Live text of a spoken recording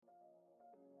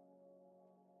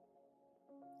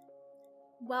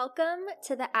Welcome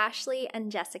to the Ashley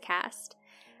and Jessicast.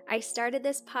 I started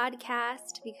this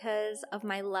podcast because of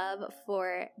my love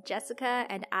for Jessica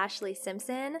and Ashley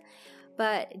Simpson,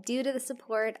 but due to the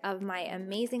support of my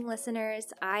amazing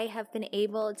listeners, I have been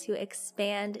able to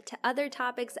expand to other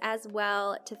topics as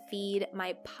well to feed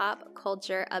my pop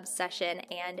culture obsession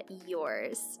and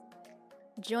yours.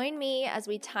 Join me as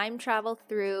we time travel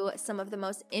through some of the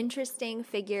most interesting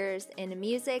figures in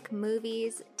music,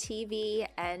 movies, TV,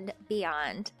 and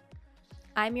beyond.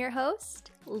 I'm your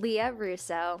host, Leah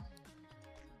Russo.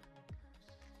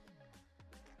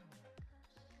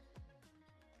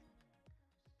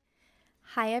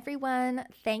 Hi everyone,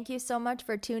 thank you so much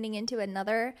for tuning into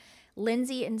another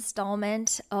Lindsay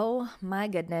installment. Oh my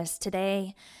goodness,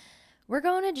 today we're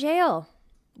going to jail.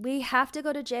 We have to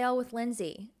go to jail with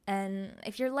Lindsay. And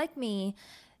if you're like me,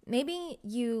 maybe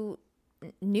you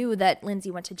knew that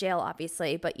Lindsay went to jail,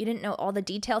 obviously, but you didn't know all the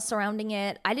details surrounding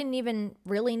it. I didn't even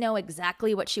really know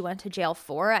exactly what she went to jail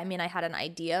for. I mean, I had an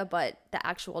idea, but the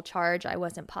actual charge I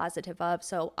wasn't positive of.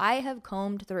 So I have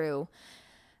combed through,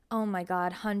 oh my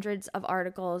God, hundreds of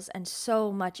articles and so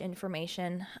much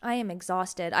information. I am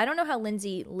exhausted. I don't know how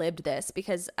Lindsay lived this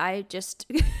because I just,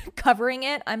 covering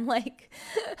it, I'm like,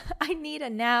 I need a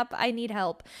nap. I need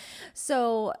help.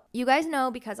 So you guys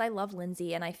know, because I love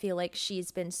Lindsay and I feel like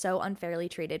she's been so unfairly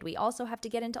treated, we also have to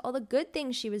get into all the good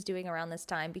things she was doing around this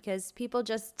time because people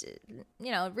just,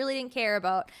 really didn't care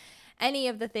about any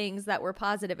of the things that were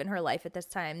positive in her life at this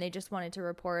time. They just wanted to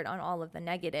report on all of the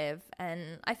negative.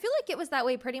 And I feel like it was that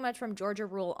way pretty much from Georgia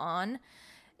Rule on.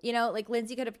 You know, like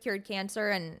Lindsay could have cured cancer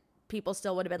and people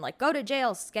still would have been like, go to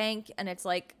jail, skank. And it's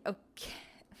like,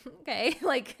 okay,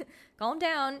 like calm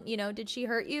down. You know, did she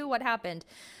hurt you? What happened?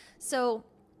 So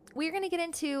we're going to get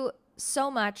into so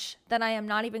much that I am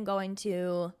not even going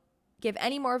to give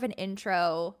any more of an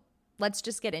intro. Let's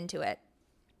just get into it.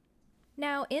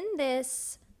 Now, in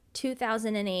this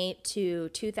 2008 to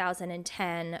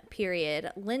 2010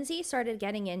 period, Lindsay started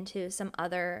getting into some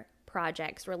other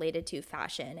projects related to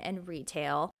fashion and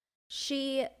retail.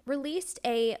 She released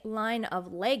a line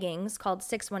of leggings called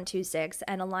 6126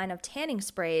 and a line of tanning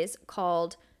sprays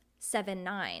called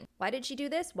 79. Why did she do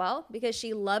this? Well, because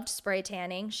she loved spray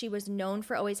tanning. She was known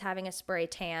for always having a spray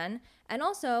tan. And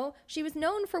also, she was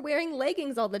known for wearing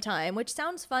leggings all the time, which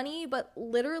sounds funny, but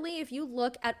literally, if you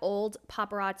look at old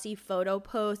paparazzi photo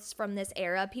posts from this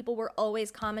era, people were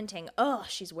always commenting, oh,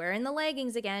 she's wearing the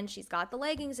leggings again. She's got the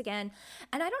leggings again.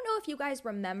 And I don't know if you guys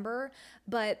remember,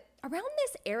 but around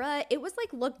this era, it was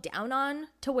like looked down on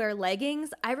to wear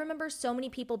leggings. I remember so many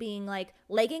people being like,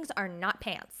 leggings are not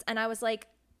pants. And I was like,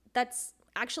 that's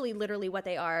actually literally what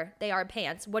they are. They are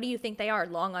pants. What do you think they are?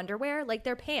 Long underwear? Like,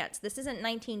 they're pants. This isn't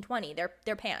 1920.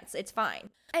 They're pants. It's fine.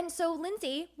 And so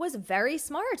Lindsay was very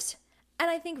smart and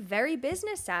I think very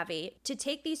business savvy to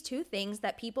take these two things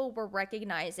that people were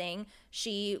recognizing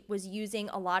she was using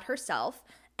a lot herself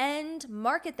and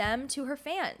market them to her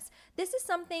fans. This is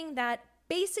something that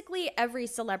basically every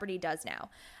celebrity does now.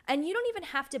 And you don't even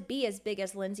have to be as big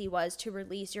as Lindsay was to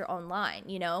release your own line,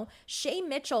 you know? Shay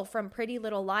Mitchell from Pretty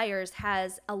Little Liars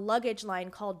has a luggage line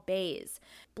called Bays.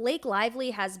 Blake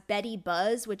Lively has Betty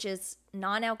Buzz, which is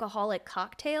non-alcoholic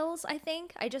cocktails, I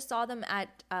think. I just saw them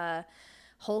at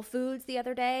Whole Foods the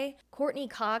other day. Courtney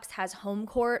Cox has Home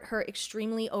Court, her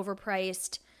extremely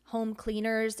overpriced home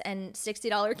cleaners and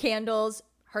 $60 candles.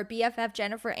 Her BFF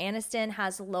Jennifer Aniston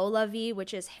has Lola V,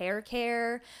 which is hair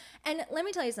care. And let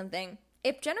me tell you something.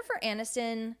 If Jennifer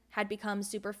Aniston had become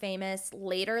super famous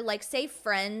later, like say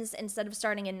Friends, instead of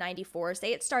starting in 94,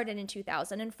 say it started in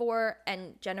 2004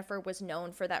 and Jennifer was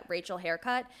known for that Rachel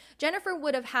haircut, Jennifer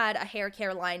would have had a hair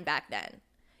care line back then.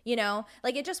 You know,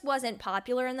 like it just wasn't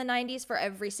popular in the 90s for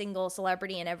every single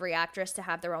celebrity and every actress to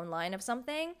have their own line of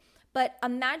something. But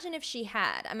imagine if she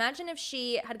had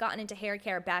gotten into hair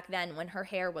care back then when her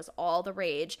hair was all the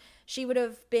rage. She would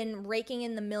have been raking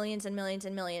in the millions and millions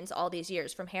and millions all these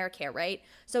years from hair care, right?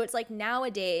 So it's like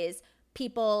nowadays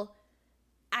people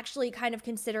actually kind of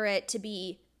consider it to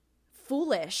be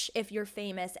foolish if you're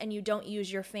famous and you don't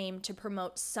use your fame to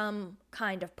promote some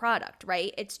kind of product,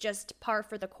 right? It's just par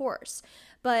for the course.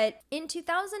 But in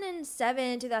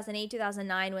 2007, 2008,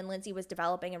 2009, when Lindsay was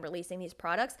developing and releasing these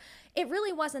products, it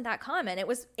really wasn't that common. It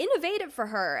was innovative for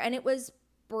her and it was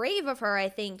brave of her, I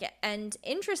think, and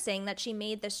interesting that she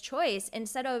made this choice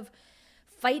instead of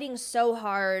fighting so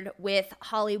hard with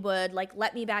Hollywood, like,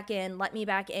 let me back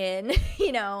in,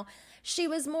 you know. She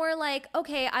was more like,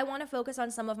 okay, I want to focus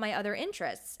on some of my other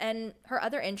interests. And her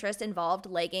other interests involved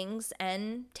leggings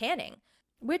and tanning,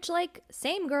 which, like,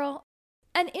 same girl.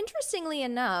 And interestingly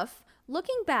enough,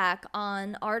 looking back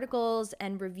on articles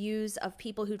and reviews of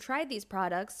people who tried these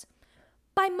products,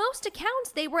 by most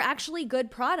accounts, they were actually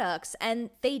good products and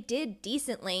they did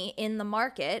decently in the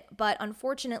market. But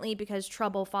unfortunately, because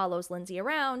trouble follows Lindsay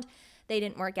around, they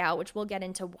didn't work out, which we'll get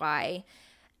into why.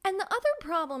 And the other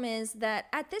problem is that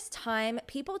at this time,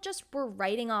 people just were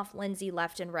writing off Lindsay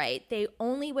left and right. They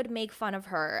only would make fun of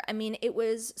her. I mean, it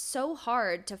was so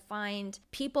hard to find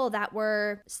people that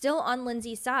were still on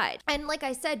Lindsay's side. And like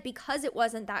I said, because it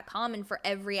wasn't that common for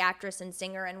every actress and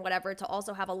singer and whatever to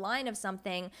also have a line of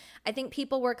something, I think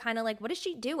people were kind of like, what is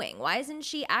she doing? Why isn't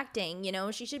she acting? You know,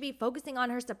 she should be focusing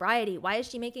on her sobriety. Why is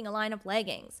she making a line of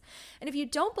leggings? And if you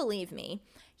don't believe me,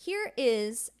 here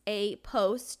is a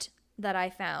post that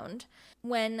I found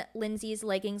when Lindsay's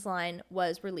leggings line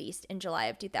was released in July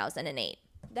of 2008.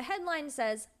 The headline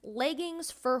says, "Leggings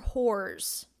for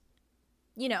whores."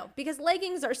 You know, because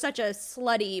leggings are such a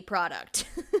slutty product.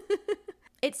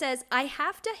 It says, "I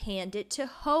have to hand it to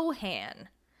Lohan.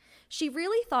 She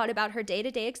really thought about her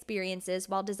day-to-day experiences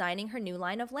while designing her new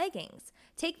line of leggings.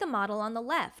 Take the model on the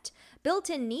left.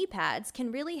 Built-in knee pads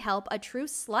can really help a true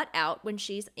slut out when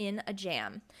she's in a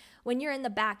jam. When you're in the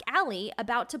back alley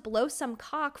about to blow some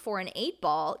cock for an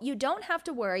 8-ball, you don't have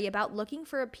to worry about looking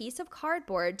for a piece of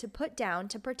cardboard to put down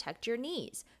to protect your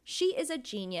knees. She is a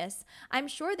genius. I'm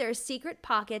sure there's secret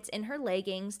pockets in her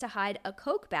leggings to hide a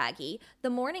Coke baggie, the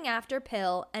morning after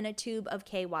pill, and a tube of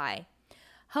KY.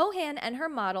 Lohan and her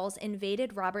models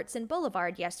invaded Robertson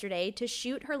Boulevard yesterday to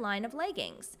shoot her line of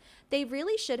leggings. They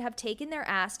really should have taken their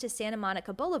ass to Santa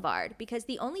Monica Boulevard because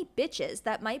the only bitches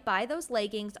that might buy those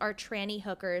leggings are tranny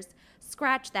hookers.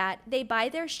 Scratch that. They buy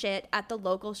their shit at the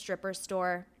local stripper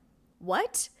store."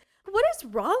 What? What is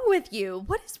wrong with you?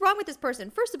 What is wrong with this person?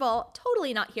 First of all,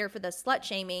 totally not here for the slut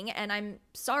shaming, and I'm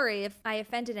sorry if I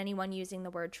offended anyone using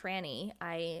the word tranny.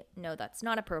 I know that's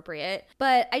not appropriate,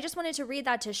 but I just wanted to read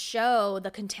that to show the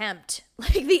contempt,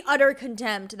 like the utter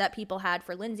contempt that people had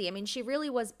for Lindsay. I mean, she really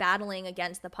was battling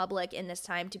against the public in this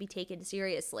time to be taken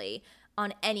seriously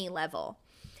on any level.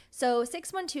 So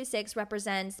 6126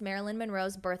 represents Marilyn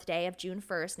Monroe's birthday of June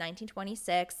 1st,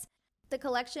 1926. The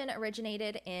collection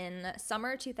originated in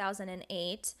summer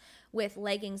 2008 with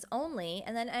leggings only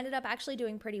and then ended up actually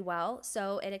doing pretty well.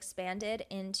 So it expanded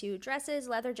into dresses,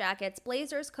 leather jackets,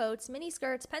 blazers, coats, mini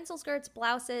skirts, pencil skirts,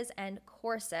 blouses, and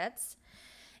corsets.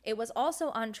 It was also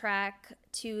on track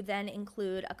to then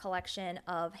include a collection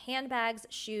of handbags,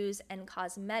 shoes, and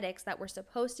cosmetics that were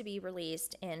supposed to be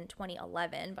released in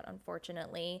 2011, but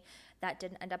unfortunately that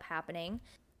didn't end up happening.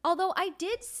 Although I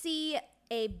did see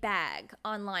a bag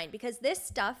online because this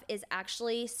stuff is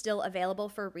actually still available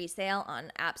for resale on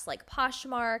apps like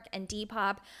Poshmark and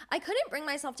Depop. I couldn't bring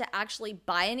myself to actually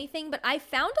buy anything, but I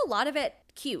found a lot of it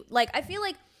cute. Like, I feel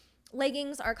like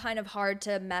leggings are kind of hard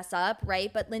to mess up,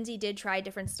 right? But Lindsay did try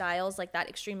different styles. Like that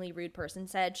extremely rude person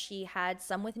said, she had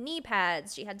some with knee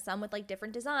pads. She had some with like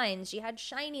different designs. She had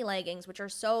shiny leggings, which are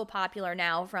so popular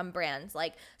now from brands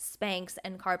like Spanx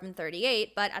and Carbon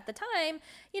 38. But at the time,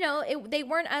 you know, they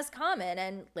weren't as common,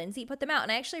 and Lindsay put them out.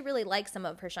 And I actually really like some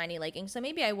of her shiny leggings. So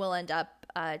maybe I will end up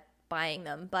buying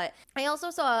them. But I also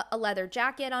saw a leather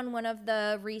jacket on one of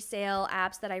the resale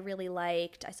apps that I really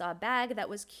liked. I saw a bag that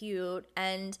was cute,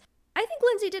 and I think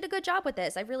Lindsay did a good job with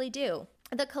this. I really do.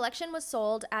 The collection was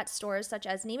sold at stores such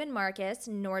as Neiman Marcus,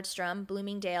 Nordstrom,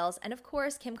 Bloomingdale's, and of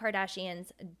course, Kim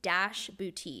Kardashian's Dash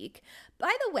Boutique.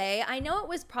 By the way, I know it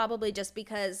was probably just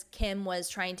because Kim was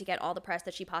trying to get all the press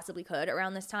that she possibly could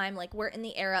around this time. Like, we're in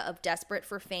the era of desperate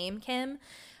for fame, Kim.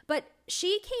 But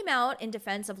she came out in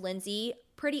defense of Lindsay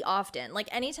pretty often. Like,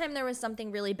 anytime there was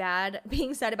something really bad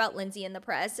being said about Lindsay in the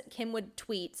press, Kim would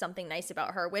tweet something nice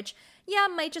about her, which, yeah,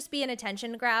 might just be an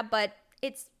attention grab, but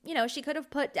it's, you know, she could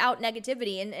have put out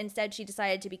negativity and instead she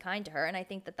decided to be kind to her. And I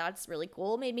think that that's really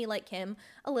cool. Made me like Kim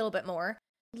a little bit more.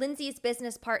 Lindsay's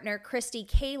business partner, Christy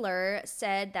Kaler,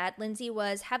 said that Lindsay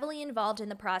was heavily involved in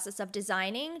the process of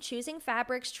designing, choosing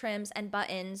fabrics, trims, and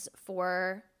buttons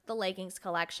for the leggings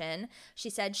collection. She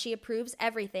said she approves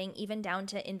everything, even down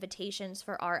to invitations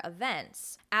for our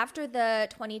events. After the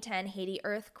 2010 Haiti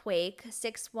earthquake,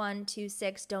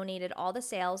 6126 donated all the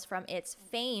sales from its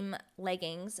Fame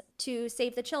leggings to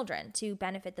Save the Children to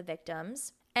benefit the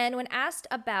victims. And when asked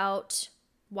about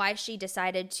why she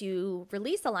decided to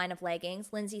release a line of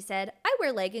leggings, Lindsay said, "I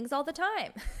wear leggings all the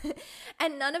time,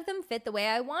 and none of them fit the way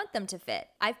I want them to fit.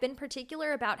 I've been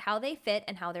particular about how they fit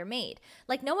and how they're made.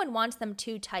 Like, no one wants them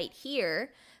too tight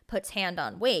here. puts hand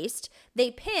on waist,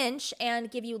 they pinch and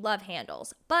give you love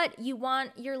handles, but you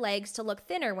want your legs to look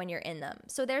thinner when you're in them.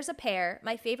 So there's a pair,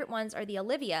 my favorite ones are the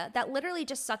Olivia, that literally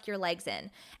just suck your legs in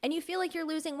and you feel like you're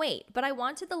losing weight, but I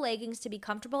wanted the leggings to be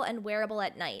comfortable and wearable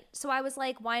at night. So I was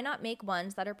like, why not make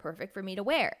ones that are perfect for me to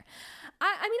wear?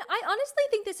 I mean, I honestly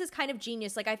think this is kind of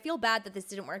genius. Like, I feel bad that this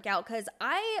didn't work out because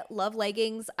I love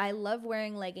leggings. I love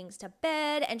wearing leggings to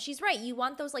bed. And she's right. You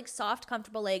want those like soft,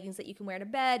 comfortable leggings that you can wear to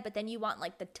bed, but then you want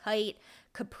like the tight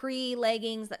capri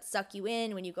leggings that suck you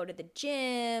in when you go to the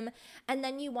gym. And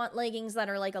then you want leggings that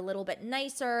are like a little bit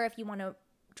nicer if you want to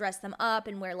dress them up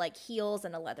and wear like heels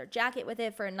and a leather jacket with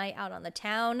it for a night out on the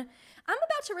town. I'm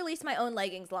about to release my own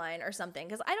leggings line or something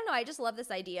because I don't know. I just love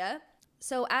this idea.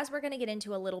 So as we're going to get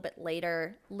into a little bit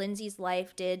later, Lindsay's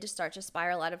life did start to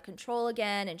spiral out of control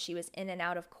again, and she was in and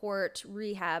out of court,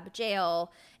 rehab,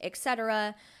 jail,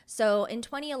 etc. So in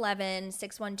 2011,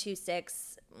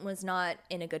 6126 was not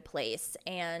in a good place,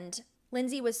 and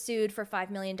Lindsay was sued for $5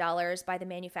 million by the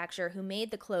manufacturer who made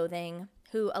the clothing,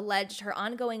 who alleged her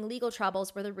ongoing legal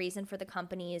troubles were the reason for the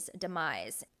company's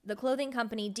demise. The clothing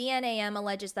company DNAM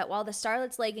alleges that while the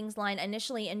Starlet's leggings line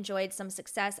initially enjoyed some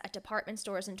success at department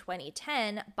stores in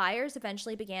 2010, buyers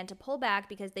eventually began to pull back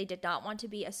because they did not want to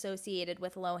be associated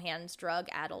with Lohan's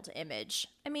drug-addled image.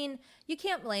 I mean, you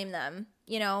can't blame them,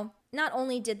 you know? Not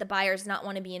only did the buyers not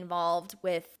want to be involved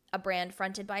with a brand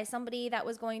fronted by somebody that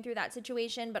was going through that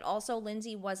situation, but also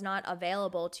Lindsay was not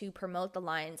available to promote the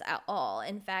lines at all.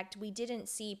 In fact, we didn't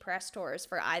see press tours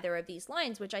for either of these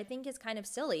lines, which I think is kind of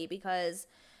silly because,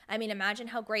 I mean, imagine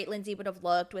how great Lindsay would have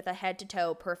looked with a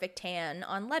head-to-toe perfect tan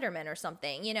on Letterman or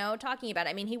something, you know, talking about it.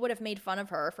 I mean, he would have made fun of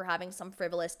her for having some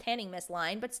frivolous tanning mist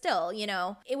line, but still, you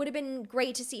know, it would have been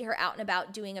great to see her out and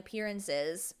about doing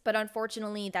appearances, but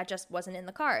unfortunately, that just wasn't in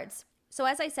the cards. So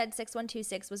as I said,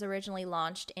 6126 was originally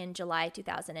launched in July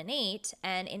 2008,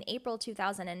 and in April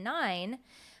 2009,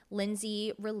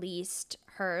 Lindsay released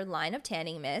her line of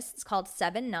tanning mists called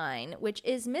 7-9, which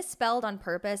is misspelled on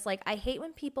purpose. Like, I hate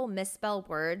when people misspell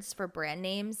words for brand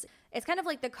names. It's kind of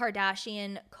like the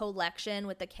Kardashian collection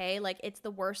with the K. Like, it's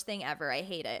the worst thing ever. I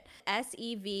hate it.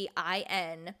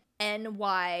 SEVINNYNE.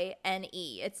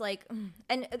 It's like,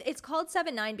 and it's called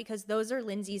 7-9 because those are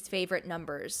Lindsay's favorite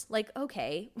numbers. Like,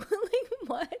 okay, like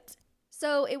what?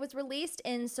 So it was released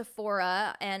in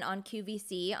Sephora and on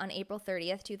QVC on April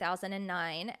 30th,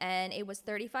 2009, and it was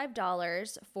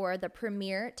 $35 for the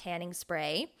Premier Tanning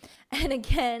Spray. And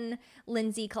again,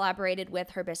 Lindsay collaborated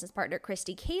with her business partner,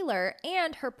 Christy Kaler,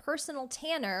 and her personal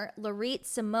tanner, Laurette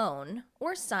Simone,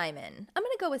 or Simon. I'm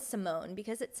going to go with Simone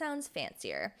because it sounds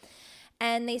fancier.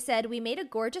 And they said, we made a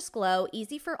gorgeous glow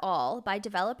easy for all by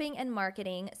developing and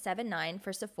marketing 7-9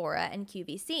 for Sephora and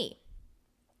QVC.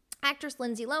 Actress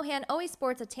Lindsay Lohan always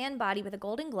sports a tan body with a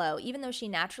golden glow, even though she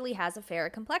naturally has a fairer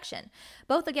complexion.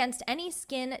 Both against any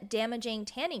skin-damaging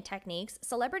tanning techniques,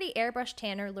 celebrity airbrush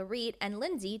tanner Laurette and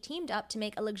Lindsay teamed up to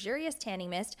make a luxurious tanning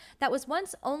mist that was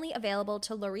once only available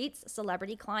to Laurette's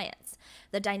celebrity clients.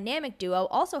 The dynamic duo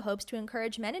also hopes to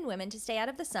encourage men and women to stay out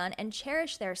of the sun and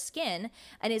cherish their skin,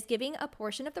 and is giving a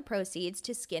portion of the proceeds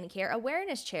to skincare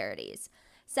awareness charities.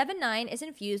 7-9 is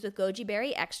infused with goji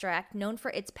berry extract, known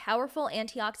for its powerful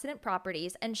antioxidant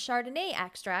properties, and Chardonnay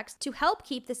extracts to help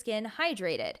keep the skin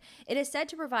hydrated. It is said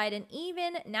to provide an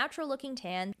even, natural-looking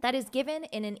tan that is given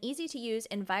in an easy-to-use,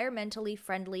 environmentally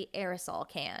friendly aerosol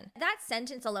can. That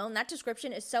sentence alone, that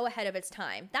description is so ahead of its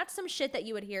time. That's some shit that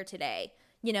you would hear today.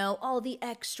 You know, all the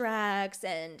extracts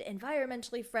and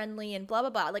environmentally friendly and blah, blah,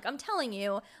 blah. Like, I'm telling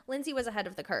you, Lindsay was ahead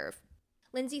of the curve.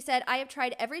 Lindsay said, I have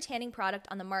tried every tanning product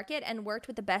on the market and worked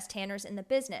with the best tanners in the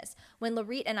business. When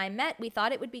Laurette and I met, we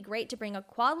thought it would be great to bring a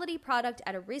quality product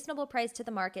at a reasonable price to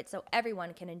the market so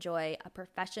everyone can enjoy a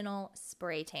professional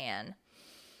spray tan.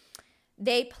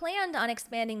 They planned on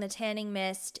expanding the tanning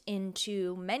mist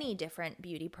into many different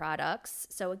beauty products.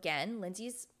 So again,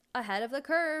 Lindsay's ahead of the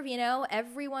curve, you know,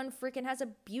 everyone freaking has a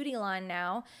beauty line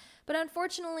now. But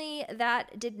unfortunately,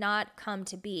 that did not come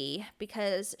to be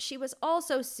because she was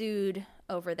also sued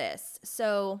over this.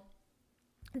 So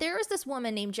there is this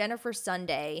woman named Jennifer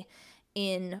Sunday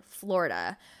in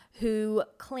Florida who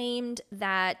claimed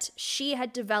that she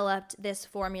had developed this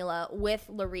formula with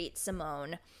Laurette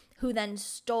Simone, who then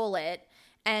stole it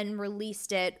and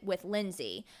released it with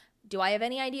Lindsay. Do I have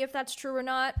any idea if that's true or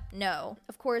not? No.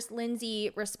 Of course,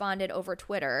 Lindsay responded over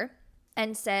Twitter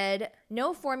and said,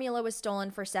 no formula was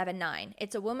stolen for 7-9.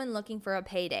 It's a woman looking for a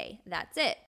payday. That's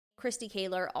it. Christy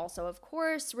Kaler also, of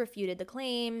course, refuted the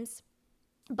claims.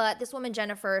 But this woman,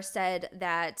 Jennifer, said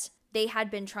that they had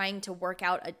been trying to work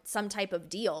out some type of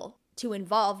deal to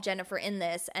involve Jennifer in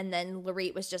this. And then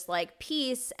Larit was just like,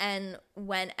 peace, and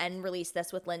went and released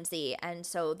this with Lindsay. And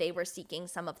so they were seeking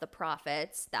some of the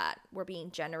profits that were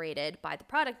being generated by the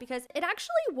product because it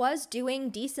actually was doing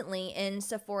decently in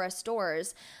Sephora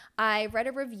stores. I read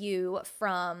a review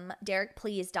from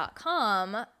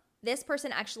DerekPlease.com. This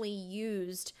person actually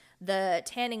used the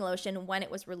tanning lotion when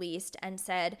it was released and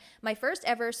said, my first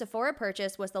ever Sephora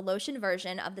purchase was the lotion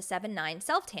version of the 7-9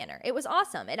 self tanner. It was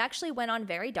awesome. It actually went on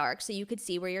very dark so you could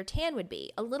see where your tan would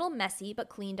be. A little messy, but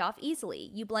cleaned off easily.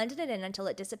 You blended it in until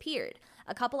it disappeared.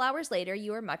 A couple hours later,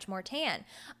 you were much more tan.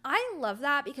 I love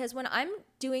that because when I'm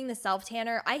doing the self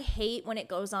tanner, I hate when it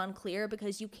goes on clear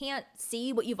because you can't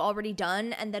see what you've already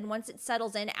done. And then once it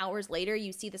settles in hours later,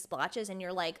 you see the splotches and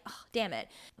you're like, oh, damn it.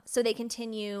 So they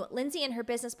continue, Lindsay and her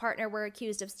business partner were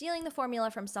accused of stealing the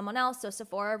formula from someone else, so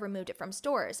Sephora removed it from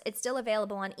stores. It's still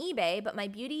available on eBay, but my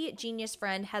beauty genius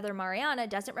friend Heather Mariana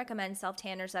doesn't recommend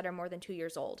self-tanners that are more than 2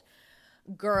 years old.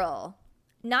 Girl,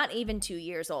 not even 2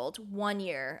 years old, 1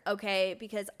 year, okay?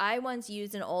 Because I once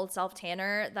used an old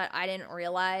self-tanner that I didn't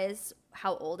realize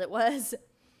how old it was.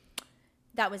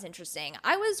 That was interesting.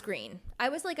 I was green. I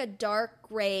was like a dark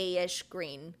grayish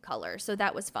green color, so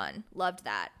that was fun. Loved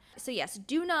that. So yes,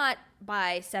 do not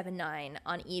buy 7-9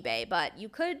 on eBay, but you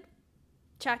could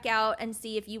check out and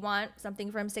see if you want something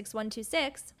from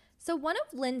 6126. So one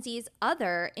of Lindsay's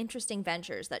other interesting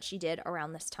ventures that she did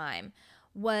around this time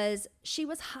was she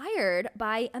was hired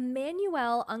by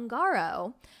Emmanuel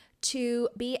Ungaro to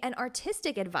be an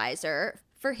artistic advisor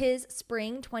for his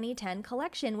spring 2010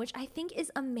 collection, which I think is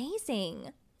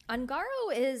amazing.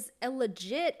 Ungaro is a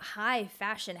legit high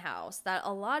fashion house that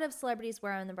a lot of celebrities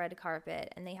wear on the red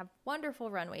carpet, and they have wonderful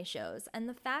runway shows. And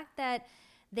the fact that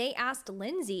they asked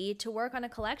Lindsay to work on a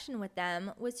collection with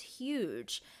them was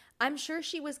huge. I'm sure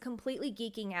she was completely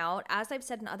geeking out. As I've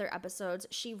said in other episodes,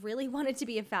 she really wanted to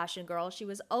be a fashion girl. She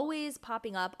was always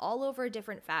popping up all over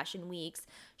different fashion weeks.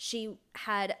 She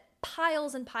had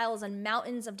piles and piles and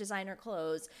mountains of designer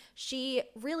clothes. She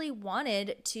really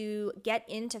wanted to get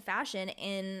into fashion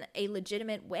in a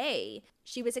legitimate way.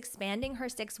 She was expanding her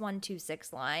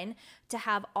 6126 line to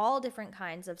have all different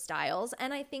kinds of styles,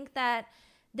 and I think that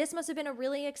this must have been a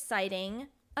really exciting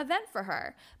event for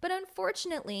her. But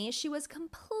unfortunately, she was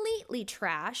completely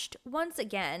trashed. Once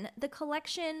again, the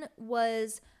collection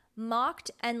was mocked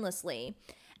endlessly.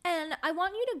 And I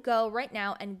want you to go right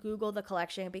now and Google the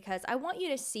collection because I want you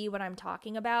to see what I'm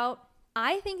talking about.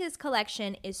 I think this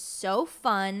collection is so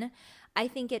fun. I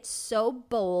think it's so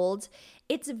bold.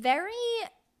 It's very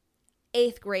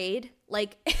 8th grade.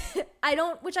 Like,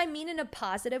 which I mean in a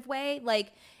positive way.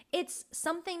 Like, it's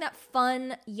something that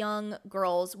fun young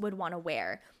girls would want to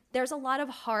wear. There's a lot of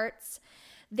hearts.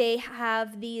 They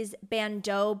have these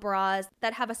bandeau bras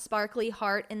that have a sparkly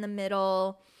heart in the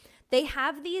middle. They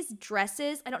have these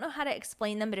dresses. I don't know how to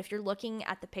explain them, but if you're looking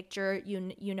at the picture,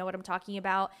 you know what I'm talking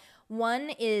about. One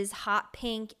is hot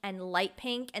pink and light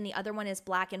pink, and the other one is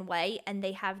black and white, and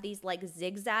they have these like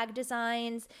zigzag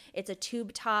designs. It's a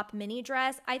tube top mini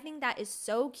dress. I think that is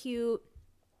so cute.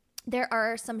 There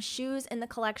are some shoes in the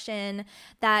collection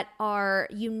that are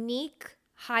unique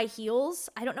high heels.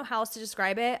 I don't know how else to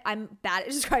describe it. I'm bad at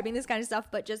describing this kind of stuff,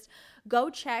 but just go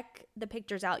check the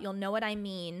pictures out. You'll know what I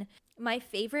mean. My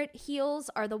favorite heels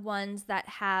are the ones that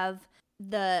have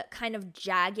the kind of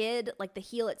jagged, like the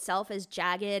heel itself is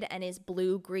jagged and is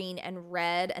blue, green, and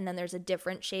red. And then there's a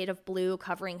different shade of blue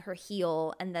covering her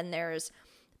heel. And then there's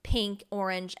pink,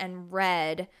 orange, and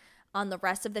red on the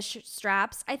rest of the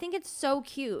straps. I think it's so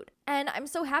cute. And I'm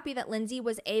so happy that Lindsay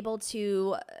was able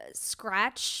to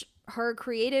scratch her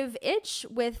creative itch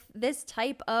with this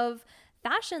type of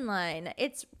fashion line.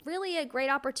 It's really a great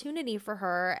opportunity for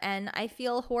her, and I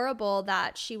feel horrible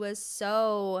that she was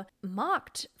so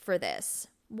mocked for this.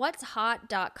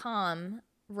 What'sHot.com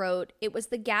wrote, it was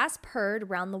the gasp heard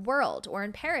around the world, or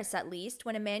in Paris at least,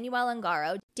 when Emmanuel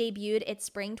Ungaro debuted its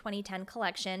spring 2010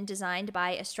 collection designed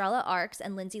by Estrella Arcs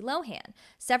and Lindsay Lohan.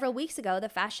 Several weeks ago, the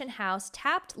fashion house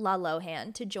tapped La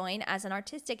Lohan to join as an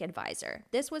artistic advisor.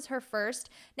 This was her first,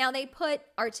 now they put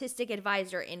artistic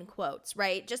advisor in quotes,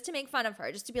 right? Just to make fun of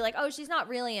her, just to be like, oh, she's not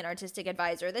really an artistic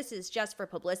advisor. This is just for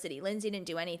publicity. Lindsay didn't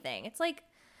do anything. It's like,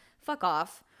 fuck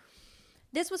off.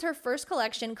 This was her first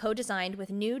collection co-designed with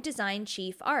new design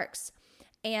chief Arcs,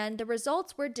 and the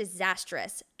results were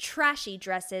disastrous. Trashy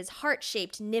dresses,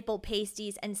 heart-shaped nipple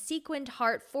pasties, and sequined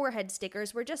heart forehead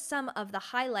stickers were just some of the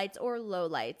highlights or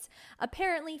lowlights.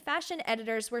 Apparently, fashion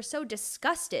editors were so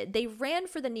disgusted they ran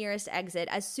for the nearest exit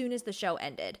as soon as the show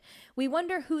ended. We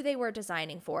wonder who they were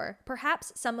designing for.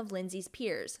 Perhaps some of Lindsay's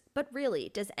peers. But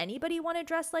really, does anybody want to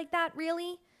dress like that,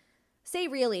 really? Say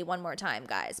really one more time,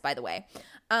 guys, by the way.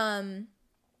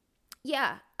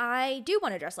 Yeah, I do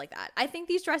want to dress like that. I think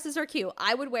these dresses are cute.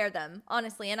 I would wear them,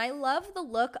 honestly. And I love the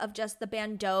look of just the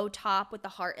bandeau top with the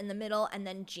heart in the middle and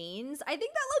then jeans. I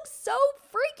think that looks so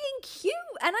freaking cute.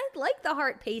 And I like the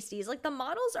heart pasties. Like, the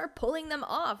models are pulling them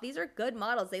off. These are good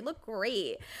models. They look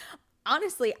great.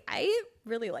 Honestly, I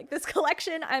really like this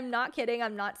collection. I'm not kidding.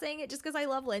 I'm not saying it just because I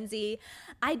love Lindsay.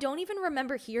 I don't even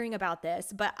remember hearing about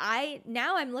this, but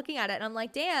now I'm looking at it and I'm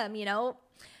like, damn,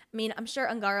 I mean, I'm sure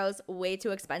Ungaro's way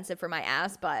too expensive for my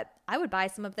ass, but I would buy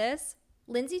some of this.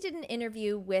 Lindsay did an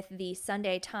interview with the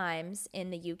Sunday Times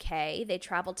in the UK. They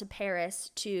traveled to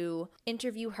Paris to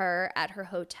interview her at her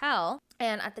hotel.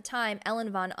 And at the time,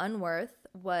 Ellen von Unwerth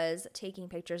was taking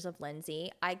pictures of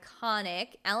Lindsay.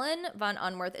 Iconic. Ellen von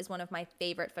Unwerth is one of my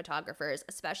favorite photographers,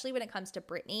 especially when it comes to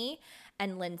Britney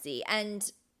and Lindsay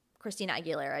and Christina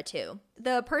Aguilera too.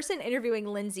 The person interviewing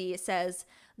Lindsay says,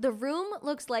 "The room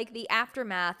looks like the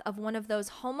aftermath of one of those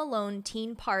Home Alone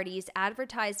teen parties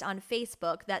advertised on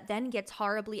Facebook that then gets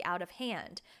horribly out of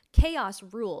hand. Chaos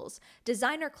rules.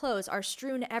 Designer clothes are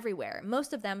strewn everywhere,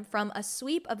 most of them from a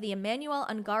sweep of the Emmanuel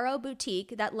Ungaro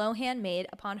boutique that Lohan made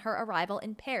upon her arrival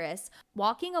in Paris,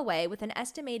 walking away with an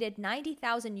estimated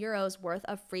 90,000 euros worth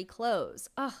of free clothes."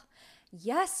 Ugh,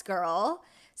 yes, girl.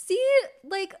 See,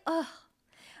 like, ugh.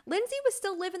 Lindsay was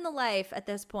still living the life at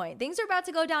this point. Things are about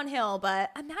to go downhill, but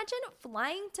imagine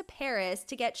flying to Paris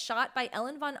to get shot by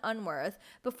Ellen von Unwerth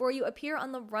before you appear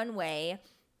on the runway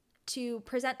to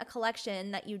present a collection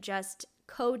that you just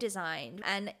co-designed.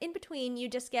 And in between, you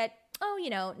just get,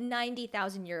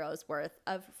 90,000 euros worth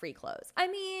of free clothes. I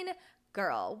mean,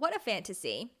 girl, what a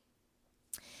fantasy.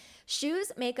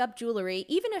 Shoes, makeup, jewelry,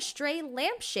 even a stray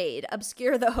lampshade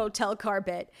obscure the hotel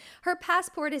carpet. Her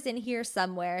passport is in here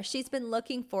somewhere. She's been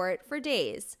looking for it for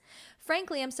days.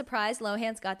 Frankly, I'm surprised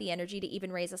Lohan's got the energy to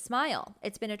even raise a smile.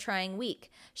 It's been a trying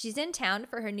week. She's in town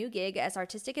for her new gig as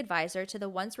artistic advisor to the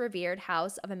once revered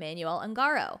house of Emmanuel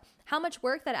Ungaro. How much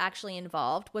work that actually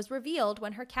involved was revealed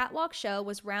when her catwalk show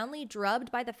was roundly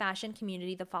drubbed by the fashion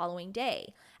community the following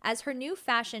day. As her new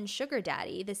fashion sugar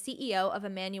daddy, the CEO of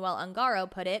Emmanuel Ungaro,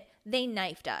 put it, "They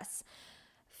knifed us."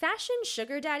 Fashion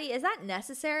sugar daddy, is that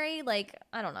necessary? Like,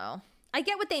 I don't know. I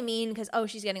get what they mean because,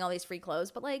 she's getting all these free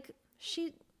clothes, but like,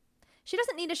 she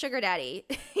doesn't need a sugar daddy.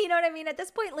 You know what I mean? At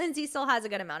this point, Lindsay still has a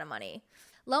good amount of money.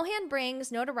 Lohan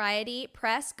brings notoriety,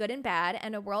 press, good and bad,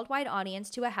 and a worldwide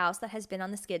audience to a house that has been on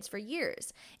the skids for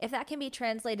years. If that can be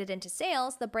translated into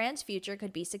sales, the brand's future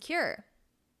could be secure.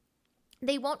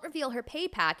 They won't reveal her pay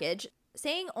package,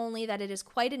 saying only that it is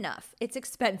quite enough. It's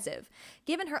expensive.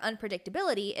 Given her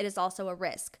unpredictability, it is also a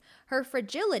risk. Her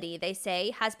fragility, they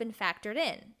say, has been factored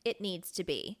in. It needs to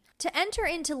be. To enter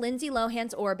into Lindsay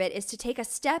Lohan's orbit is to take a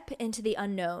step into the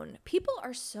unknown. People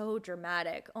are so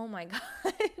dramatic. Oh my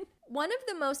God. One of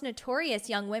the most notorious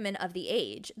young women of the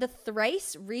age, the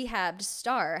thrice rehabbed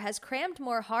star, has crammed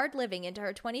more hard living into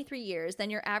her 23 years than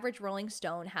your average Rolling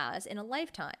Stone has in a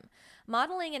lifetime.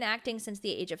 Modeling and acting since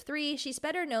the age of 3, she's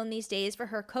better known these days for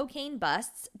her cocaine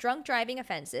busts, drunk driving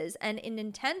offenses, and an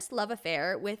intense love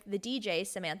affair with the DJ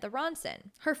Samantha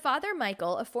Ronson. Her father,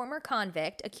 Michael, a former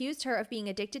convict, accused her of being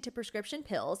addicted to prescription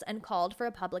pills and called for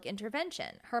a public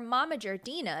intervention. Her momager,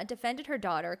 Dina, defended her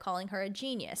daughter, calling her a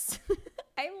genius.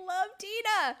 I love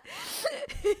Dina.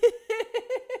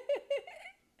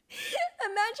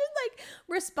 Imagine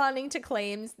responding to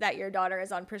claims that your daughter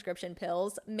is on prescription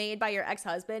pills made by your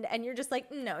ex-husband and you're just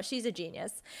like, no, she's a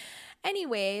genius.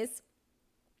 Anyways,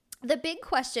 the big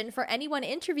question for anyone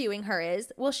interviewing her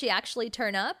is, will she actually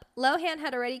turn up? Lohan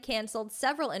had already canceled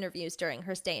several interviews during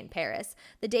her stay in Paris.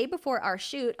 The day before our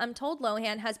shoot, I'm told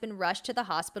Lohan has been rushed to the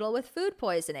hospital with food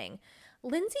poisoning.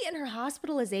 Lindsay and her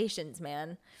hospitalizations,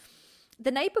 man. The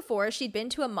night before, she'd been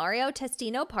to a Mario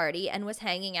Testino party and was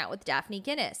hanging out with Daphne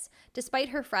Guinness. Despite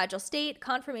her fragile state,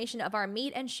 confirmation of our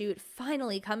meet and shoot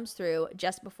finally comes through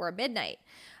just before midnight.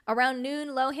 Around noon,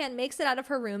 Lohan makes it out of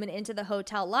her room and into the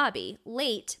hotel lobby,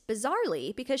 late,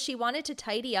 bizarrely, because she wanted to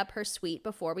tidy up her suite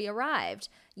before we arrived.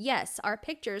 Yes, our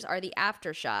pictures are the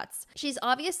after shots. She's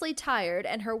obviously tired,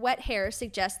 and her wet hair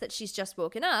suggests that she's just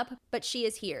woken up, but she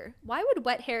is here. Why would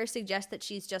wet hair suggest that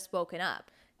she's just woken up?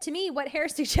 To me, wet hair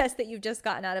suggests that you've just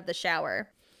gotten out of the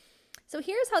shower. So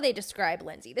here's how they describe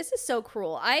Lindsay. This is so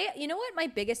cruel. You know what my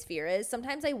biggest fear is?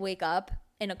 Sometimes I wake up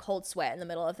in a cold sweat in the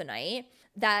middle of the night,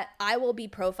 that I will be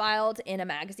profiled in a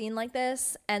magazine like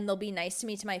this and they'll be nice to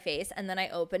me to my face, and then I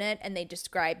open it and they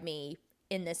describe me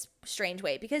in this strange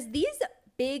way. Because these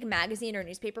big magazine or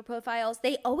newspaper profiles,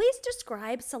 they always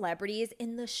describe celebrities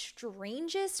in the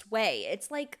strangest way. It's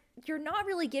like you're not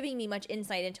really giving me much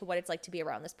insight into what it's like to be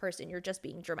around this person. You're just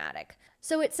being dramatic.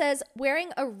 So it says,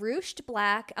 wearing a ruched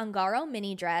black Ungaro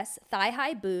mini dress,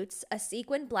 thigh-high boots, a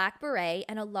sequined black beret,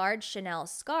 and a large Chanel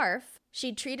scarf,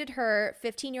 she'd treated her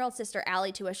 15-year-old sister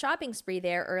Allie to a shopping spree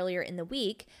there earlier in the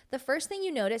week. The first thing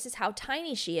you notice is how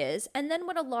tiny she is, and then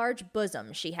what a large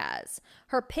bosom she has.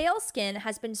 Her pale skin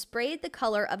has been sprayed the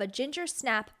color of a ginger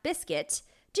snap biscuit,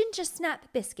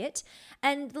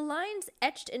 and the lines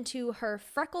etched into her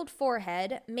freckled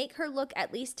forehead make her look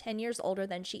at least 10 years older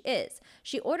than she is.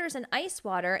 She orders an ice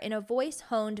water in a voice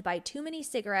honed by too many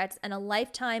cigarettes and a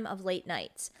lifetime of late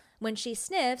nights. When she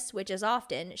sniffs, which is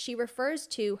often, she refers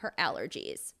to her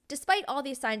allergies. Despite all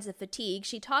these signs of fatigue,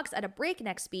 she talks at a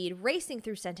breakneck speed, racing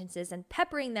through sentences and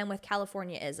peppering them with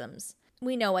California-isms.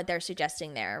 We know what they're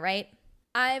suggesting there, right?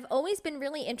 I've always been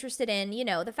really interested in,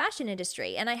 the fashion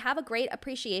industry, and I have a great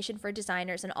appreciation for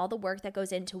designers and all the work that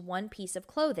goes into one piece of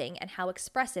clothing and how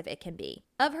expressive it can be.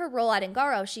 Of her role at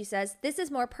Ungaro, she says, "This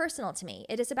is more personal to me.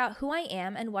 It is about who I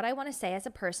am and what I want to say as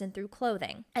a person through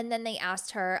clothing." And then they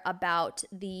asked her about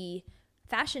the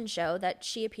fashion show that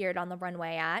she appeared on the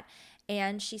runway at,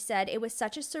 and she said, "It was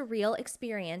such a surreal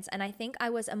experience, and I think I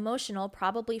was emotional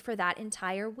probably for that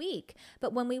entire week.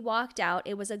 But when we walked out,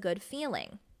 it was a good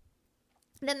feeling."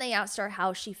 Then they asked her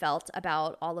how she felt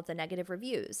about all of the negative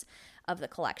reviews of the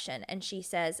collection. And she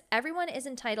says, "Everyone is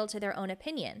entitled to their own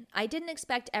opinion. I didn't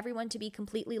expect everyone to be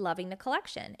completely loving the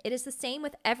collection. It is the same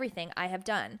with everything I have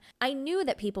done. I knew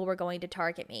that people were going to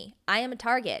target me. I am a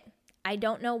target. I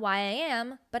don't know why I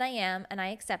am, but I am, and I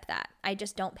accept that. I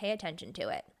just don't pay attention to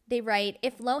it." They write,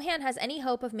 "If Lohan has any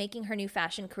hope of making her new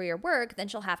fashion career work, then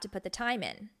she'll have to put the time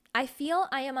in. I feel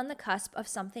I am on the cusp of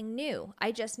something new.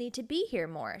 I just need to be here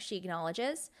more," she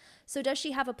acknowledges. So does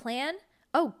she have a plan?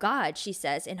 "Oh God," she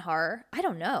says in horror. I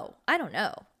don't know. I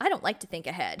don't like to think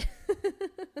ahead."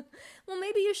 Well,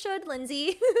 maybe you should,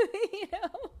 Lindsay.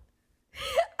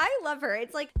 I love her.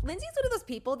 It's like Lindsay's one of those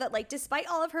people that, like, despite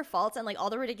all of her faults and like all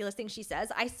the ridiculous things she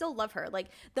says, I still love her. Like,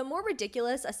 the more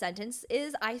ridiculous a sentence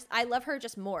is, I love her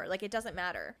just more. Like, it doesn't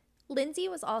matter. Lindsay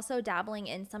was also dabbling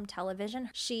in some television.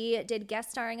 She did guest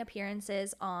starring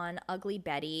appearances on Ugly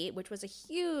Betty, which was a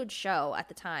huge show at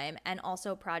the time, and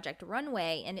also Project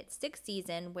Runway in its 6th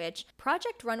season, which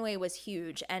Project Runway was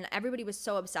huge and everybody was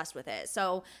so obsessed with it.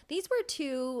 So these were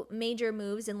 2 major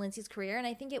moves in Lindsay's career, and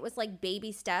I think it was like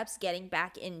baby steps getting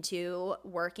back into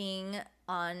working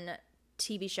on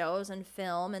TV shows and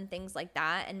film and things like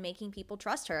that and making people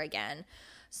trust her again.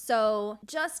 So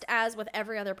just as with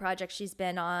every other project she's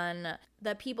been on,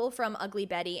 the people from Ugly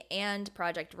Betty and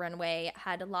Project Runway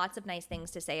had lots of nice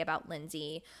things to say about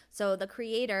Lindsay. So the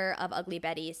creator of Ugly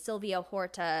Betty, Silvio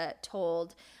Horta,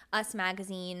 told Us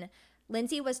Magazine,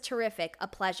 "Lindsay was terrific, a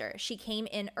pleasure. She came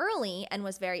in early and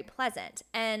was very pleasant."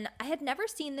 And I had never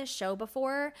seen this show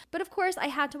before, but of course I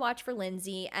had to watch for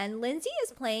Lindsay. And Lindsay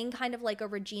is playing kind of like a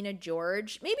Regina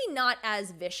George, maybe not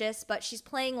as vicious, but she's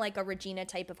playing like a Regina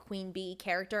type of Queen Bee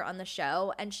character on the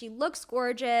show. And she looks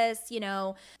gorgeous.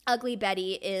 Ugly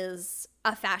Betty is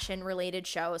a fashion related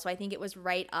show, so I think it was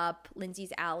right up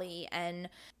Lindsay's alley. And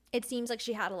it seems like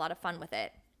she had a lot of fun with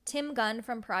it. Tim Gunn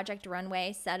from Project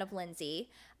Runway said of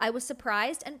Lindsay, "I was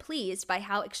surprised and pleased by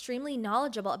how extremely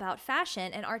knowledgeable about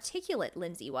fashion and articulate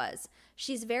Lindsay was.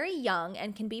 She's very young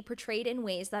and can be portrayed in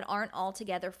ways that aren't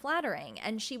altogether flattering,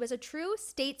 and she was a true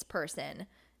statesperson."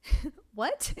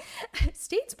 What?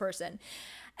 Statesperson.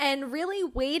 And really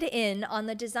weighed in on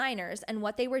the designers and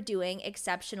what they were doing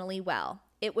exceptionally well.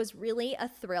 It was really a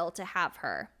thrill to have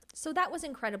her. So that was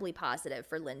incredibly positive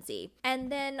for Lindsay. And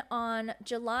then on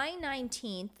July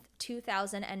 19th,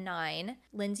 2009,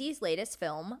 Lindsay's latest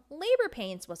film, Labor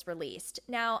Pains, was released.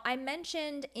 Now, I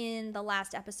mentioned in the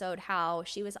last episode how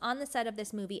she was on the set of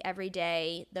this movie every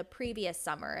day the previous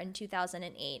summer in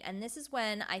 2008. And this is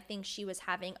when I think she was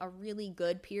having a really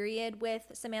good period with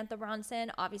Samantha Ronson.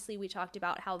 Obviously, we talked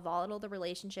about how volatile the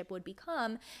relationship would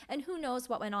become, and who knows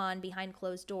what went on behind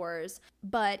closed doors.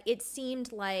 But it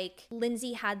seemed like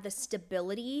Lindsay had the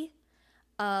stability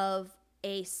of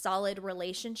a solid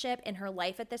relationship in her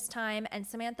life at this time, and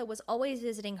Samantha was always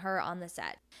visiting her on the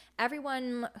set.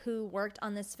 Everyone who worked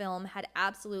on this film had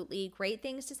absolutely great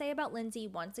things to say about Lindsay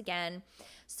once again.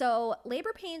 So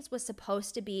Labor Pains was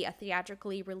supposed to be a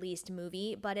theatrically released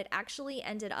movie, but it actually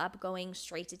ended up going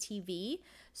straight to TV,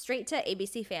 straight to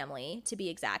ABC Family to be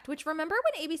exact, which, remember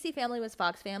when ABC Family was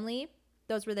Fox Family?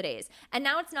 Those were the days. And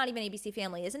now it's not even ABC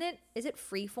Family, isn't it? Is it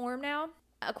Freeform now?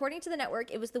 According to the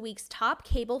network, it was the week's top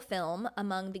cable film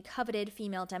among the coveted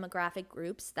female demographic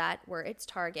groups that were its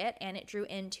target, and it drew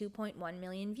in 2.1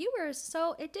 million viewers,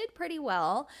 so it did pretty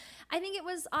well. I think it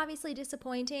was obviously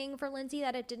disappointing for Lindsay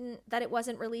that it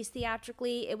wasn't released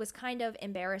theatrically. It was kind of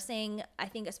embarrassing, I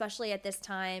think, especially at this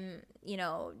time.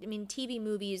 TV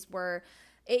movies were...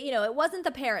 it wasn't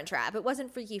The Parent Trap. It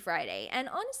wasn't Freaky Friday. And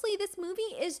honestly, this movie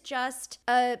is just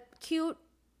a cute,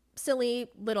 silly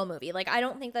little movie. Like, I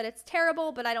don't think that it's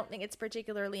terrible, but I don't think it's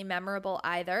particularly memorable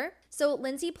either. So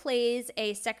Lindsay plays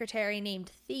a secretary named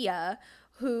Thea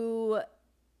who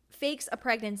fakes a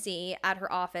pregnancy at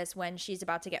her office when she's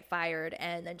about to get fired,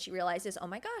 and then she realizes, oh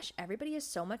my gosh, everybody is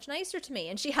so much nicer to me,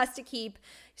 and she has to keep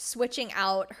switching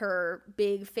out her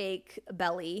big fake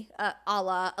belly, a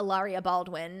la Ilaria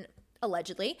Baldwin,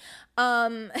 allegedly.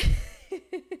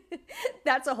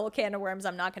 That's a whole can of worms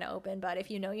I'm not going to open, but if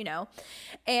you know, you know.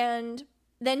 And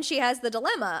then she has the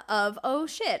dilemma of, oh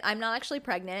shit, I'm not actually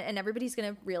pregnant, and everybody's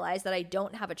going to realize that I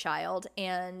don't have a child.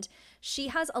 And she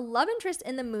has a love interest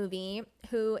in the movie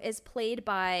who is played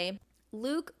by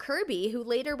Luke Kirby, who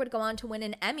later would go on to win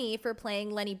an Emmy for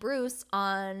playing Lenny Bruce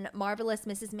on Marvelous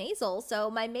Mrs. Maisel. So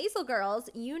my Maisel girls,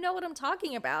 you know what I'm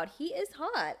talking about. He is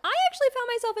hot. I actually found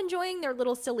myself enjoying their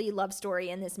little silly love story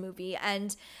in this movie.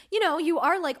 And, you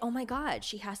are like, oh my God,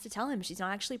 she has to tell him she's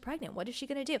not actually pregnant. What is she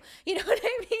going to do? You know what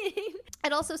I mean?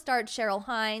 It also starred Cheryl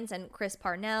Hines and Chris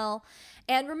Parnell.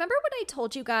 And remember when I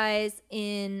told you guys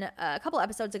in a couple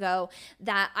episodes ago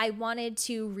that I wanted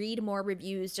to read more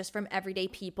reviews just from everyday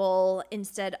people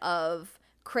instead of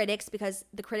critics because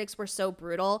the critics were so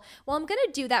brutal? Well, I'm going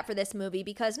to do that for this movie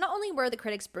because not only were the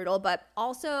critics brutal, but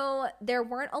also there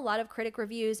weren't a lot of critic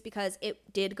reviews because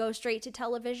it did go straight to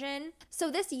television.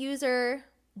 So this user,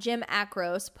 Jim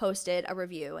Acros, posted a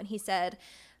review and he said,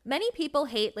 "Many people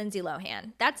hate Lindsay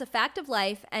Lohan. That's a fact of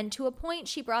life, and to a point,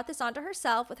 she brought this onto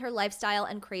herself with her lifestyle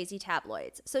and crazy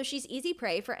tabloids. So she's easy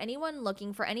prey for anyone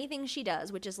looking for anything she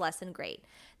does, which is less than great.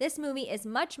 This movie is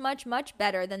much, much, much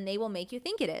better than they will make you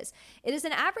think it is. It is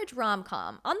an average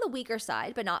rom-com, on the weaker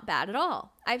side, but not bad at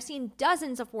all. I've seen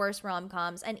dozens of worse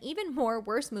rom-coms and even more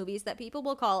worse movies that people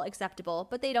will call acceptable,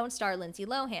 but they don't star Lindsay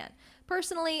Lohan.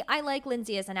 Personally, I like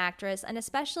Lindsay as an actress, and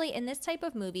especially in this type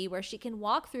of movie where she can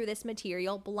walk through this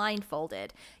material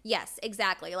blindfolded." Yes,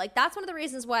 exactly. Like, that's one of the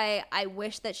reasons why I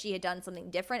wish that she had done something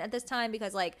different at this time,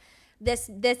 because, like, this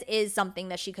is something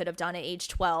that she could have done at age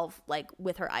 12, like,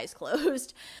 with her eyes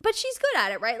closed. But she's good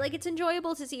at it, right? Like, it's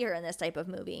enjoyable to see her in this type of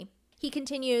movie. He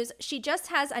continues, "She just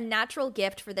has a natural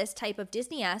gift for this type of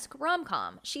Disney-esque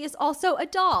rom-com. She is also a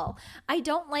doll. I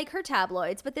don't like her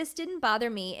tabloids, but this didn't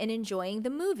bother me in enjoying the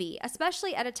movie,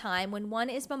 especially at a time when one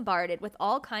is bombarded with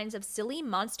all kinds of silly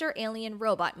monster alien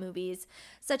robot movies.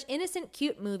 Such innocent,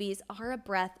 cute movies are a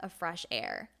breath of fresh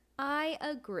air." I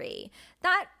agree.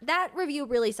 That review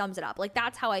really sums it up. Like,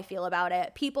 that's how I feel about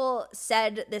it. People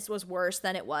said this was worse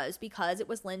than it was because it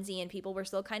was Lindsay and people were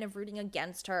still kind of rooting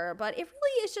against her. But it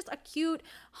really is just a cute,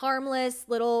 harmless,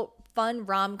 little fun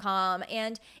rom-com.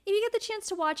 And if you get the chance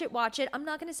to watch it. I'm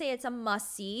not going to say it's a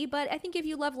must-see, but I think if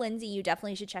you love Lindsay, you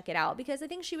definitely should check it out because I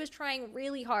think she was trying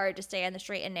really hard to stay on the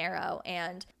straight and narrow.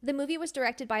 And the movie was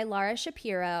directed by Lara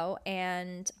Shapiro,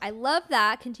 and I love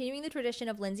that, continuing the tradition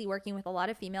of Lindsay working with a lot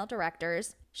of female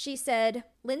directors. She said,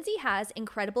 "Lindsay has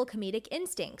incredible comedic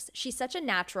instincts. She's such a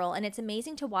natural, and it's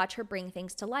amazing to watch her bring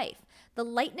things to life. The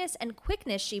lightness and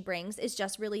quickness she brings is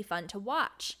just really fun to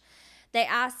watch." They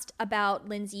asked about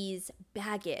Lindsay's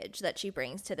baggage that she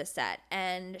brings to the set,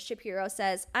 and Shapiro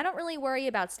says, "I don't really worry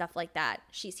about stuff like that.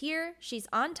 She's here, she's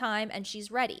on time, and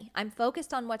she's ready. I'm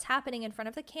focused on what's happening in front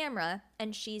of the camera,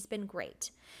 and she's been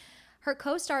great." Her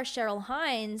co-star Cheryl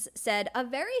Hines said a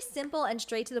very simple and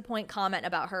straight to the point comment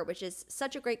about her, which is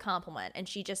such a great compliment, and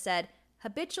she just said,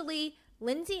 "Habitually,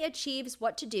 Lindsay achieves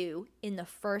what to do in the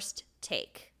first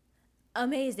take."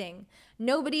 Amazing.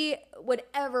 Nobody would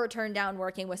ever turn down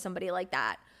working with somebody like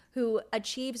that who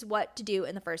achieves what to do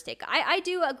in the first take. I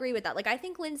do agree with that. Like, I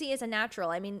think Lindsay is a natural.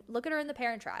 I mean, look at her in The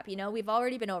Parent Trap. We've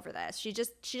already been over this. She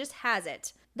just has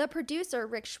it. The producer,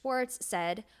 Rick Schwartz,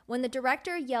 said, "When the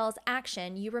director yells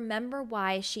action, you remember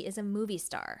why she is a movie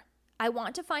star. I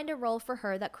want to find a role for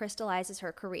her that crystallizes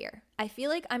her career. I feel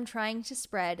like I'm trying to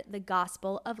spread the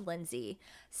gospel of Lindsay."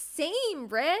 Same,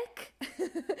 Rick.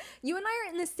 You and I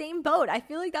are in the same boat. I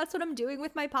feel like that's what I'm doing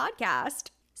with my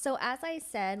podcast. So as I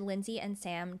said, Lindsay and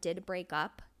Sam did break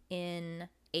up in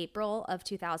April of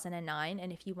 2009.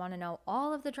 And if you want to know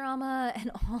all of the drama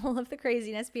and all of the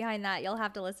craziness behind that, you'll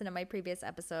have to listen to my previous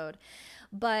episode.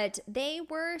 But they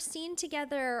were seen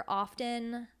together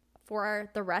often for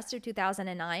the rest of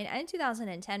 2009 and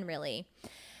 2010, really.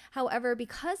 However,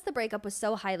 because the breakup was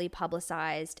so highly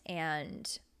publicized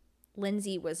and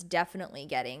Lindsay was definitely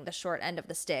getting the short end of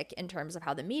the stick in terms of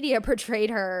how the media portrayed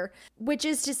her, which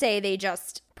is to say they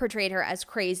just portrayed her as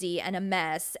crazy and a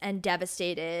mess and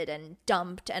devastated and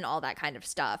dumped and all that kind of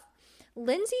stuff.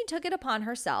 Lindsay took it upon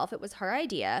herself, it was her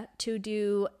idea, to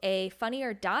do a Funny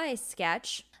or Die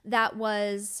sketch that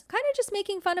was kind of just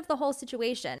making fun of the whole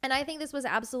situation. And I think this was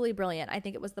absolutely brilliant. I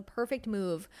think it was the perfect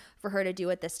move for her to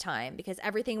do at this time because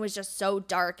everything was just so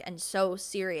dark and so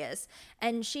serious.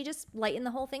 And she just lightened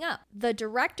the whole thing up. The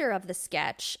director of the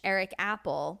sketch, Eric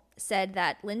Apple, said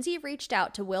that Lindsay reached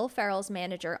out to Will Ferrell's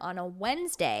manager on a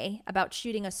Wednesday about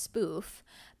shooting a spoof.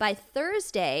 By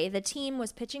Thursday, the team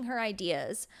was pitching her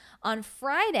ideas. On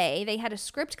Friday, they had a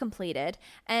script completed,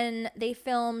 and they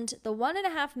filmed the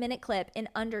 1.5-minute clip in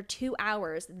under 2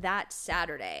 hours that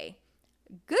Saturday.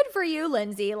 Good for you,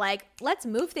 Lindsay. Like, let's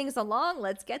move things along.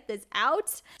 Let's get this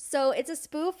out. So it's a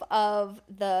spoof of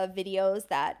the videos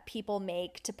that people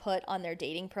make to put on their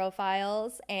dating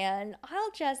profiles, and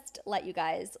I'll just let you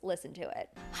guys listen to it.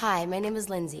 Hi, my name is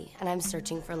Lindsay, and I'm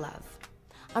searching for love.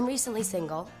 I'm recently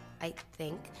single, I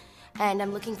think, and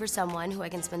I'm looking for someone who I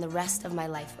can spend the rest of my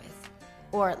life with,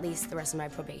 or at least the rest of my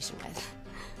probation with.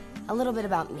 A little bit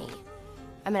about me.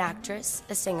 I'm an actress,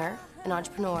 a singer, an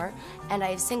entrepreneur, and I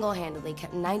have single-handedly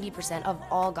kept 90% of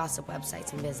all gossip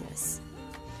websites in business.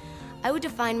 I would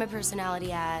define my personality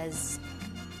as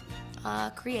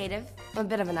creative. I'm a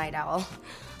bit of a night owl.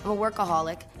 I'm a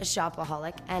workaholic, a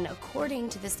shopaholic, and according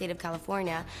to the state of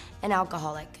California, an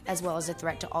alcoholic, as well as a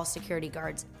threat to all security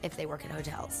guards if they work at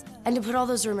hotels. And to put all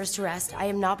those rumors to rest, I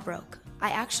am not broke.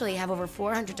 I actually have over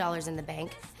 $400 in the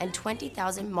bank and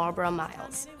 20,000 Marlboro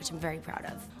miles, which I'm very proud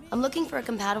of. I'm looking for a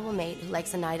compatible mate who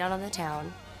likes a night out on the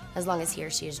town, as long as he or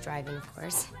she is driving, of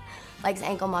course, likes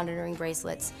ankle monitoring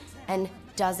bracelets, and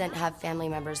doesn't have family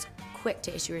members quick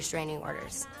to issue restraining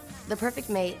orders. The perfect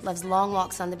mate loves long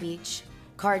walks on the beach,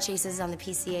 car chases on the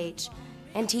PCH,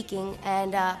 antiquing,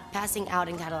 and passing out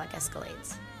in Cadillac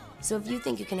Escalades. So if you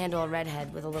think you can handle a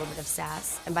redhead with a little bit of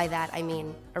sass, and by that I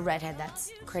mean a redhead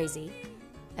that's crazy,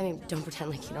 I mean, don't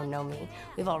pretend like you don't know me.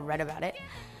 We've all read about it.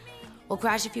 We'll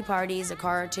crash a few parties, a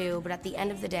car or two, but at the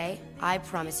end of the day, I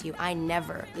promise you, I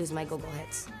never lose my Google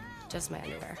hits. Just my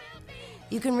underwear.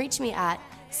 You can reach me at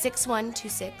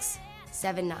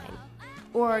 612679.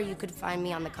 Or you could find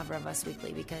me on the cover of Us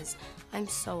Weekly because I'm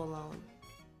so alone.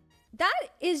 That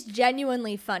is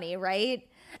genuinely funny, right?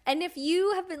 And if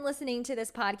you have been listening to this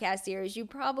podcast series, you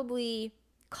probably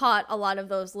caught a lot of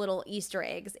those little Easter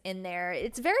eggs in there.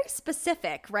 It's very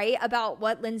specific, right, about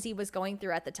what Lindsay was going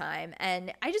through at the time.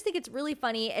 And I just think it's really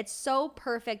funny. It's so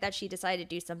perfect that she decided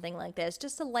to do something like this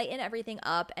just to lighten everything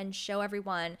up and show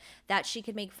everyone that she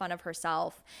could make fun of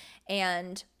herself.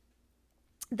 And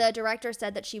the director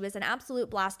said that she was an absolute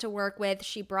blast to work with.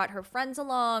 She brought her friends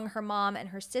along, her mom and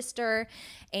her sister,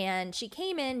 and she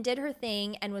came in, did her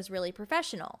thing, and was really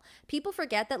professional. People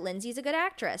forget that Lindsay's a good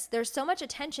actress. There's so much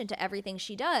attention to everything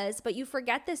she does, but you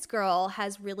forget this girl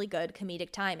has really good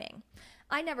comedic timing.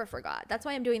 I never forgot. That's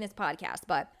why I'm doing this podcast,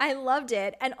 but I loved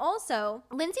it. And also,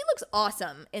 Lindsay looks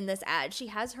awesome in this ad. She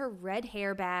has her red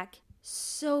hair back.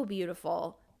 So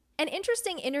beautiful. An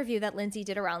interesting interview that Lindsay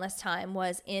did around this time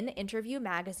was in Interview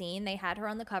magazine. They had her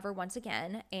on the cover once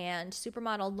again, and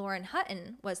supermodel Lohan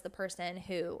Hutton was the person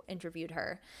who interviewed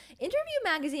her. Interview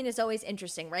magazine is always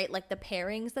interesting, right? Like the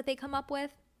pairings that they come up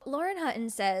with. Lohan Hutton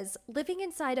says, "Living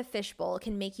inside a fishbowl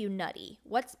can make you nutty.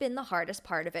 What's been the hardest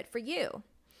part of it for you?"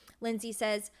 Lindsay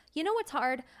says, "You know what's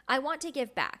hard? I want to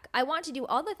give back. I want to do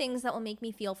all the things that will make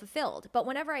me feel fulfilled. But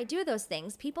whenever I do those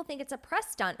things, people think it's a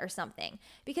press stunt or something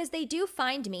because they do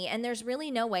find me and there's really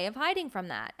no way of hiding from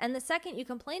that. And the second you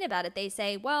complain about it, they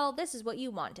say, well, this is what you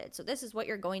wanted, so this is what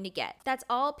you're going to get. That's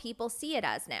all people see it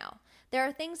as now. There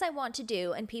are things I want to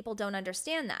do and people don't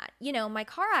understand that. You know, my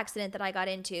car accident that I got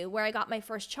into where I got my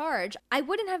first charge, I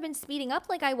wouldn't have been speeding up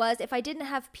like I was if I didn't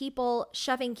have people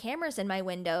shoving cameras in my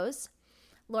windows."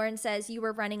 Lohan says, "You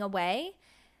were running away?"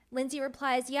 Lindsay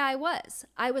replies, "Yeah, I was.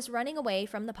 I was running away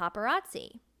from the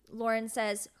paparazzi." Lohan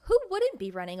says, "Who wouldn't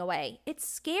be running away? It's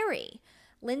scary."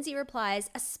 Lindsay replies,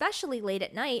 "Especially late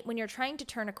at night when you're trying to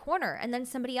turn a corner and then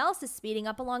somebody else is speeding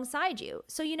up alongside you.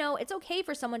 So, you know, it's okay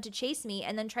for someone to chase me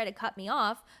and then try to cut me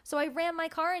off, so I ran my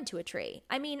car into a tree.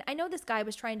 I mean, I know this guy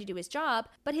was trying to do his job,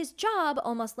 but his job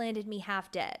almost landed me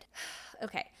half dead."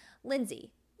 Okay,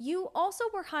 Lindsay, you also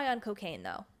were high on cocaine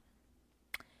though.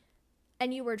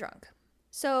 And you were drunk.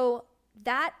 So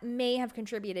that may have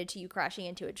contributed to you crashing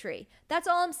into a tree. That's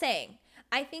all I'm saying.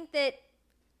 I think that,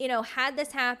 you know, had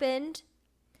this happened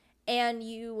and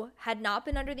you had not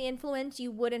been under the influence, you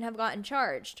wouldn't have gotten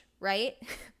charged, right?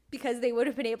 because they would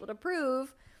have been able to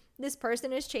prove this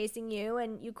person is chasing you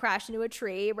and you crashed into a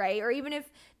tree, right? Or even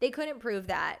if they couldn't prove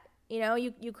that,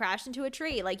 you crashed into a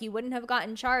tree, like you wouldn't have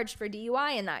gotten charged for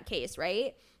DUI in that case,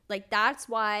 right? Like that's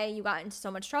why you got into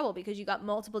so much trouble, because you got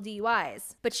multiple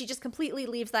DUIs. But she just completely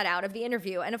leaves that out of the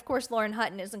interview. And of course, Lauren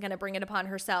Hutton isn't going to bring it upon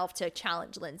herself to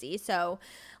challenge Lindsay. So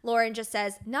Lauren just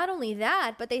says, not only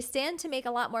that, but they stand to make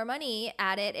a lot more money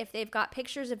at it if they've got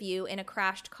pictures of you in a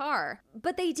crashed car.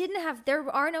 But there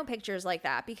are no pictures like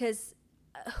that, because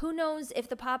who knows if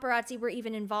the paparazzi were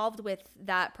even involved with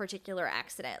that particular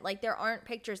accident. Like there aren't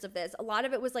pictures of this. A lot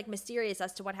of it was like mysterious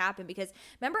as to what happened, because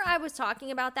remember I was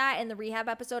talking about that in the rehab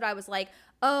episode. I was like,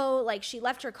 oh, like she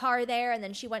left her car there and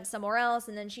then she went somewhere else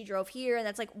and then she drove here, and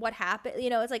that's like what happened.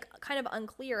 It's like kind of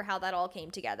unclear how that all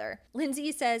came together.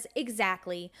 Lindsay says,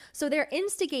 exactly. So they're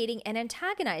instigating and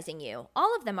antagonizing you.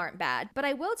 All of them aren't bad, but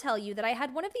I will tell you that I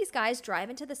had one of these guys drive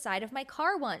into the side of my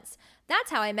car once.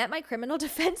 That's how I met my criminal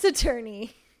defense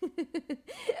attorney.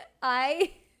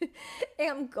 I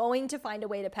am going to find a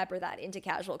way to pepper that into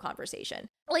casual conversation.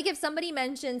 Like if somebody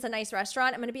mentions a nice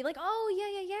restaurant, I'm going to be like,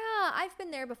 oh, yeah, I've been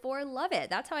there before. Love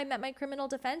it. That's how I met my criminal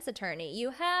defense attorney.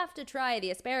 You have to try the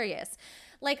asparagus.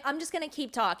 Like I'm just going to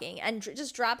keep talking and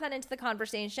just drop that into the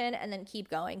conversation and then keep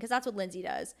going, because that's what Lindsay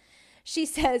does. She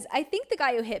says, I think the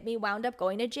guy who hit me wound up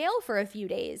going to jail for a few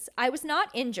days. I was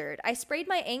not injured. I sprained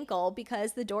my ankle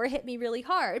because the door hit me really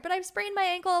hard, but I've sprained my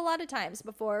ankle a lot of times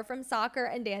before from soccer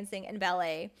and dancing and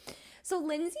ballet. So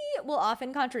Lindsay will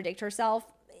often contradict herself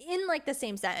in like the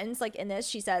same sentence. Like in this,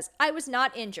 she says, I was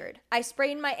not injured. I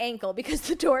sprained my ankle because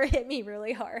the door hit me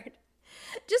really hard.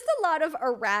 Just a lot of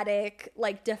erratic,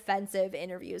 like defensive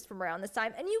interviews from around this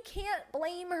time. And you can't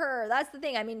blame her. That's the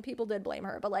thing. I mean, people did blame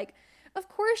her, but like, of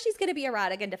course she's going to be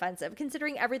erratic and defensive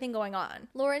considering everything going on.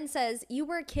 Lauren says, you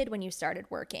were a kid when you started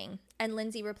working. And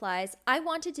Lindsay replies, I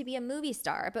wanted to be a movie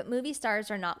star, but movie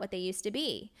stars are not what they used to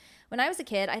be. When I was a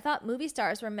kid, I thought movie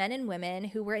stars were men and women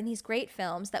who were in these great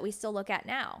films that we still look at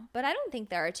now. But I don't think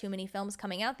there are too many films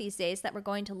coming out these days that we're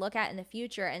going to look at in the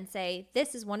future and say,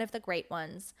 this is one of the great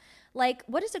ones. Like,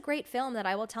 what is a great film that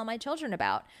I will tell my children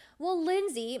about? Well,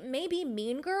 Lindsay, maybe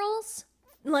Mean Girls?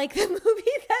 Like the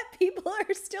movie that people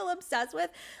are still obsessed with.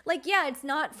 Like, yeah, it's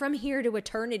not From Here to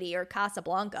Eternity or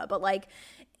Casablanca, but like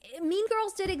Mean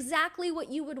Girls did exactly what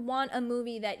you would want a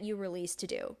movie that you released to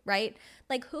do, right?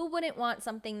 Like who wouldn't want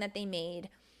something that they made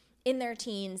in their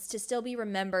teens to still be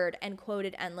remembered and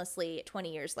quoted endlessly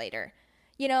 20 years later?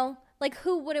 Like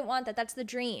who wouldn't want that? That's the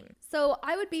dream. So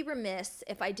I would be remiss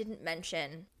if I didn't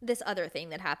mention this other thing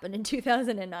that happened in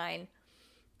 2009.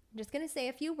 I'm just going to say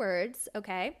a few words,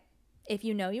 okay? If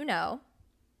you know, you know.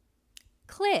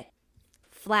 Click.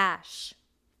 Flash.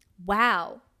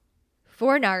 Wow.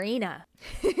 Fornarina.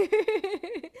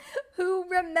 Who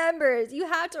remembers? You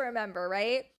have to remember,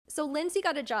 right? So Lindsay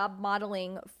got a job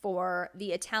modeling for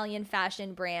the Italian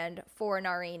fashion brand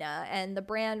Fornarina, and the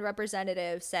brand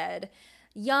representative said,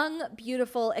 young,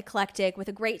 beautiful, eclectic, with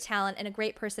a great talent and a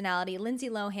great personality, Lindsay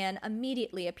Lohan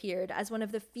immediately appeared as one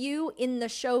of the few in the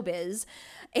showbiz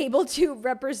able to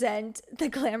represent the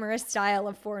glamorous style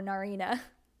of Fornarina.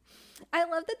 I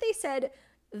love that they said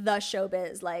the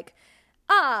showbiz, like,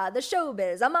 the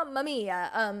showbiz, mamma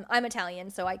mia. I'm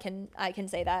Italian, so I can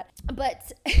say that.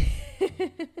 But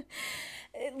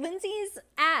Lindsay's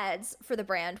ads for the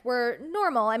brand were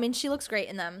normal. I mean, she looks great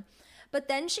in them. But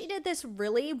then she did this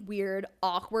really weird,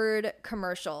 awkward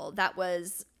commercial that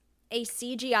was a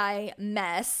CGI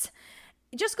mess.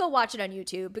 Just go watch it on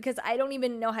YouTube because I don't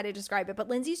even know how to describe it. But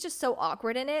Lindsay's just so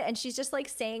awkward in it. And she's just like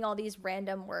saying all these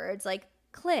random words like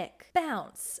click,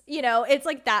 bounce. It's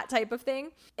like that type of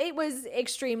thing. It was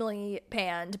extremely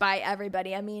panned by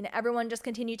everybody. I mean, everyone just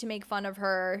continued to make fun of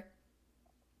her.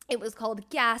 It was called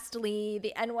ghastly.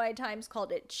 The NY Times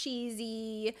called it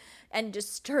cheesy and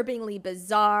disturbingly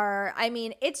bizarre. I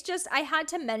mean, it's just, I had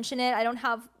to mention it. I don't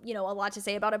have, a lot to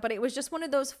say about it, but it was just one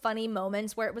of those funny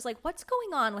moments where it was like, what's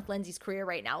going on with Lindsay's career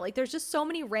right now? Like, there's just so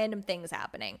many random things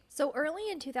happening. So early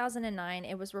in 2009,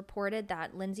 it was reported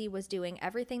that Lindsay was doing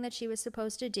everything that she was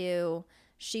supposed to do.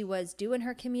 She was doing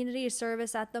her community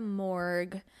service at the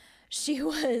morgue. She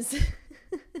was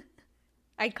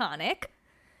iconic.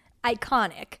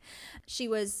 She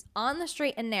was on the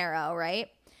straight and narrow, right?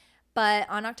 But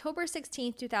on October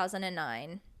 16th,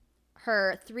 2009,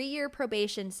 her 3-year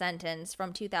probation sentence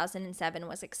from 2007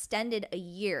 was extended a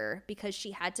year because she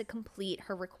had to complete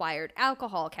her required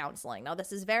alcohol counseling. Now,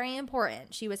 this is very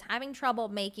important. She was having trouble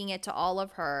making it to all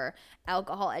of her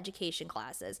alcohol education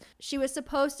classes. She was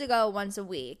supposed to go once a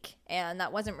week, and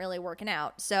that wasn't really working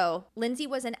out. So Lindsay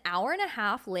was an hour and a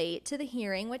half late to the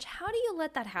hearing, which how do you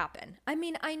let that happen? I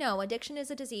mean, I know addiction is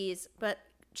a disease, but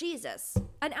Jesus,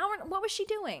 an hour. What was she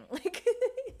doing? Like,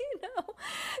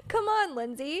 come on,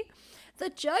 Lindsay. The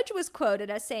judge was quoted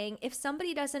as saying, if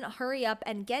somebody doesn't hurry up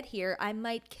and get here, I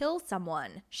might kill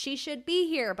someone. She should be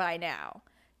here by now.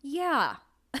 Yeah.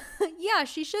 Yeah,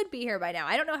 she should be here by now.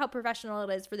 I don't know how professional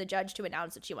it is for the judge to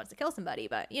announce that she wants to kill somebody,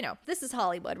 but this is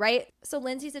Hollywood, right? So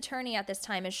Lindsay's attorney at this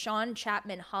time is Sean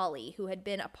Chapman Hawley, who had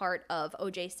been a part of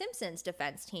O.J. Simpson's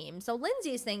defense team. So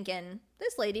Lindsay's thinking,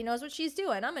 this lady knows what she's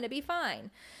doing. I'm going to be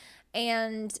fine.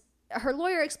 And her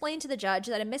lawyer explained to the judge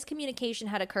that a miscommunication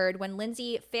had occurred when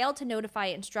Lindsay failed to notify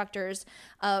instructors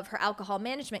of her alcohol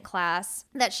management class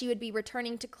that she would be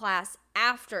returning to class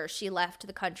after she left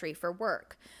the country for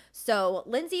work. So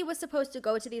Lindsay was supposed to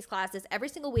go to these classes every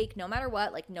single week, no matter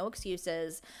what, like no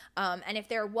excuses. And if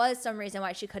there was some reason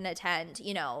why she couldn't attend,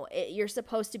 you're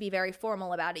supposed to be very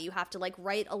formal about it. You have to like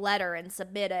write a letter and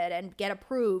submit it and get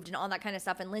approved and all that kind of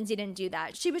stuff. And Lindsay didn't do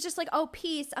that. She was just like, oh,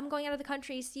 peace. I'm going out of the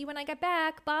country. See you when I get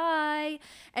back. Bye.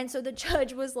 And so the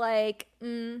judge was like,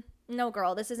 no,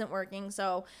 girl, this isn't working.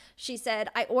 So she said,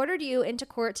 I ordered you into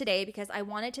court today because I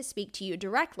wanted to speak to you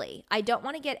directly. I don't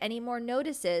want to get any more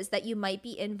notices that you might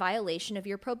be in violation of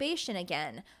your probation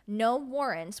again. No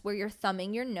warrants where you're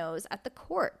thumbing your nose at the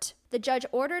court. The judge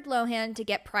ordered Lohan to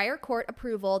get prior court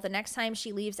approval the next time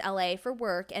she leaves LA for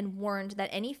work and warned that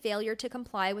any failure to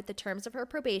comply with the terms of her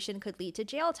probation could lead to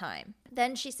jail time.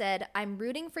 Then she said, I'm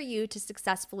rooting for you to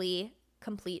successfully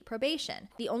complete probation.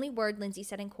 The only word Lindsay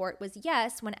said in court was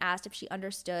yes when asked if she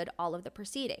understood all of the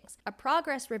proceedings. A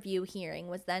progress review hearing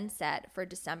was then set for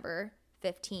December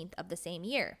 15th of the same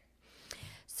year.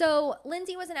 So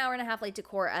Lindsay was an hour and a half late to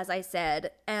court, as I said,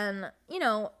 and,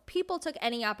 people took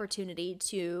any opportunity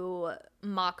to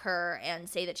mock her and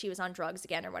say that she was on drugs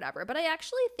again or whatever. But I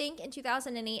actually think in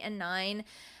 2008 and 9,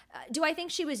 do I think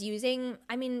she was using?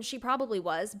 I mean, she probably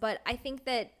was, but I think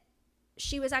that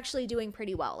she was actually doing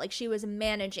pretty well. Like, she was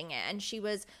managing it and she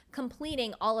was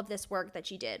completing all of this work that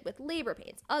she did with Labor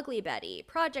Pains, Ugly Betty,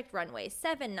 Project Runway,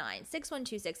 7-9,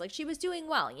 6126. Like, she was doing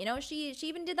well. She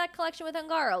even did that collection with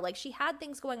Ungaro. Like, she had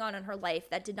things going on in her life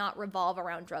that did not revolve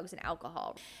around drugs and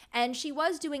alcohol. And she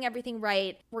was doing everything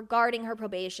right regarding her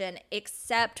probation,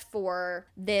 except for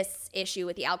this issue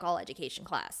with the alcohol education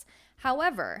class.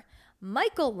 However,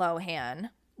 Michael Lohan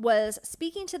was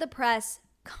speaking to the press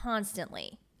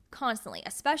constantly,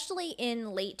 especially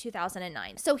in late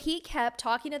 2009. So he kept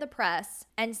talking to the press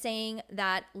and saying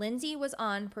that Lindsay was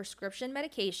on prescription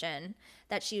medication,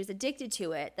 that she was addicted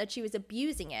to it, that she was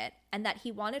abusing it, and that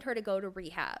he wanted her to go to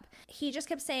rehab. He just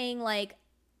kept saying, like,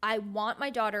 I want my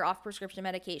daughter off prescription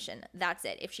medication. That's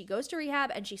it. If she goes to rehab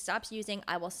and she stops using,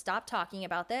 I will stop talking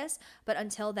about this. But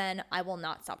until then, I will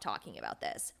not stop talking about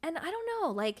this. And I don't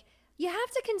know, like, you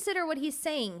have to consider what he's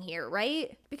saying here,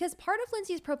 right? Because part of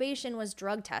Lindsay's probation was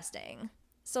drug testing.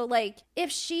 So, like,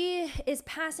 if she is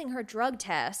passing her drug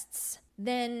tests,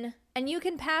 then, and you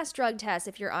can pass drug tests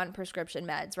if you're on prescription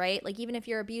meds, right? Like, even if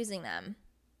you're abusing them,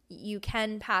 you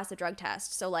can pass a drug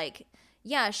test. So, like,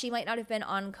 yeah, she might not have been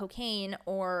on cocaine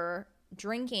or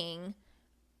drinking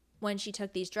when she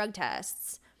took these drug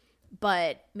tests,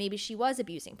 but maybe she was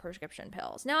abusing prescription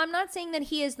pills. Now, I'm not saying that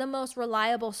he is the most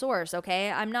reliable source, okay?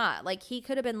 I'm not. Like, he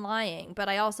could have been lying, but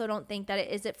I also don't think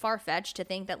that is it far-fetched to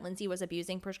think that Lindsay was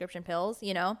abusing prescription pills,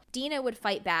 Dina would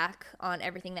fight back on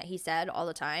everything that he said all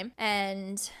the time.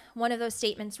 And one of those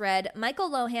statements read, Michael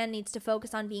Lohan needs to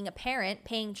focus on being a parent,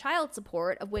 paying child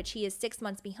support, of which he is 6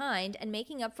 months behind, and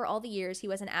making up for all the years he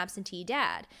was an absentee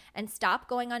dad, and stop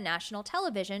going on national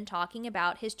television talking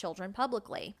about his children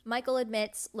publicly. Michael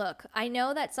admits, look, I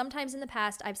know that sometimes in the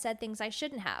past I've said things I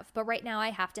shouldn't have, but right now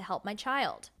I have to help my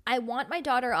child. I want my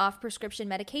daughter off prescription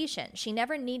medication. She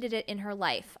never needed it in her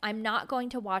life. I'm not going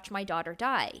to watch my daughter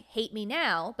die. Hate me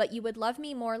now, but you would love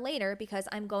me more later because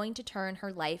I'm going to turn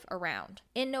her life around.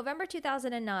 In November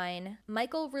 2009,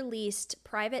 Michael released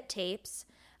private tapes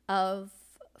of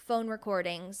phone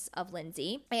recordings of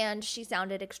Lindsay, and she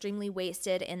sounded extremely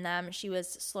wasted in them. She was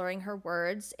slurring her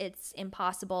words. It's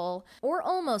impossible, or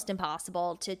almost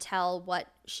impossible, to tell what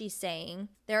she's saying.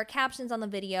 There are captions on the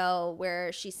video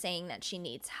where she's saying that she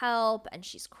needs help, and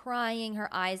she's crying her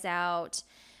eyes out.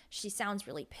 She sounds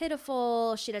really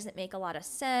pitiful. She doesn't make a lot of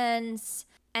sense.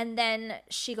 And then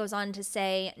she goes on to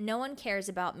say, no one cares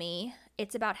about me.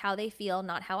 It's about how they feel,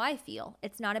 not how I feel.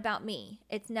 It's not about me.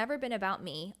 It's never been about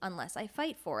me unless I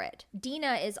fight for it.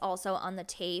 Dina is also on the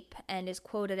tape and is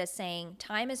quoted as saying,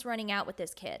 time is running out with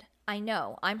this kid. I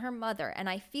know. I'm her mother and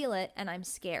I feel it and I'm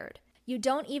scared. You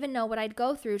don't even know what I'd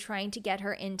go through trying to get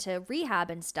her into rehab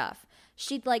and stuff.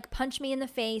 She'd like punch me in the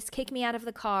face, kick me out of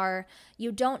the car.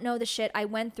 You don't know the shit I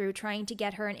went through trying to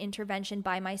get her an intervention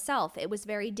by myself. It was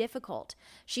very difficult.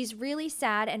 She's really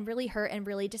sad and really hurt and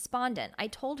really despondent. I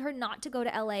told her not to go to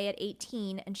LA at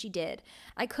 18 and she did.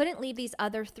 I couldn't leave these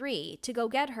other 3 to go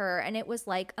get her and it was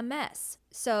like a mess.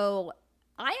 So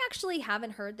I actually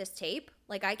haven't heard this tape.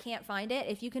 Like, I can't find it.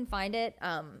 If you can find it,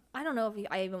 I don't know if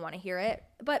I even want to hear it.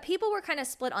 But people were kind of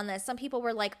split on this. Some people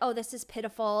were like, oh, this is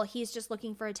pitiful. He's just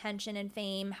looking for attention and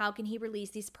fame. How can he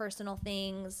release these personal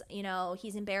things? You know,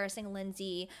 he's embarrassing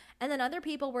Lindsay. And then other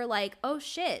people were like, oh,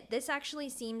 shit, this actually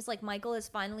seems like Michael is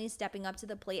finally stepping up to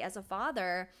the plate as a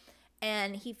father.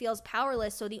 And he feels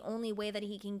powerless. So the only way that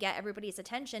he can get everybody's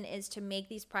attention is to make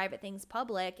these private things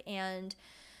public and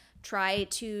try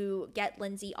to get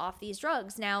Lindsay off these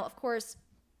drugs. Now, of course,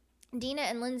 Dina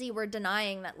and Lindsay were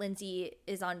denying that Lindsay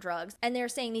is on drugs. And they're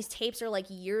saying these tapes are like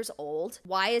years old.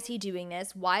 Why is he doing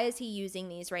this? Why is he using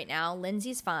these right now?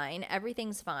 Lindsay's fine.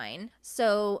 Everything's fine.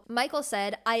 So Michael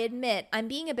said, I admit I'm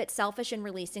being a bit selfish in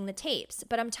releasing the tapes,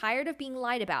 but I'm tired of being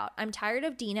lied about. I'm tired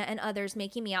of Dina and others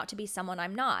making me out to be someone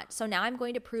I'm not. So now I'm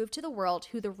going to prove to the world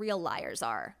who the real liars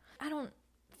are. I don't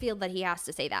feel that he has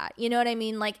to say that. You know what I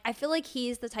mean? Like, I feel like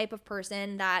he's the type of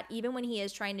person that even when he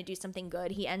is trying to do something good,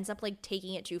 he ends up like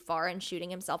taking it too far and shooting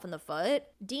himself in the foot.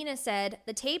 Dina said,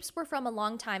 the tapes were from a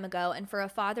long time ago, and for a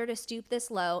father to stoop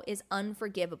this low is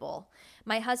unforgivable.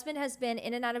 My husband has been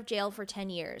in and out of jail for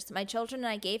 10 years. My children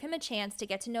and I gave him a chance to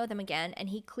get to know them again, and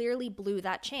he clearly blew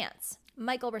that chance.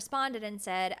 Michael responded and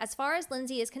said, as far as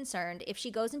Lindsay is concerned, if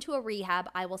she goes into a rehab,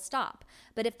 I will stop.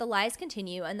 But if the lies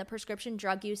continue and the prescription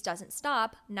drug use doesn't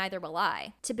stop, neither will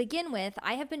I. To begin with,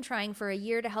 I have been trying for a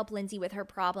year to help Lindsay with her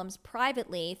problems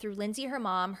privately through Lindsay, her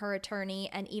mom, her attorney,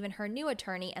 and even her new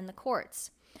attorney and the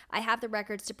courts. I have the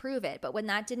records to prove it, but when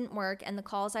that didn't work and the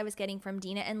calls I was getting from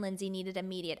Dina and Lindsay needed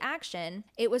immediate action,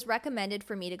 it was recommended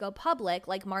for me to go public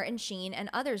like Martin Sheen and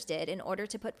others did in order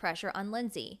to put pressure on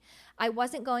Lindsay. I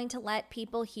wasn't going to let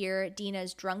people hear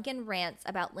Dina's drunken rants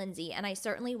about Lindsay, and I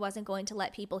certainly wasn't going to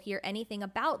let people hear anything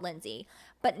about Lindsay.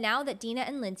 But now that Dina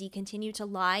and Lindsay continue to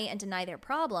lie and deny their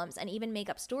problems and even make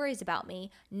up stories about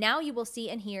me, now you will see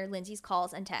and hear Lindsay's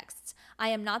calls and texts. I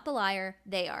am not the liar,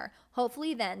 they are.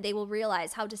 Hopefully then they will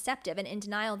realize how deceptive and in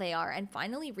denial they are and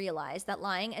finally realize that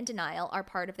lying and denial are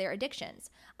part of their addictions.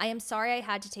 I am sorry I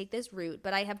had to take this route,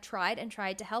 but I have tried and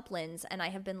tried to help Linz, and I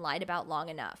have been lied about long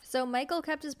enough. So Michael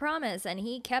kept his promise and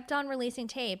he kept on releasing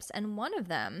tapes, and one of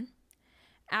them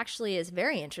actually is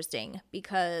very interesting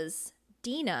because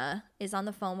Dina is on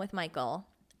the phone with Michael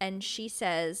and she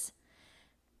says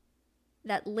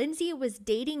that Lindsay was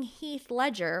dating Heath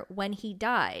Ledger when he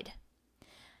died.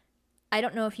 I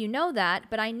don't know if you know that,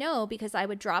 but I know because I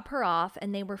would drop her off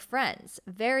and they were friends.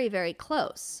 Very, very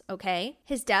close, okay?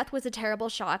 His death was a terrible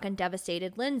shock and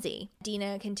devastated Lindsay.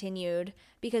 Dina continued,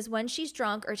 because when she's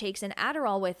drunk or takes an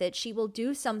Adderall with it, she will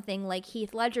do something like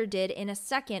Heath Ledger did in a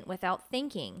second without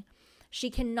thinking. She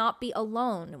cannot be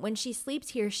alone. When she sleeps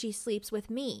here, she sleeps with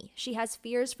me. She has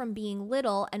fears from being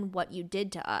little and what you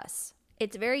did to us.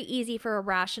 It's very easy for a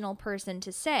rational person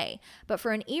to say, but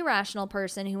for an irrational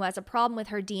person who has a problem with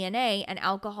her DNA and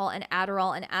alcohol and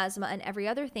Adderall and asthma and every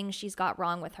other thing she's got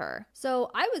wrong with her. So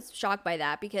I was shocked by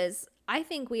that because I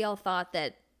think we all thought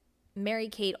that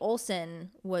Mary-Kate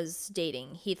Olsen was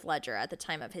dating Heath Ledger at the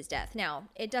time of his death. Now,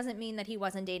 it doesn't mean that he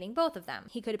wasn't dating both of them.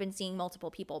 He could have been seeing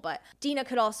multiple people, but Dina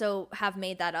could also have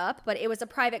made that up, but it was a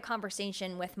private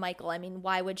conversation with Michael. I mean,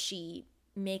 why would she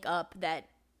make up that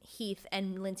Heath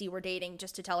and Lindsay were dating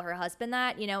just to tell her husband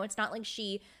that? You know, it's not like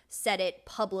she said it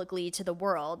publicly to the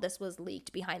world. This was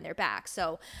leaked behind their back.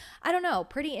 So I don't know,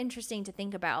 pretty interesting to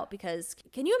think about, because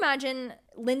can you imagine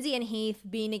Lindsay and Heath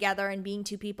being together and being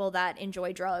two people that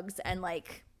enjoy drugs? And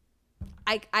like,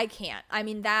 I can't. I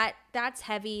mean, that's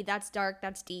heavy, that's dark,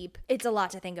 that's deep. It's a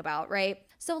lot to think about, right?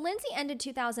 So Lindsay ended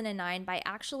 2009 by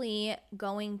actually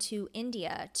going to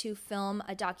India to film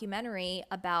a documentary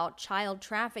about child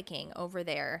trafficking over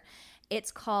there.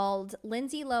 It's called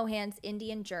Lindsay Lohan's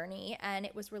Indian Journey, and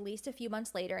it was released a few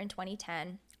months later in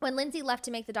 2010. When Lindsay left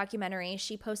to make the documentary,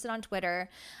 she posted on Twitter,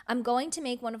 "I'm going to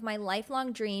make one of my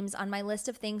lifelong dreams on my list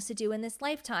of things to do in this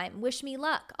lifetime. Wish me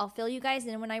luck. I'll fill you guys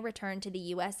in when I return to the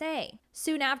USA."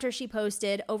 Soon after, she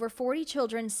posted, "Over 40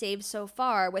 children saved so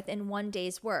far within one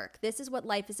day's work. This is what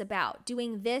life is about.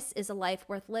 Doing this is a life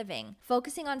worth living.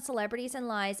 Focusing on celebrities and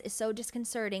lies is so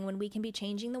disconcerting when we can be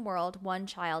changing the world one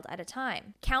child at a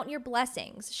time. Count your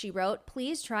blessings," she wrote.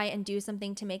 "Please try and do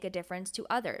something to make a difference to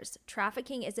others.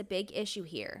 Trafficking is a big issue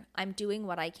here. here. I'm doing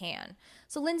what I can.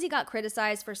 So Lindsay got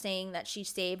criticized for saying that she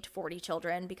saved 40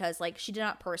 children because, like, she did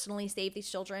not personally save these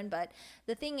children. But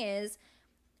the thing is,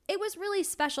 it was really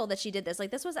special that she did this.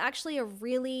 Like, this was actually a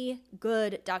really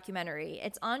good documentary.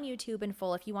 It's on YouTube in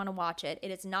full if you want to watch it.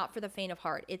 It is not for the faint of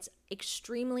heart. It's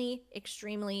extremely,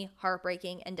 extremely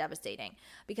heartbreaking and devastating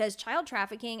because child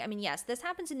trafficking, I mean, yes, this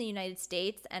happens in the United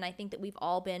States, and I think that we've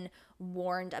all been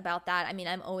warned about that. I mean,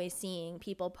 I'm always seeing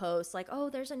people post like, oh,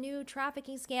 there's a new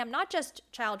trafficking scam, not just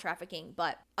child trafficking,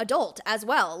 but adult as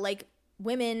well. Like,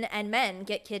 women and men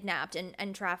get kidnapped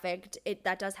and trafficked.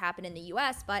 That does happen in the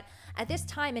US, but at this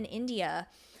time in India,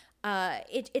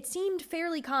 it seemed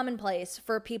fairly commonplace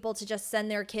for people to just send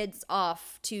their kids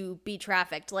off to be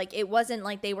trafficked. Like, it wasn't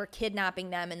like they were kidnapping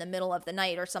them in the middle of the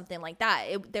night or something like that.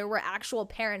 There were actual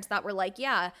parents that were like,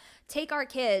 yeah, take our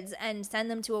kids and send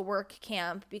them to a work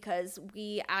camp because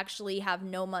we actually have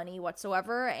no money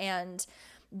whatsoever, and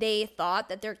they thought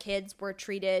that their kids were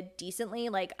treated decently.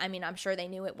 Like, I mean, I'm sure they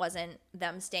knew it wasn't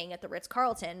them staying at the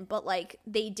Ritz-Carlton, but like,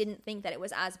 they didn't think that it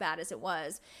was as bad as it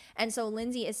was. And so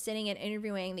Lindsay is sitting and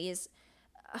interviewing these,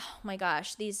 oh my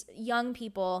gosh, these young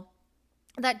people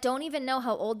that don't even know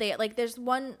how old they, like, there's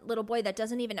one little boy that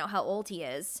doesn't even know how old he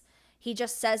is. He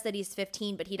just says that he's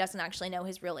 15, but he doesn't actually know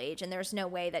his real age. And there's no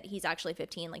way that he's actually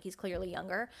 15. Like, he's clearly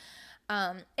younger.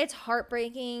 It's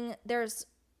heartbreaking. There's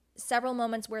several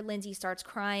moments where Lindsay starts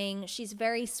crying. She's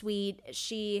very sweet.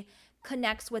 She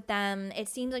connects with them. It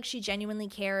seems like she genuinely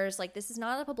cares. Like, this is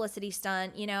not a publicity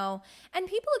stunt, you know? And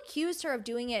people accused her of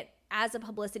doing it as a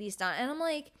publicity stunt. And I'm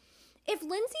like, if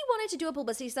Lindsay wanted to do a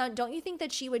publicity stunt, don't you think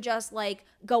that she would just like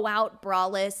go out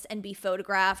braless and be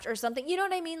photographed or something? You know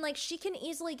what I mean? Like, she can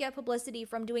easily get publicity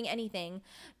from doing anything.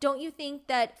 Don't you think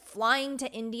that flying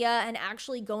to India and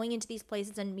actually going into these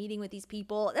places and meeting with these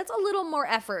people, that's a little more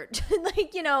effort,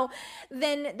 like, you know,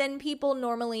 than people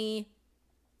normally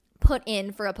put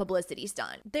in for a publicity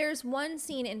stunt. There's one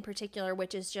scene in particular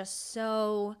which is just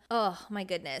so, oh my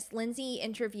goodness. Lindsay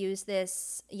interviews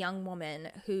this young woman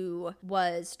who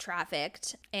was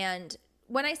trafficked, and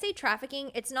when I say trafficking,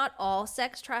 it's not all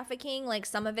sex trafficking. Like,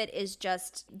 some of it is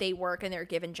just they work and they're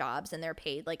given jobs and they're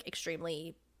paid like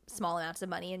extremely small amounts of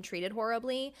money and treated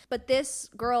horribly. But this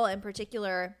girl in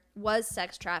particular was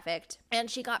sex trafficked,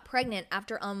 and she got pregnant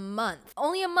after a month.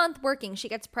 Only a month working, she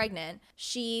gets pregnant.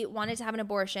 She wanted to have an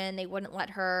abortion. They wouldn't let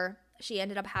her. She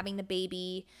ended up having the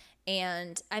baby.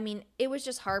 And I mean, it was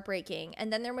just heartbreaking.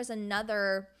 And then there was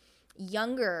another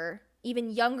even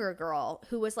younger girl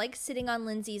who was like sitting on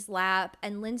Lindsay's lap,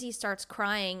 and Lindsay starts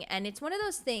crying. And it's one of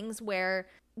those things where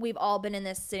we've all been in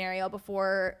this scenario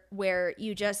before where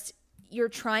you're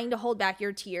trying to hold back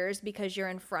your tears because you're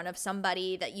in front of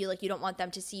somebody that you don't want them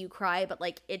to see you cry, but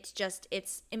like,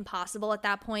 it's impossible at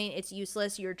that point. It's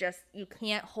useless. You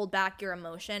can't hold back your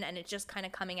emotion, and it's just kind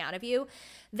of coming out of you.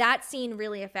 That scene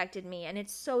really affected me, and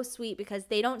it's so sweet because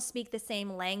they don't speak the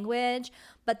same language,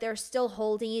 but they're still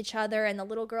holding each other, and the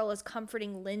little girl is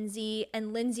comforting Lindsay,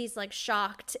 and Lindsay's like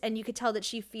shocked, and you could tell that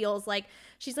she feels like,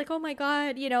 she's like, oh my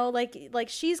God, you know, like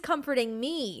she's comforting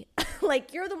me.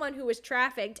 Like, you're the one who was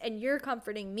trafficked and you're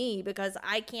comforting me because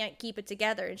I can't keep it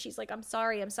together. And she's like, I'm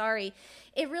sorry.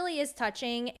 It really is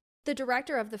touching. The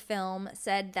director of the film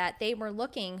said that they were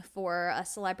looking for a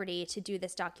celebrity to do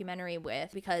this documentary with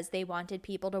because they wanted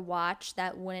people to watch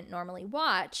that wouldn't normally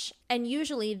watch. And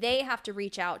usually they have to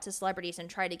reach out to celebrities and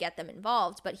try to get them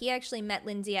involved. But he actually met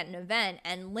Lindsay at an event,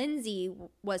 and Lindsay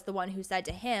was the one who said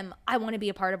to him, I want to be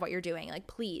a part of what you're doing. Like,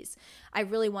 please, I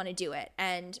really want to do it.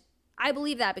 And I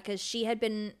believe that because she had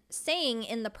been saying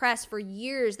in the press for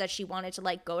years that she wanted to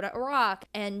like go to Iraq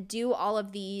and do all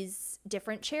of these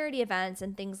different charity events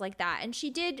and things like that. And she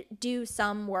did do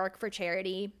some work for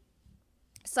charity,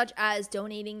 such as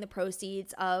donating the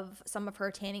proceeds of some of her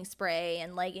tanning spray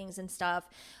and leggings and stuff.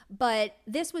 But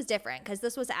this was different because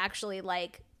this was actually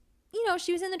like, you know,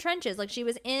 she was in the trenches. Like, she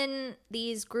was in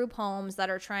these group homes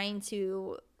that are trying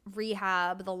to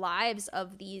rehab the lives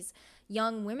of these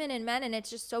young women and men, and it's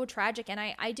just so tragic. And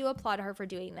I do applaud her for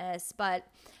doing this, but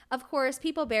of course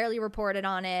people barely reported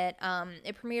on it.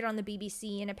 It premiered on the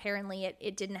BBC, and apparently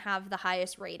it didn't have the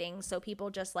highest ratings, so people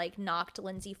just like knocked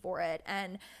Lindsay for it.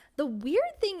 And the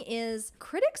weird thing is,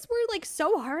 critics were like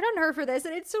so hard on her for this,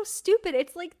 and it's so stupid.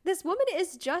 It's like, this woman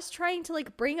is just trying to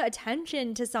like bring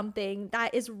attention to something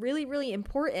that is really, really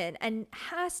important and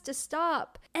has to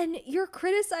stop, and you're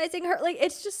criticizing her. Like,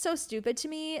 it's just so stupid to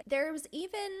me. There was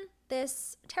even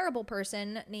this terrible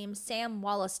person named Sam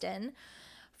Wollaston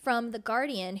from The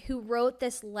Guardian who wrote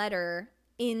this letter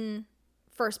in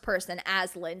first person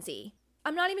as Lindsay.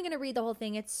 I'm not even going to read the whole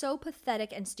thing. It's so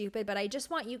pathetic and stupid, but I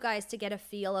just want you guys to get a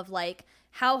feel of like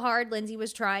how hard Lindsay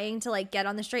was trying to like get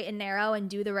on the straight and narrow and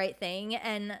do the right thing.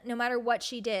 And no matter what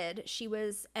she did, she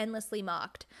was endlessly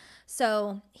mocked.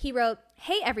 So he wrote,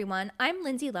 "Hey everyone, I'm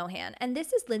Lindsay Lohan, and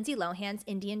this is Lindsay Lohan's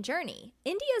Indian journey.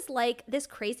 India's like this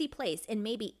crazy place in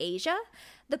maybe Asia.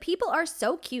 The people are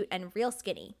so cute and real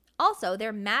skinny. Also,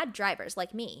 they're mad drivers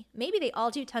like me. Maybe they all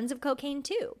do tons of cocaine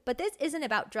too. But this isn't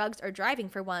about drugs or driving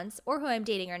for once, or who I'm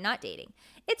dating or not dating.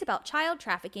 It's about child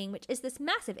trafficking, which is this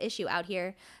massive issue out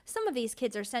here. Some of these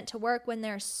kids are sent to work when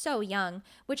they're so young,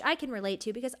 which I can relate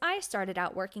to because I started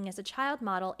out working as a child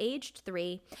model aged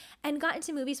 3 and got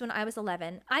into movies when I was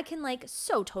 11. I can like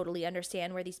so totally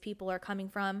understand where these people are coming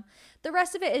from. The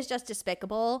rest of it is just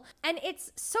despicable. And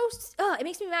it's so, it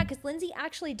makes me mad because Lindsay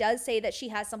actually does say that she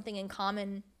has something in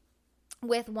common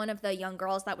with one of the young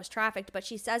girls that was trafficked, but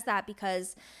she says that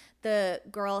because the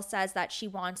girl says that she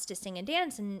wants to sing and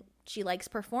dance and she likes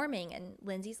performing, and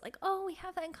Lindsay's like, oh, we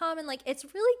have that in common. Like, it's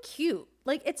really cute.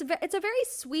 Like, it's a very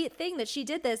sweet thing that she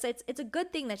did this. It's a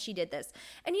good thing that she did this.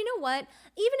 And you know what?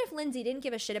 Even if Lindsay didn't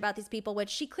give a shit about these people, which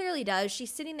she clearly does,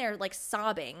 she's sitting there like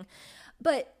sobbing,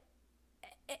 but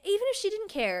even if she didn't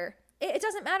care, it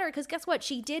doesn't matter because guess what?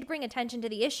 She did bring attention to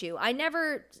the issue. I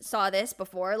never saw this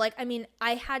before. Like, I mean,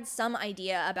 I had some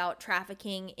idea about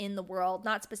trafficking in the world,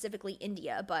 not specifically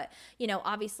India, but, you know,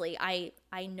 obviously I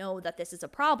know that this is a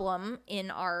problem in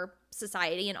our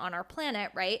society and on our planet,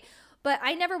 right? But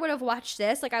I never would have watched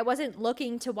this. Like, I wasn't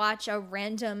looking to watch a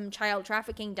random child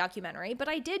trafficking documentary, but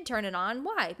I did turn it on.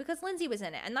 Why? Because Lindsay was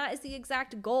in it. And that is the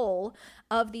exact goal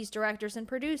of these directors and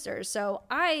producers. So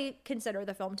I consider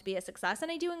the film to be a success,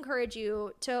 and I do encourage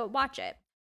you to watch it.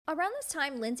 Around this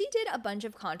time, Lindsay did a bunch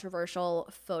of controversial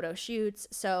photo shoots.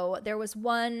 So there was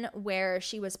one where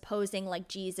she was posing like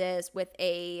Jesus with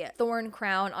a thorn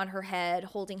crown on her head,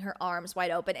 holding her arms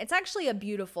wide open. It's actually a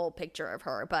beautiful picture of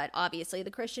her, but obviously the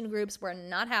Christian groups were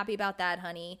not happy about that,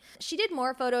 honey. She did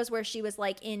more photos where she was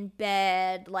like in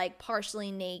bed, like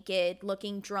partially naked,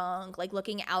 looking drunk, like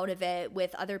looking out of it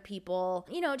with other people,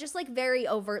 you know, just like very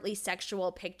overtly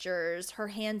sexual pictures, her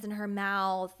hands in her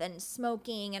mouth and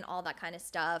smoking and all that kind of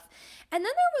stuff. And then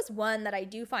there was one that I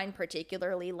do find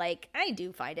particularly, like, I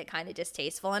do find it kind of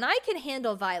distasteful, and I can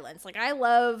handle violence. Like, I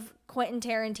love Quentin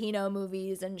Tarantino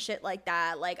movies and shit like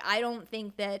that. Like, I don't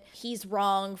think that he's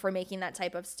wrong for making that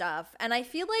type of stuff. And I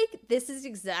feel like this is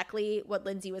exactly what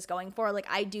Lindsay was going for. Like,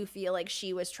 I do feel like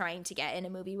she was trying to get in a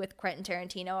movie with Quentin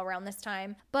Tarantino around this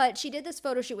time. But she did this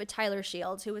photo shoot with Tyler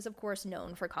Shields, who is, of course,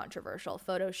 known for controversial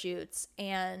photo shoots.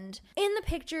 And in the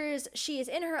pictures, she is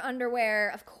in her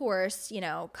underwear, of course, you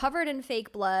know, covered in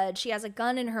fake blood. She has a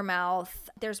gun in her mouth.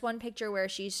 There's one picture where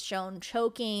she's shown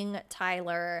choking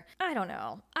Tyler. I don't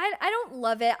know. I don't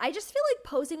love it. I just feel like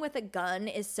posing with a gun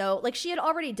is so, like, she had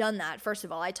already done that. First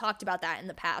of all, I talked about that in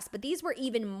the past, but these were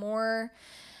even more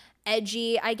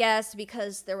edgy, I guess,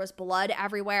 because there was blood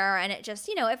everywhere, and it just,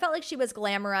 you know, it felt like she was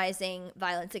glamorizing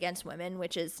violence against women,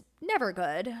 which is never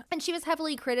good. And she was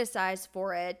heavily criticized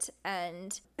for it,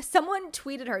 and someone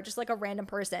tweeted her, just like a random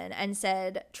person, and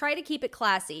said, "Try to keep it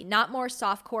classy, not more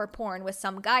softcore porn with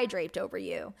some guy draped over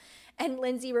you." And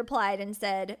Lindsay replied and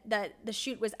said that the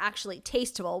shoot was actually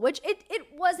tasteful, which it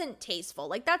wasn't tasteful.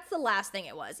 Like, that's the last thing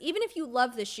it was. Even if you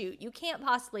love the shoot, you can't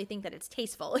possibly think that it's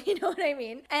tasteful. You know what I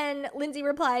mean? And Lindsay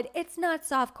replied, "It's not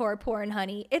softcore porn,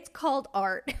 honey. It's called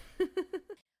art."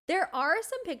 There are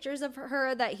some pictures of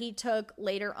her that he took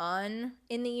later on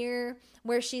in the year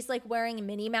where she's like wearing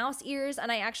Minnie Mouse ears.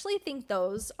 And I actually think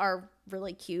those are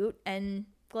really cute and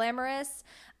glamorous.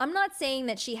 I'm not saying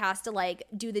that she has to like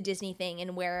do the Disney thing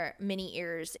and wear Minnie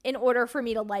ears in order for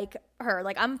me to like her.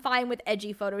 Like, I'm fine with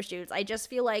edgy photo shoots. I just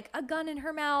feel like a gun in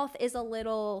her mouth is a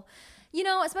little, you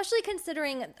know, especially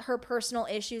considering her personal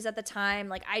issues at the time.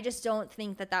 Like, I just don't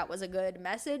think that that was a good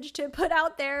message to put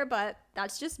out there, but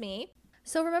that's just me.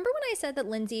 So remember when I said that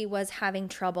Lindsay was having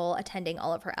trouble attending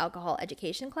all of her alcohol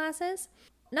education classes?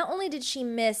 Not only did she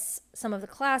miss some of the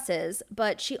classes,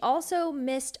 but she also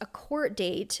missed a court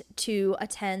date to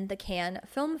attend the Cannes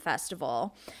Film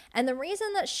Festival. And the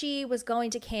reason that she was going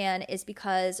to Cannes is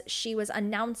because she was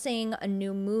announcing a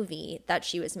new movie that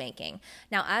she was making.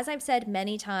 Now, as I've said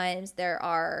many times, there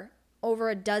are over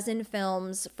a dozen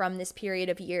films from this period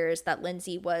of years that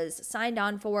Lindsay was signed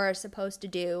on for, supposed to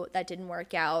do, that didn't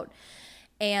work out.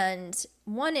 And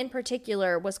one in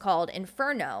particular was called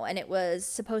Inferno, and it was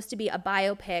supposed to be a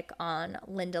biopic on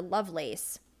Linda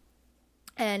Lovelace.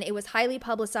 And it was highly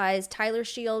publicized. Tyler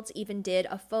Shields even did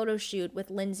a photo shoot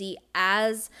with Lindsay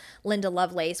as Linda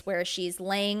Lovelace, where she's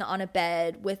laying on a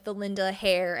bed with the Linda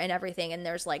hair and everything. And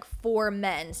there's like 4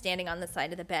 men standing on the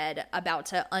side of the bed about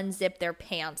to unzip their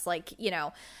pants. Like, you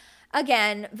know,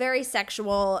 again, very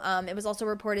sexual. It was also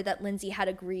reported that Lindsay had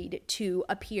agreed to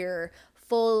appear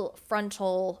full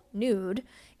frontal nude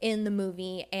in the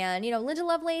movie. And, you know, Linda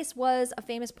Lovelace was a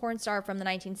famous porn star from the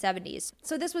 1970s.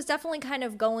 So this was definitely kind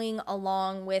of going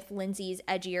along with Lindsay's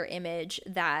edgier image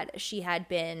that she had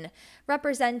been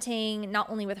representing, not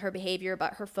only with her behavior,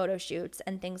 but her photo shoots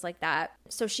and things like that.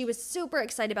 So she was super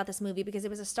excited about this movie because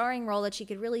it was a starring role that she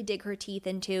could really dig her teeth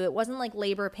into. It wasn't like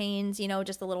Labor Pains, you know,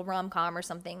 just a little rom-com or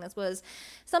something. This was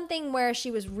something where she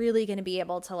was really going to be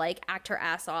able to like act her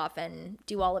ass off and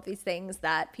do all of these things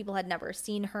that people had never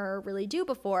seen her really do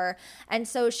before. And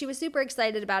so she was super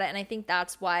excited about it. And I think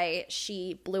that's why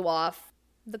she blew off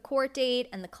the court date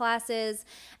and the classes.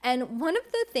 And one of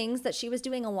the things that she was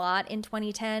doing a lot in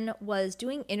 2010 was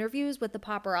doing interviews with the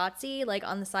paparazzi, like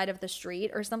on the side of the street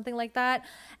or something like that.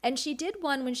 And she did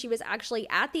one when she was actually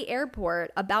at the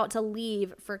airport about to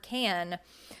leave for Cannes,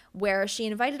 where she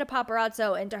invited a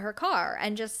paparazzo into her car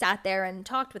and just sat there and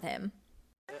talked with him.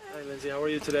 Hi, Lindsay. How are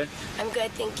you today? I'm good,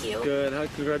 thank you. Good.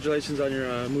 Congratulations on your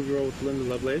movie role with Linda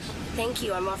Lovelace. Thank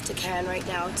you. I'm off to Cannes right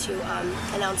now to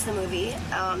announce the movie,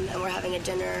 and we're having a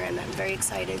dinner, and I'm very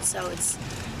excited. So it's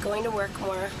going to work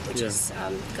more, which is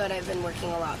good. I've been working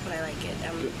a lot, but I like it.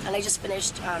 And I just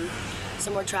finished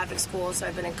some more traffic school, so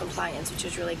I've been in compliance, which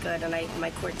is really good. And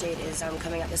my court date is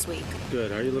coming up this week.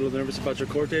 Good. Are you a little nervous about your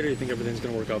court date, or you think everything's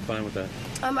going to work out fine with that?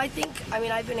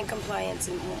 I've been in compliance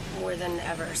more than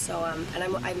ever. So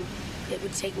it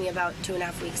would take me about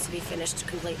 2.5 weeks to be finished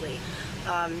completely.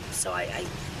 So I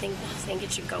think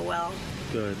it should go well.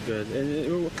 Good.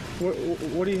 And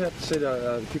what do you have to say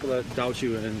to people that doubt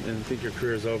you and think your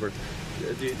career is over?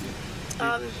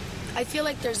 I feel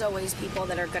like there's always people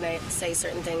that are going to say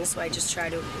certain things, so I just try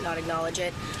to not acknowledge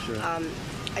it. Sure.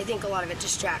 I think a lot of it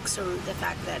distracts from the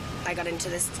fact that I got into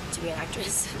this to be an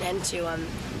actress and to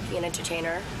be an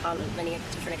entertainer on many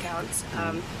different accounts.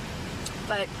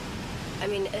 But I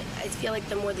mean, I feel like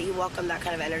the more that you welcome that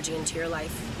kind of energy into your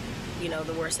life, you know,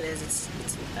 the worse it is.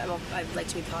 I'd like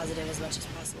to be positive as much as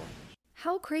possible.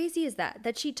 How crazy is that?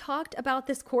 That she talked about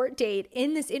this court date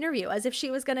in this interview as if she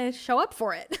was going to show up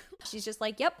for it. She's just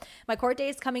like, yep, my court date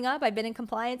is coming up. I've been in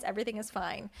compliance. Everything is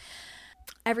fine.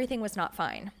 Everything was not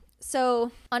fine.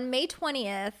 So on May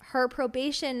 20th, her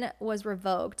probation was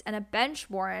revoked and a bench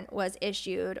warrant was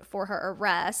issued for her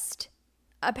arrest.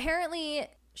 Apparently,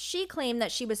 she claimed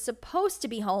that she was supposed to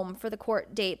be home for the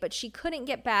court date, but she couldn't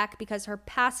get back because her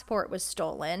passport was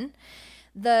stolen.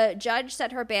 The judge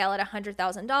set her bail at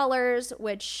 $100,000,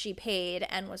 which she paid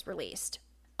and was released.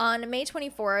 On May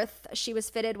 24th, she was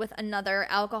fitted with another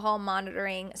alcohol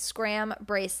monitoring scram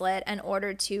bracelet and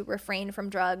ordered to refrain from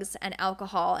drugs and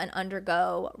alcohol and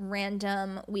undergo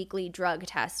random weekly drug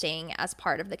testing as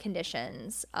part of the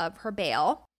conditions of her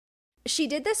bail. She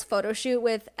did this photo shoot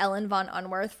with Ellen von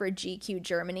Unwerth for GQ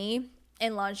Germany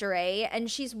in lingerie,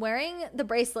 and she's wearing the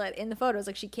bracelet in the photos.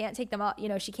 Like, she can't take them off, you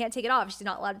know, she can't take it off. She's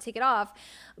not allowed to take it off.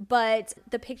 But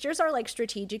the pictures are like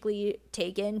strategically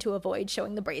taken to avoid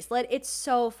showing the bracelet. It's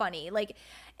so funny. Like,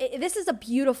 this is a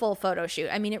beautiful photo shoot.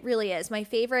 I mean, it really is. My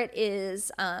favorite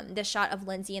is this shot of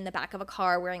Lindsay in the back of a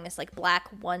car wearing this like black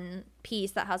one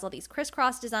piece that has all these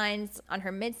crisscross designs on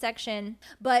her midsection.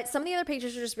 But some of the other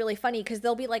pictures are just really funny because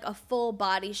they'll be like a full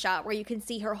body shot where you can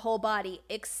see her whole body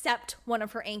except one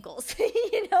of her ankles,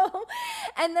 you know?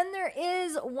 And then there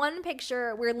is one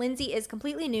picture where Lindsay is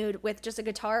completely nude with just a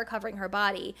guitar covering her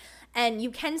body, and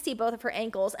you can see both of her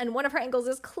ankles, and one of her ankles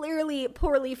is clearly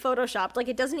poorly photoshopped. Like,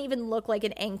 it doesn't even look like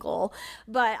an ankle,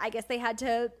 but I guess they had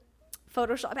to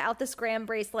Photoshop out the scram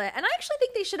bracelet. And I actually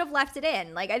think they should have left it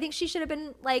in. Like, I think she should have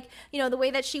been like, you know, the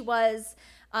way that she was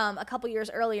a couple years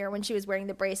earlier when she was wearing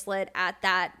the bracelet at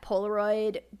that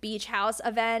Polaroid beach house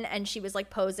event, and she was like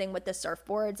posing with the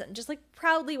surfboards and just like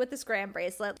proudly with the scram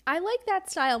bracelet. I like that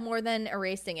style more than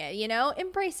erasing it, you know?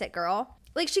 Embrace it, girl.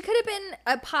 Like, she could have been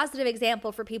a positive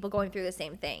example for people going through the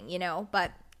same thing, you know?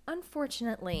 But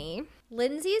unfortunately,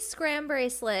 Lindsay's scram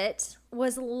bracelet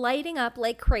was lighting up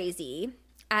like crazy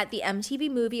at the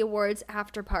MTV Movie Awards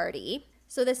after party.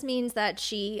 So this means that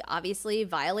she obviously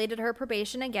violated her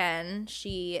probation again.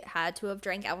 She had to have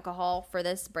drank alcohol for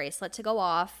this bracelet to go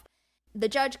off. The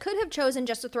judge could have chosen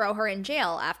just to throw her in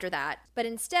jail after that, but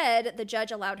instead, the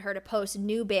judge allowed her to post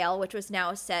new bail, which was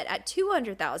now set at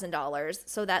 $200,000,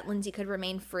 so that Lindsay could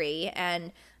remain free.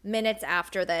 And minutes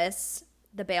after this,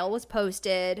 the bail was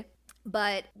posted,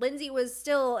 But Lindsay was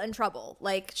still in trouble.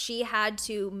 Like, she had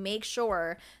to make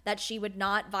sure that she would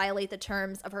not violate the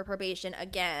terms of her probation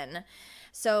again.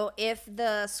 So if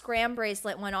the scram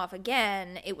bracelet went off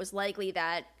again, it was likely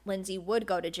that Lindsay would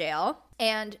go to jail.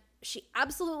 And she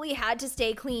absolutely had to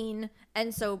stay clean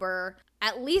and sober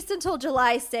at least until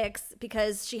July 6th,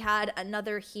 because she had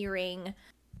another hearing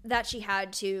that she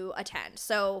had to attend.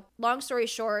 So long story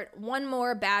short, one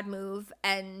more bad move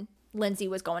and Lindsay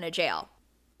was going to jail.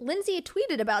 Lindsay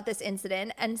tweeted about this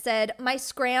incident and said, "My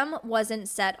scram wasn't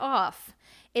set off.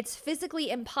 It's physically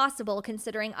impossible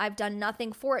considering I've done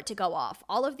nothing for it to go off.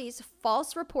 All of these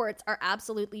false reports are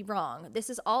absolutely wrong. This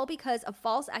is all because of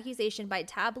false accusation by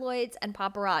tabloids and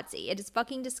paparazzi. It is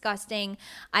fucking disgusting.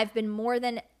 I've been more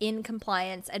than in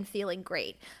compliance and feeling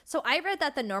great." So I read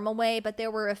that the normal way, but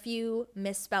there were a few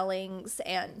misspellings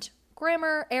and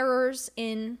grammar errors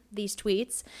in these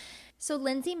tweets. So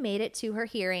Lindsay made it to her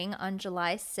hearing on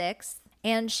July 6th,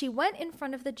 and she went in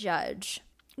front of the judge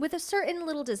with a certain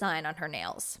little design on her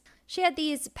nails. She had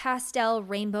these pastel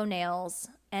rainbow nails,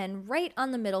 and right on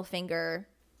the middle finger,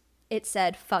 it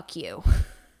said, "Fuck you."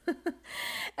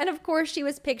 And of course, she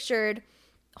was pictured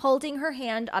holding her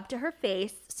hand up to her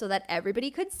face so that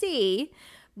everybody could see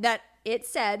that it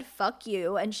said, "Fuck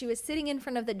you," and she was sitting in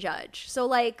front of the judge. So,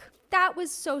 like, that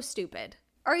was so stupid.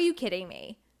 Are you kidding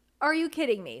me? Are you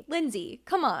kidding me? Lindsay,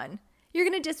 come on. You're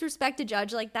going to disrespect a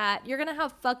judge like that. You're going to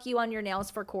have "fuck you" on your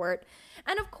nails for court.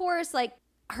 And of course, like,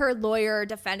 her lawyer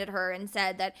defended her and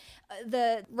said that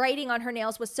the writing on her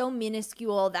nails was so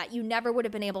minuscule that you never would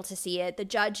have been able to see it. The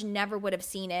judge never would have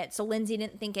seen it. So Lindsay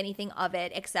didn't think anything of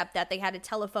it, except that they had a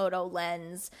telephoto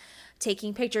lens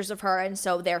taking pictures of her. And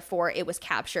so therefore it was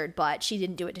captured, but she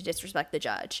didn't do it to disrespect the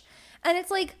judge. And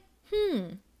it's like,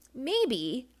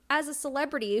 maybe as a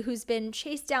celebrity who's been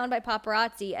chased down by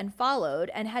paparazzi and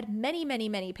followed and had many, many,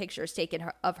 many pictures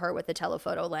taken of her with the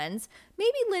telephoto lens,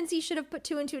 maybe Lindsay should have put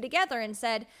two and two together and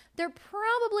said, they're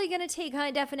probably going to take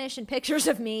high definition pictures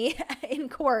of me in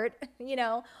court. You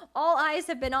know, all eyes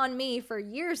have been on me for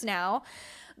years now.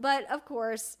 But of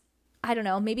course, I don't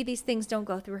know, maybe these things don't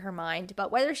go through her mind,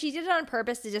 but whether she did it on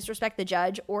purpose to disrespect the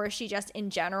judge or she just in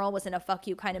general was in a "fuck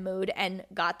you" kind of mood and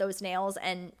got those nails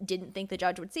and didn't think the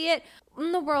judge would see it,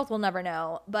 the world will never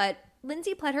know. But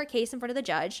Lindsay pled her case in front of the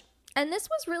judge, and this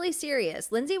was really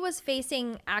serious. Lindsay was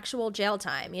facing actual jail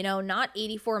time, you know, not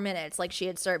 84 minutes like she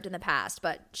had served in the past,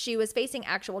 but she was facing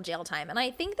actual jail time. And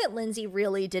I think that Lindsay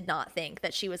really did not think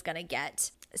that she was going to get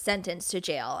sentenced to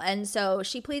jail. And so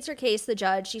she pleads her case to the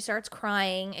judge. She starts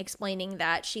crying, explaining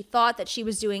that she thought that she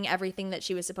was doing everything that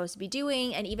she was supposed to be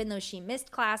doing. And even though she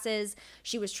missed classes,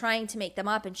 she was trying to make them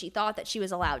up, and she thought that she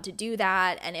was allowed to do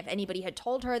that. And if anybody had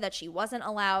told her that she wasn't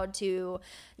allowed to,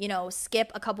 you know,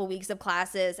 skip a couple weeks of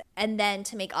classes and then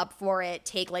to make up for it,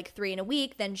 take like 3 in a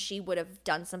week, then she would have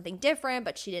done something different,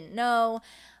 but she didn't know.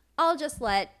 I'll just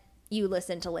let you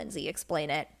listen to Lindsay explain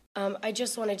it. I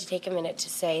just wanted to take a minute to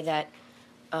say that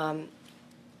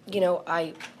you know,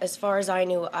 as far as I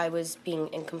knew, I was being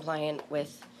in compliant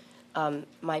with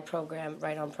my program,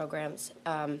 Right On programs.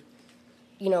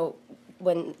 You know,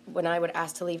 when I would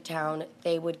ask to leave town,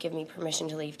 they would give me permission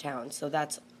to leave town. So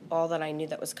that's all that I knew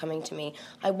that was coming to me.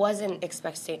 I wasn't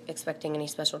expecting any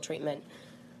special treatment,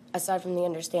 aside from the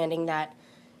understanding that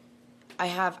I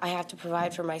have to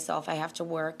provide for myself. I have to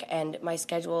work, and my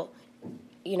schedule,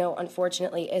 you know,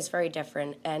 unfortunately, is very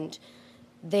different. And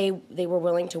they were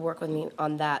willing to work with me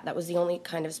on that. That was the only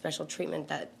kind of special treatment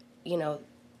that, you know,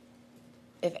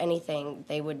 if anything,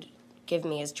 they would give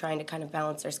me, is trying to kind of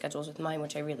balance their schedules with mine,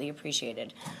 which I really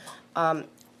appreciated.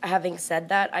 Having said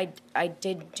that, I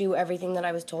did do everything that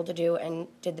I was told to do and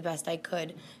did the best I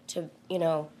could to, you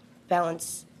know,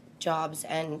 balance jobs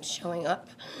and showing up.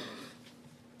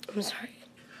 I'm sorry.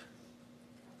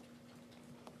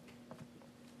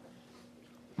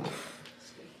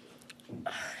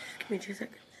 Give me 2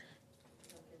 seconds.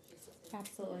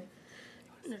 Absolutely.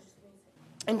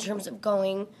 In terms of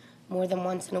going more than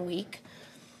once in a week,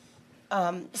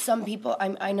 some people,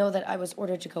 I know that I was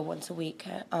ordered to go once a week,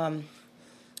 and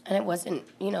it wasn't,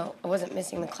 you know, I wasn't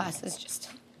missing the classes just to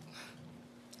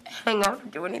hang out or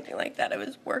do anything like that. I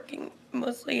was working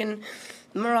mostly in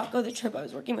Morocco, the trip. I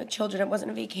was working with children. It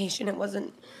wasn't a vacation. It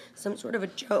wasn't some sort of a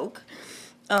joke.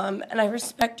 And I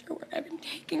respect her work. I've been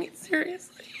taking it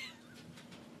seriously.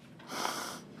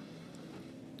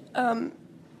 And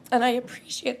I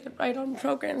appreciate that Right On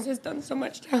Programs has done so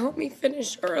much to help me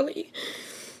finish early,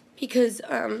 because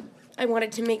I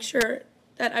wanted to make sure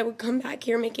that I would come back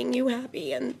here making you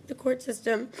happy and the court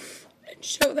system and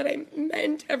show that I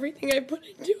meant everything I put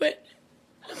into it.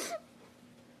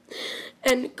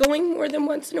 And going more than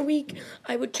once in a week,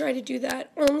 I would try to do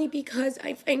that only because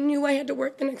I knew I had to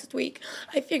work the next week.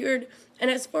 I figured,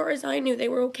 and as far as I knew, they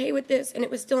were okay with this, and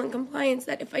it was still in compliance,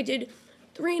 that if I did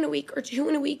 3 in a week or 2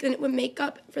 in a week, then it would make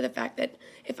up for the fact that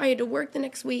if I had to work the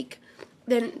next week,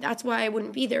 then that's why I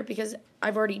wouldn't be there, because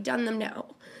I've already done them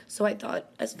now. So I thought,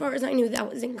 as far as I knew, that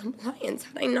was in compliance.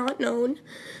 Had I not known,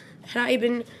 had I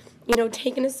been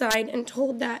taken aside and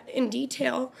told that in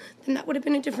detail, then that would have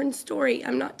been a different story.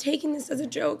 I'm not taking this as a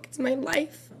joke. It's my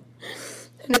life.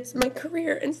 And it's my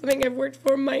career and something I've worked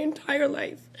for my entire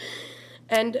life.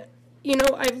 And,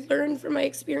 I've learned from my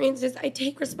experiences. I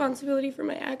take responsibility for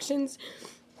my actions.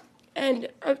 And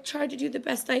I've tried to do the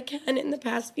best I can in the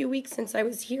past few weeks since I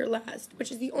was here last,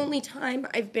 which is the only time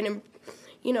I've been,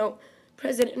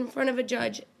 present in front of a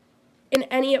judge in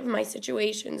any of my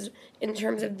situations in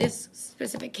terms of this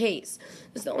specific case.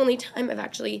 It's the only time I've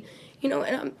actually,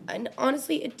 and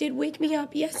honestly, it did wake me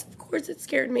up. Yes, of course it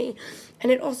scared me.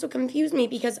 And it also confused me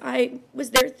because I was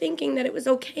there thinking that it was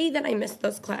okay that I missed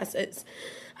those classes.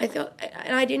 I thought,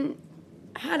 and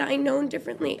had I known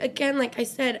differently, again, like I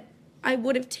said, I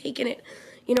would have taken it,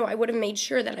 I would have made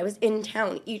sure that I was in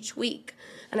town each week.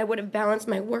 And I would have balanced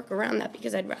my work around that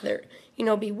because I'd rather,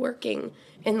 be working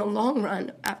in the long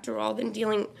run, after all, than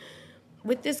dealing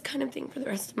with this kind of thing for the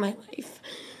rest of my life.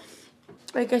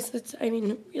 I guess that's,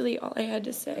 really all I had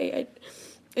to say.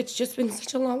 It's just been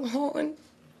such a long haul, and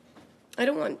I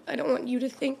don't want you to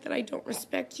think that I don't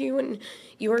respect you and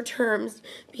your terms,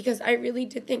 because I really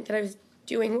did think that I was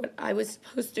doing what I was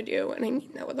supposed to do, and I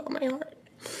mean that with all my heart.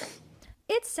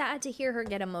 It's sad to hear her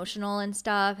get emotional and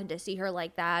stuff and to see her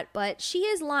like that, but she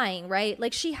is lying, right?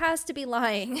 Like, she has to be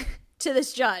lying to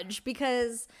this judge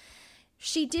because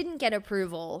she didn't get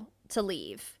approval to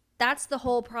leave. That's the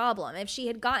whole problem. If she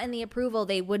had gotten the approval,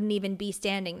 they wouldn't even be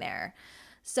standing there.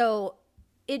 So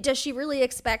does she really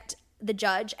expect the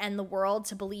judge and the world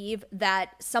to believe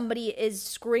that somebody is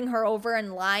screwing her over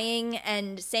and lying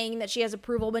and saying that she has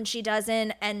approval when she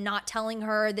doesn't, and not telling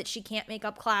her that she can't make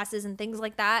up classes and things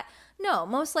like that? No,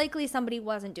 most likely somebody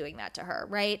wasn't doing that to her,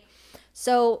 right?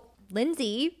 So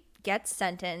Lindsay gets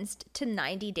sentenced to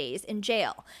 90 days in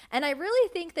jail. And I really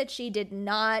think that she did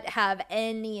not have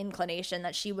any inclination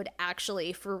that she would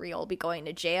actually for real be going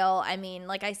to jail. I mean,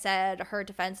 like I said, her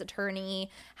defense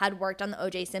attorney had worked on the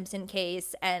O.J. Simpson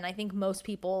case, and I think most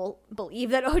people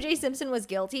believe that O.J. Simpson was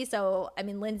guilty. So,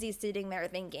 Lindsay's sitting there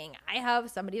thinking, I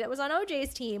have somebody that was on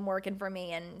O.J.'s team working for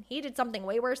me, and he did something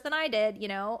way worse than I did,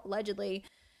 allegedly.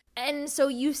 And so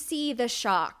you see the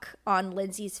shock on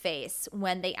Lindsay's face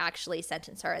when they actually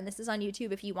sentence her. And this is on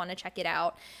YouTube if you want to check it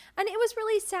out. And it was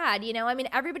really sad,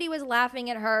 everybody was laughing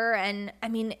at her. And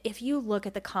if you look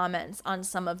at the comments on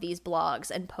some of these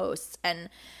blogs and posts, and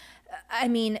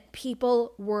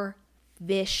people were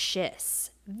vicious.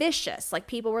 Like,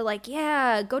 people were like,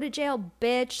 yeah, go to jail,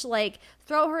 bitch. Like,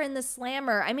 throw her in the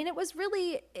slammer. It was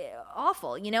really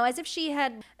awful, as if she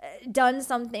had done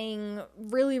something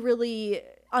really, really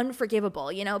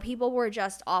unforgivable. People were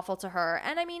just awful to her.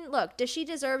 And look, does she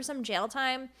deserve some jail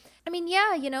time?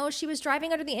 Yeah, she was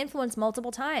driving under the influence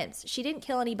multiple times. She didn't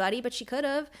kill anybody, but she could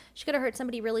have. She could have hurt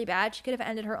somebody really bad. She could have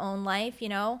ended her own life,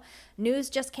 News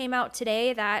just came out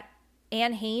today that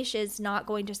Anne Heche is not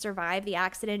going to survive the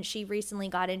accident she recently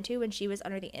got into when she was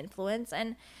under the influence.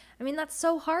 And that's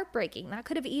so heartbreaking. That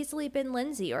could have easily been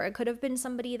Lindsay, or it could have been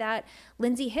somebody that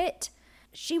Lindsay hit.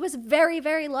 She was very,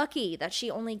 very lucky that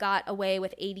she only got away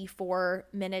with 84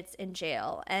 minutes in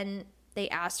jail. And they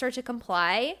asked her to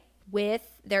comply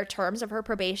with their terms of her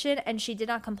probation, and she did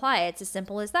not comply. It's as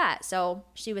simple as that. So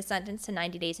she was sentenced to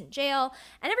 90 days in jail,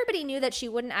 and everybody knew that she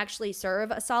wouldn't actually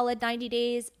serve a solid 90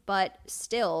 days, but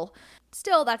still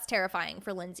that's terrifying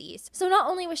for Lindsay. So not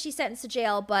only was she sentenced to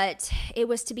jail, but it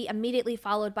was to be immediately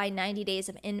followed by 90 days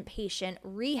of inpatient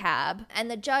rehab. And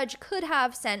the judge could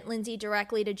have sent Lindsay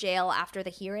directly to jail after the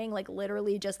hearing, like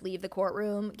literally just leave the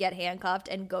courtroom, get handcuffed,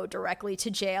 and go directly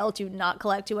to jail to not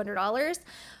collect $200.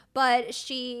 But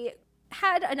she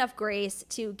had enough grace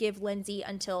to give Lindsay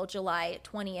until July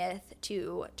 20th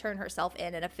to turn herself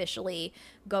in and officially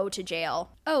go to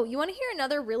jail. Oh, you want to hear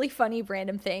another really funny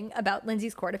random thing about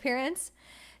Lindsay's court appearance?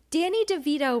 Danny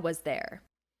DeVito was there.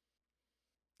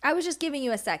 I was just giving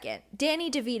you a second. Danny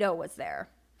DeVito was there.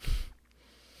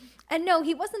 And no,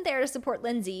 he wasn't there to support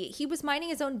Lindsay. He was minding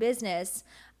his own business.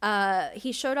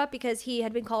 He showed up because he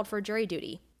had been called for jury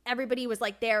duty. Everybody was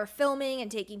like there filming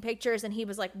and taking pictures, and he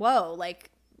was like, whoa, like,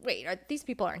 wait, these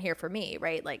people aren't here for me,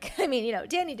 right? Like, Danny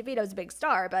DeVito's a big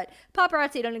star, but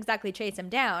paparazzi don't exactly chase him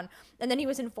down. And then he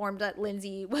was informed that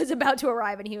Lindsay was about to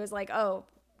arrive, and he was like, oh,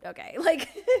 okay? Like,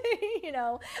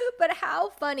 but how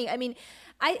funny. I mean,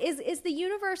 is the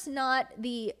universe not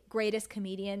the greatest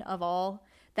comedian of all?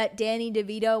 That Danny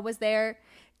DeVito was there.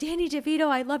 Danny DeVito,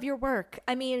 I love your work.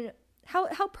 I mean,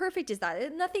 how perfect is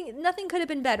that? Nothing could have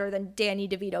been better than Danny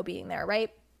DeVito being there,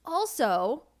 right?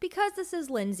 Also, because this is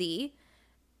Lindsay,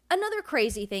 another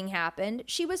crazy thing happened.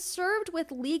 She was served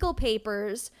with legal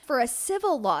papers for a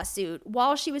civil lawsuit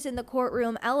while she was in the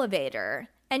courtroom elevator.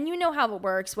 And you know how it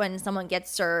works when someone gets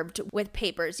served with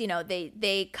papers.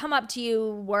 They come up to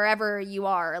you wherever you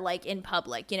are, like in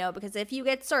public, because if you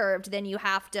get served, then you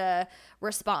have to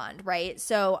respond, right?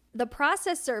 So the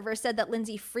process server said that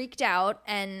Lindsay freaked out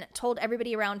and told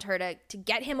everybody around her to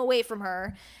get him away from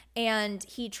her. And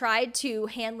he tried to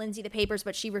hand Lindsay the papers,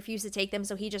 but she refused to take them,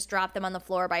 so he just dropped them on the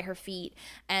floor by her feet.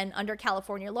 And under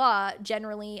California law,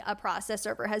 generally a process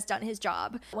server has done his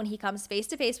job when he comes face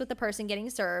to face with the person getting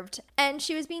served. And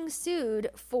she was being sued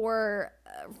for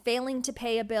failing to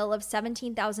pay a bill of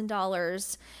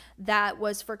 $17,000 that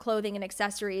was for clothing and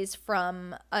accessories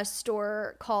from a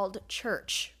store called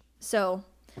Church. So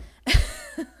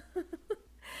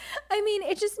I mean,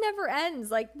 it just never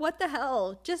ends. Like, what the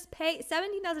hell? Just pay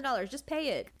 $17,000. Just pay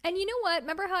it. And you know what?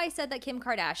 Remember how I said that Kim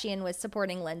Kardashian was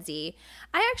supporting Lindsay?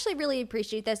 I actually really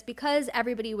appreciate this because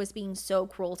everybody was being so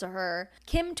cruel to her.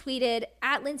 Kim tweeted,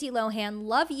 @Lindsay Lohan,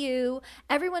 love you.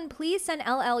 Everyone, please send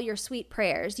LL your sweet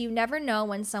prayers. You never know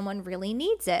when someone really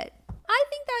needs it. I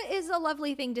think that is a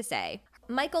lovely thing to say.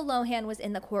 Michael Lohan was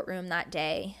in the courtroom that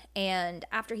day, and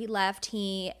after he left,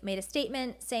 he made a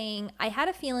statement saying, I had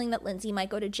a feeling that Lindsay might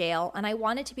go to jail, and I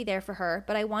wanted to be there for her,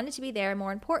 but I wanted to be there,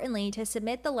 more importantly, to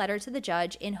submit the letter to the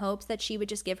judge in hopes that she would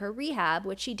just give her rehab,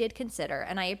 which she did consider,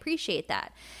 and I appreciate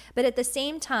that. But at the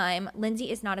same time,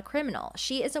 Lindsay is not a criminal.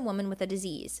 She is a woman with a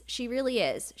disease. She really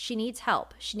is. She needs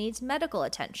help. She needs medical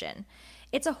attention.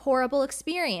 It's a horrible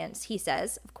experience, he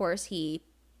says. Of course, he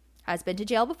has been to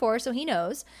jail before, so he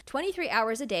knows. 23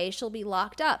 hours a day, she'll be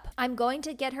locked up. I'm going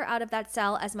to get her out of that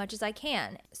cell as much as I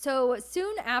can. So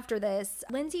soon after this,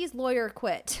 Lindsay's lawyer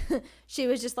quit. She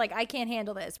was just like, I can't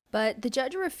handle this. But the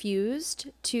judge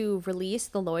refused to release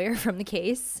the lawyer from the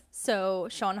case. So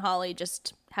Sean Hawley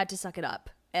just had to suck it up.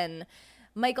 And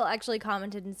Michael actually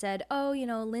commented and said,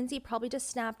 Lindsay probably just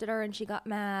snapped at her and she got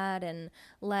mad and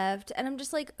left. And I'm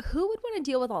just like, who would want to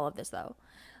deal with all of this though?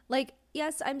 Like,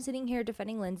 yes, I'm sitting here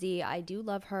defending Lindsay. I do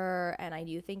love her, and I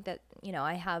do think that,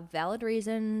 I have valid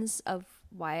reasons of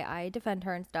why I defend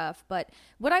her and stuff. But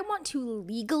would I want to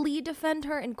legally defend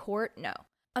her in court? No.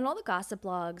 On all the gossip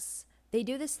blogs, they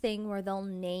do this thing where they'll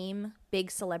name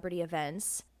big celebrity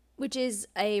events, which is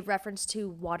a reference to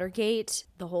Watergate,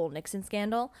 the whole Nixon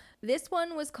scandal. This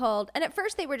one was called, and at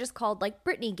first they were just called like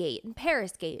Britney Gate and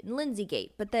Paris Gate and Lindsay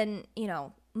Gate. But then,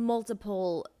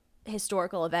 multiple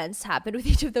historical events happened with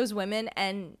each of those women,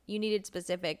 and you needed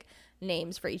specific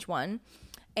names for each one.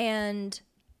 And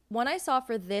one I saw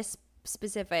for this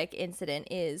specific incident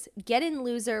is Get In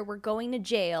Loser, We're Going to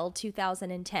Jail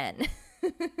 2010.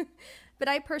 But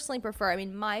I personally prefer,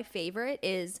 my favorite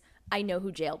is I Know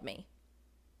Who Jailed Me.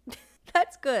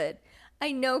 That's good.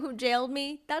 I know who jailed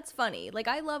me. That's funny. Like,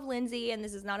 I love Lindsay, and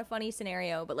this is not a funny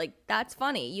scenario, but like, that's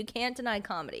funny. You can't deny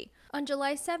comedy. On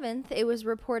July 7th, it was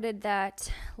reported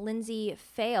that Lindsay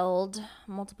failed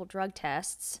multiple drug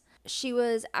tests. She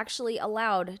was actually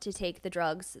allowed to take the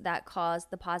drugs that caused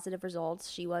the positive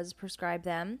results. She was prescribed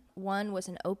them. One was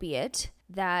an opiate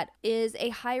that is a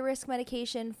high-risk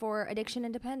medication for addiction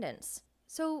and dependence.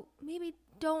 So maybe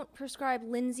don't prescribe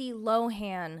Lindsay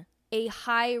Lohan a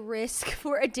high risk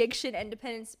for addiction and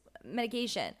dependence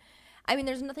medication.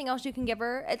 There's nothing else you can give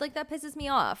her. That pisses me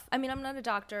off. I'm not a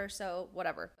doctor, so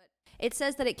whatever. But it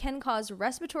says that it can cause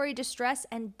respiratory distress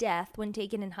and death when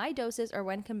taken in high doses or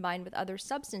when combined with other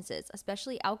substances,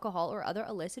 especially alcohol or other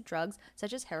illicit drugs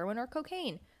such as heroin or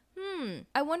cocaine.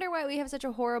 I wonder why we have such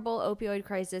a horrible opioid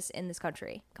crisis in this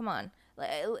country. Come on.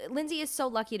 Lindsay is so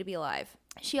lucky to be alive.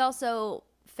 She also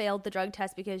failed the drug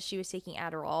test because she was taking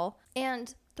Adderall.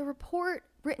 And the report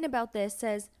written about this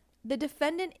says the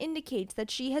defendant indicates that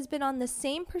she has been on the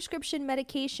same prescription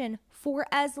medication for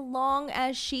as long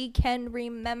as she can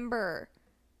remember.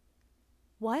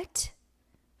 What?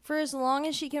 For as long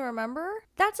as she can remember?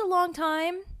 That's a long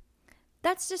time.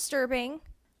 That's disturbing.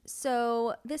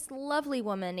 So this lovely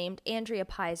woman named Andrea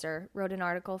Pizer wrote an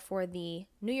article for the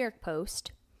New York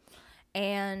Post.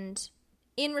 And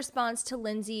in response to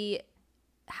Lindsay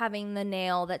having the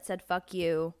nail that said, fuck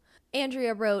you,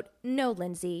 Andrea wrote, no,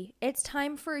 Lindsay, it's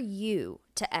time for you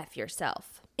to F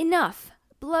yourself. Enough.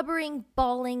 Blubbering,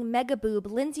 bawling, megaboob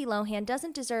Lindsay Lohan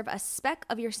doesn't deserve a speck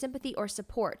of your sympathy or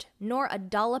support, nor a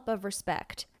dollop of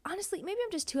respect. honestly, maybe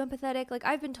I'm just too empathetic. Like,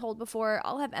 I've been told before,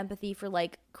 I'll have empathy for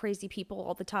like crazy people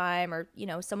all the time, or, you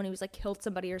know, someone who's like killed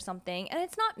somebody or something. And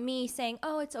it's not me saying,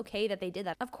 oh, it's okay that they did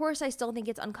that. Of course, I still think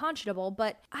it's unconscionable,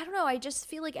 but I don't know. I just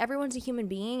feel like everyone's a human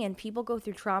being and people go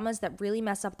through traumas that really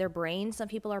mess up their brain. Some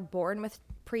people are born with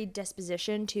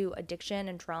predisposition to addiction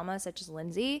and trauma, such as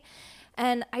Lindsay.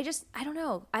 And I don't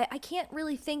know. I can't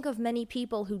really think of many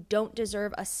people who don't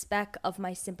deserve a speck of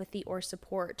my sympathy or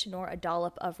support, nor a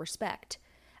dollop of respect.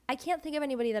 I can't think of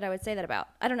anybody that I would say that about.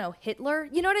 I don't know, Hitler?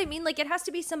 You know what I mean? Like, it has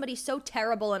to be somebody so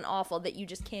terrible and awful that you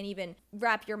just can't even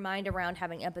wrap your mind around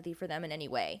having empathy for them in any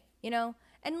way, you know?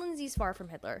 And Lindsay's far from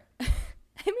Hitler.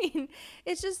 I mean,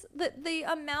 it's just the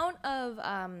amount of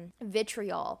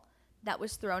vitriol that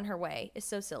was thrown her way is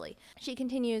so silly. She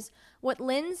continues, what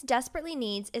Linz desperately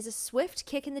needs is a swift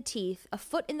kick in the teeth, a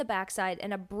foot in the backside,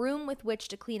 and a broom with which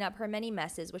to clean up her many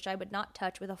messes, which I would not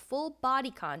touch with a full body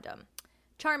condom.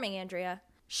 Charming, Andrea.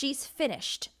 She's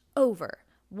finished. Over.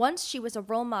 Once she was a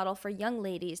role model for young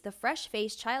ladies, the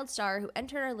fresh-faced child star who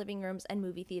entered our living rooms and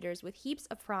movie theaters with heaps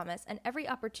of promise and every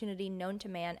opportunity known to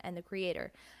man and the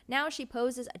creator. Now she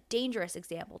poses a dangerous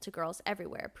example to girls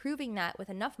everywhere, proving that with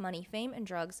enough money, fame, and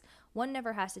drugs, one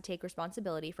never has to take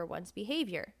responsibility for one's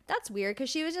behavior. That's weird, because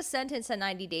she was just sentenced to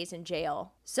 90 days in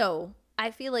jail. So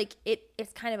I feel like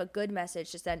it's kind of a good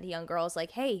message to send to young girls,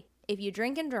 like, hey, if you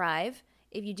drink and drive,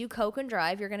 if you do coke and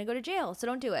drive, you're going to go to jail, so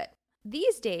don't do it.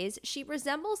 These days, she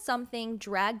resembles something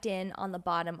dragged in on the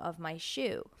bottom of my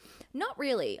shoe. Not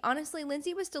really. Honestly,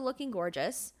 Lindsay was still looking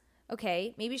gorgeous.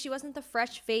 Okay, maybe she wasn't the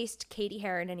fresh-faced Katie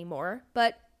Heron anymore,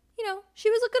 but, you know,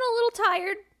 she was looking a little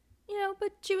tired, you know,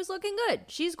 but she was looking good.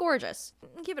 She's gorgeous.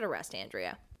 Give it a rest,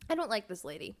 Andrea. I don't like this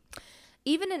lady.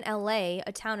 Even in LA,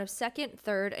 a town of second,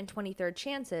 third, and 23rd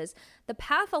chances, the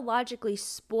pathologically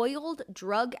spoiled,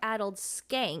 drug-addled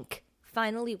skank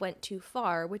finally went too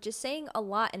far, which is saying a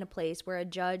lot in a place where a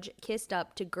judge kissed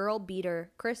up to girl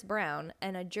beater Chris Brown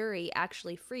and a jury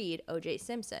actually freed O.J.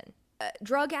 Simpson.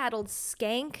 Drug-addled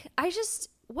skank?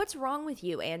 What's wrong with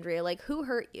you, Andrea? Like, who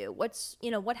hurt you?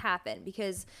 What happened?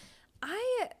 Because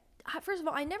first of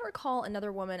all, I never call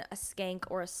another woman a skank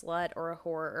or a slut or a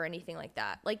whore or anything like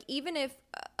that. Like, even if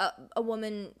a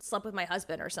woman slept with my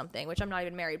husband or something, which I'm not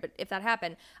even married, but if that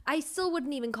happened, I still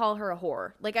wouldn't even call her a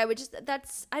whore. Like, I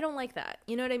don't like that.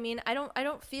 You know what I mean? I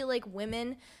don't feel like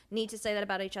women need to say that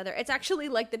about each other. It's actually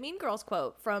like the Mean Girls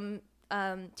quote from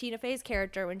Tina Fey's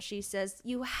character when she says,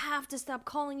 you have to stop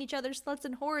calling each other sluts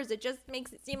and whores. It just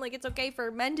makes it seem like it's okay for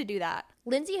men to do that.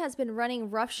 Lindsay has been running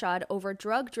roughshod over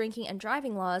drug, drinking, and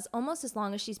driving laws almost as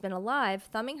long as she's been alive,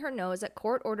 thumbing her nose at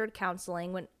court-ordered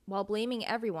counseling while blaming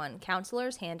everyone,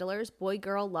 counselors, handlers,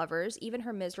 boy-girl lovers, even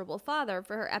her miserable father,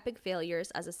 for her epic failures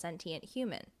as a sentient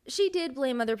human. She did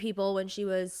blame other people when she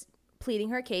was pleading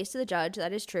her case to the judge,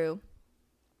 that is true.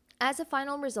 As a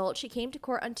final result, she came to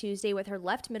court on Tuesday with her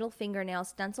left middle fingernail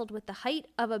stenciled with the height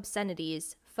of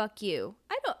obscenities. Fuck you.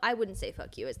 I wouldn't say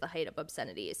fuck you as the height of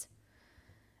obscenities.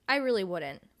 I really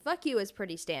wouldn't. Fuck you is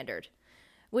pretty standard.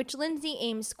 Which Lindsay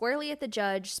aimed squarely at the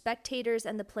judge, spectators,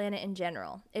 and the planet in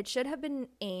general. It should have been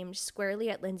aimed squarely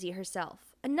at Lindsay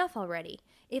herself. Enough already.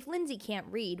 If Lindsay can't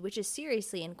read, which is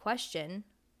seriously in question,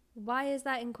 why is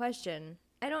that in question?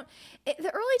 The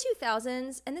early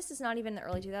 2000s, and this is not even the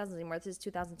early 2000s anymore, this is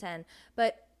 2010,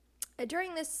 but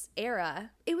during this era,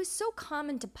 it was so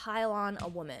common to pile on a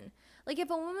woman. Like,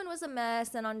 if a woman was a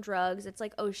mess and on drugs, it's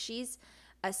like, oh, she's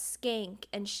a skank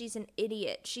and she's an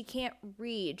idiot. She can't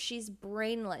read. She's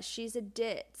brainless. She's a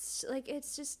ditz. Like,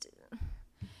 it's just...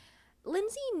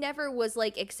 Lindsay never was,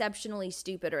 like, exceptionally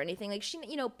stupid or anything. Like, she,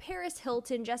 Paris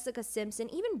Hilton, Jessica Simpson,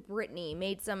 even Britney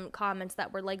made some comments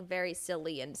that were, like, very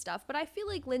silly and stuff. But I feel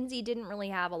like Lindsay didn't really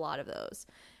have a lot of those,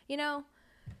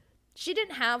 She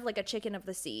didn't have, like, a chicken of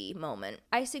the sea moment.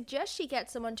 I suggest she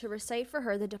get someone to recite for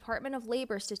her the Department of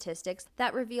Labor statistics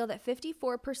that reveal that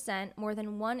 54%, more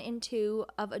than 1 in 2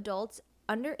 of adults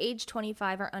under age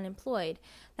 25 are unemployed.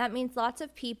 That means lots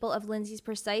of people of Lindsay's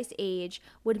precise age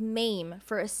would maim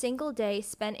for a single day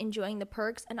spent enjoying the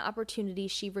perks and opportunities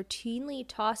she routinely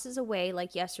tosses away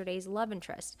like yesterday's love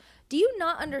interest. Do you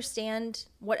not understand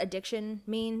what addiction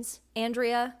means,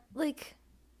 Andrea? Like,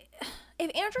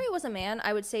 if Andrea was a man,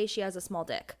 I would say she has a small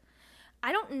dick.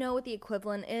 I don't know what the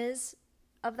equivalent is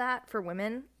of that for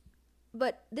women,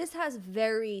 but this has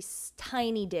very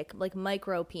tiny dick, like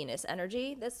micro penis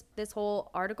energy, this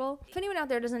whole article. If anyone out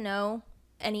there doesn't know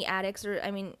any addicts,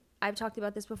 I've talked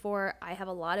about this before. I have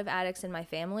a lot of addicts in my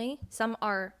family. Some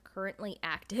are currently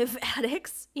active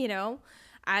addicts,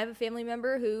 I have a family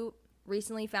member who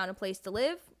recently found a place to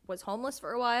live, was homeless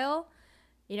for a while,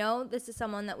 You know, this is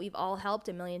someone that we've all helped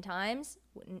a million times.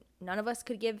 None of us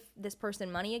could give this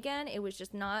person money again. It was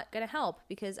just not going to help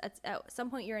because at some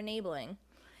point you're enabling,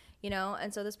 you know?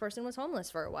 And so this person was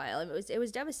homeless for a while. It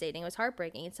was devastating. It was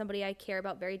heartbreaking. It's somebody I care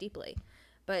about very deeply.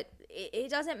 But it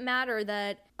doesn't matter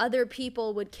that other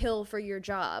people would kill for your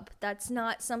job. That's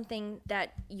not something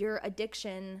that your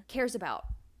addiction cares about.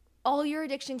 All your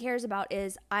addiction cares about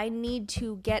is, I need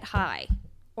to get high,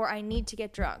 or I need to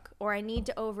get drunk, or I need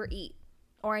to overeat,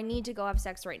 or I need to go have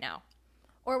sex right now,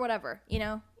 or whatever. You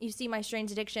know, you see my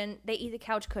strange addiction, they eat the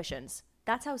couch cushions.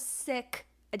 That's how sick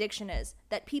addiction is,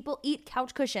 that people eat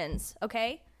couch cushions,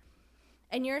 okay?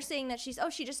 And you're saying that she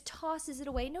just tosses it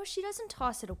away. No, she doesn't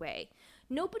toss it away.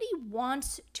 Nobody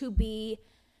wants to be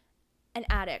an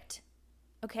addict,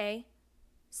 okay?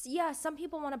 So yeah, some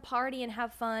people want to party and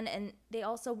have fun, and they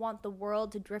also want the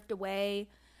world to drift away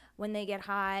when they get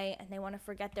high, and they want to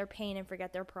forget their pain and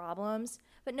forget their problems.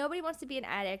 But nobody wants to be an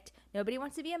addict. Nobody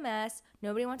wants to be a mess.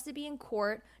 Nobody wants to be in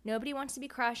court. Nobody wants to be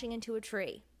crashing into a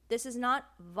tree. This is not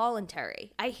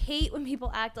voluntary. I hate when people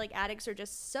act like addicts are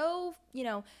just so, you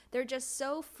know, they're just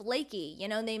so flaky, you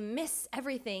know, they miss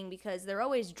everything because they're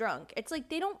always drunk. It's like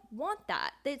they don't want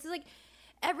that. It's like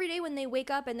every day when they wake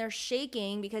up and they're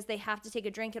shaking because they have to take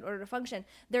a drink in order to function,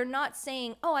 they're not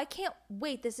saying, oh, I can't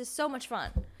wait, this is so much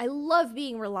fun. I love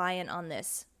being reliant on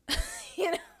this.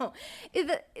 You know,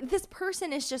 this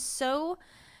person is just so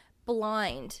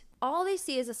blind. All they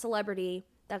see is a celebrity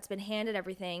that's been handed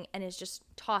everything and is just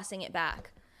tossing it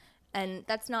back. And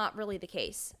that's not really the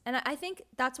case. And I think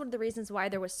that's one of the reasons why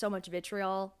there was so much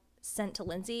vitriol sent to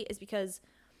Lindsay, is because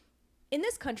in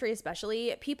this country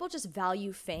especially, people just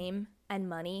value fame and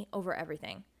money over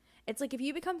everything. It's like if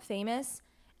you become famous,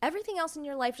 everything else in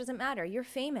your life doesn't matter. You're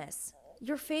famous.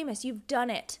 You're famous. You've done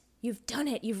it. You've done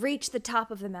it. You've reached the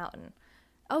top of the mountain.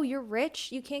 Oh, you're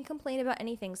rich? You can't complain about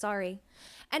anything. Sorry.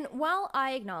 And while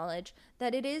I acknowledge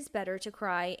that it is better to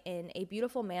cry in a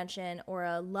beautiful mansion or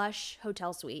a lush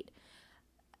hotel suite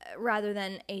rather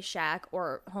than a shack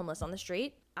or homeless on the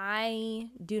street, I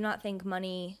do not think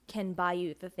money can buy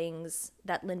you the things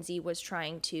that Lindsay was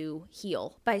trying to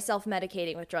heal by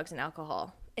self-medicating with drugs and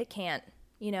alcohol. It can't,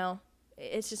 you know?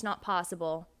 It's just not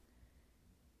possible.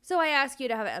 So I ask you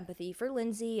to have empathy for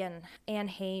Lindsay and Anne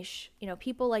Heche, you know,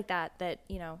 people like that,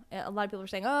 you know, a lot of people are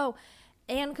saying, oh,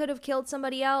 Anne could have killed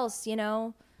somebody else, you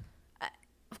know.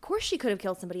 Of course she could have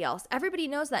killed somebody else. Everybody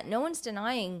knows that. No one's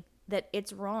denying that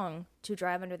it's wrong to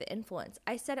drive under the influence.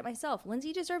 I said it myself.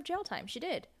 Lindsay deserved jail time. She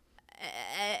did.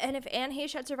 And if Anne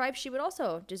Heche had survived, she would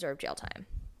also deserve jail time.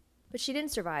 But she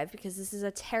didn't survive because this is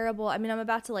a terrible, I mean, I'm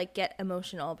about to like get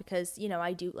emotional because, you know,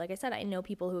 I do, like I said, I know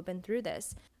people who have been through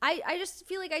this. I just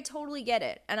feel like I totally get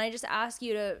it. And I just ask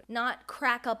you to not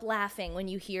crack up laughing when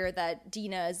you hear that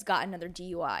Dina has got another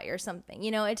DUI or something.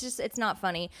 You know, it's not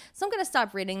funny. So I'm going to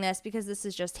stop reading this because this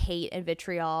is just hate and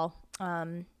vitriol.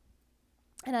 And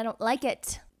I don't like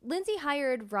it. Lindsay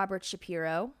hired Robert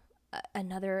Shapiro,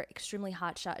 another extremely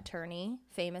hotshot attorney,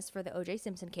 famous for the O.J.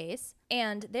 Simpson case.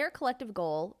 And their collective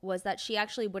goal was that she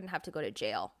actually wouldn't have to go to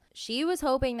jail. She was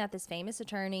hoping that this famous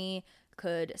attorney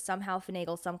could somehow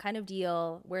finagle some kind of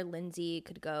deal where Lindsay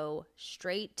could go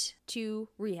straight to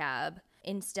rehab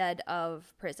instead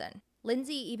of prison.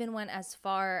 Lindsay even went as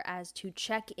far as to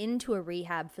check into a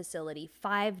rehab facility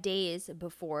 5 days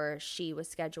before she was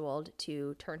scheduled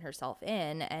to turn herself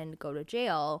in and go to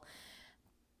jail,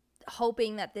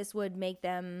 hoping that this would make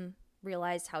them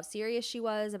realize how serious she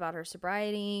was about her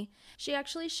sobriety. She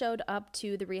actually showed up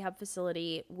to the rehab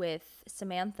facility with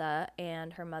Samantha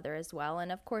and her mother as well.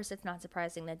 And of course, it's not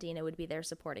surprising that Dina would be there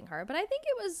supporting her. But I think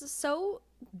it was so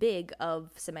big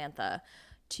of Samantha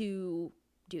to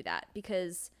do that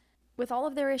because with all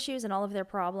of their issues and all of their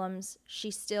problems, she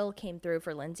still came through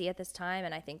for Lindsay at this time.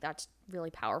 And I think that's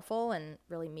really powerful and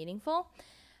really meaningful.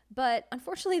 But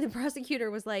unfortunately, the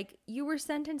prosecutor was like, you were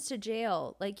sentenced to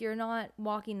jail. Like, you're not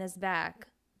walking this back.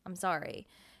 I'm sorry.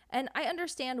 And I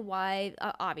understand why,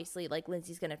 obviously, like,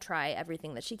 Lindsay's going to try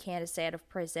everything that she can to stay out of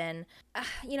prison.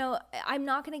 You know, I'm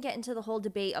not going to get into the whole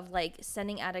debate of, like,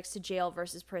 sending addicts to jail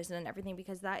versus prison and everything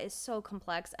because that is so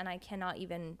complex and I cannot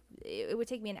even, it would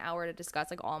take me an hour to discuss,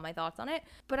 like, all my thoughts on it.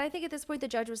 But I think at this point, the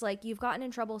judge was like, you've gotten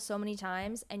in trouble so many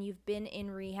times and you've been in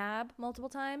rehab multiple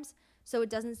times. So it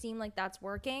doesn't seem like that's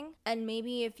working. And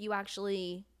maybe if you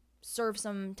actually serve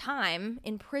some time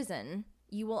in prison,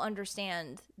 you will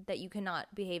understand that you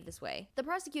cannot behave this way. The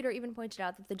prosecutor even pointed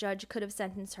out that the judge could have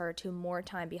sentenced her to more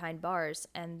time behind bars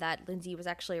and that Lindsay was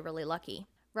actually really lucky.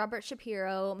 Robert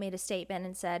Shapiro made a statement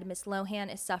and said, Miss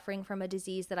Lohan is suffering from a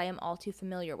disease that I am all too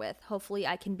familiar with. Hopefully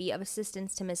I can be of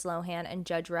assistance to Miss Lohan and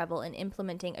Judge Revel in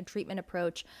implementing a treatment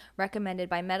approach recommended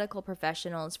by medical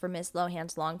professionals for Miss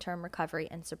Lohan's long-term recovery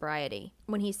and sobriety.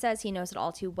 When he says he knows it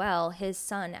all too well, his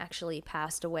son actually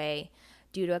passed away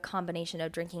due to a combination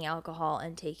of drinking alcohol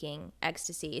and taking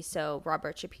ecstasy. So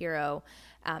Robert Shapiro,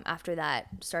 after that,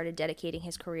 started dedicating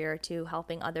his career to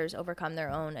helping others overcome their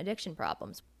own addiction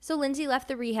problems. So Lindsay left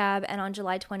the rehab, and on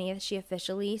July 20th, she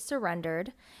officially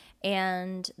surrendered.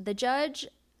 And the judge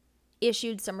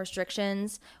issued some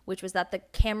restrictions, which was that the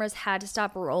cameras had to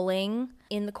stop rolling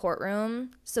in the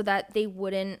courtroom so that they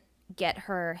wouldn't get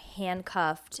her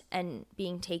handcuffed and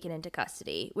being taken into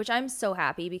custody, which I'm so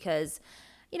happy because,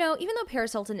 you know, even though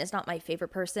Paris Hilton is not my favorite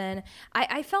person,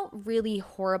 I felt really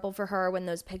horrible for her when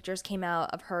those pictures came out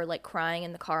of her, like, crying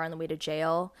in the car on the way to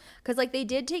jail. Because, like, they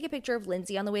did take a picture of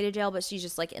Lindsay on the way to jail, but she's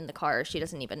just, like, in the car. She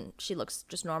looks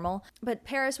just normal. But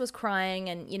Paris was crying,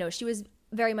 and, you know, she was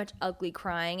very much ugly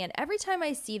crying. And every time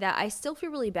I see that, I still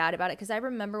feel really bad about it because I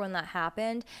remember when that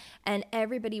happened and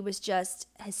everybody was just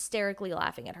hysterically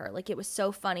laughing at her. Like, it was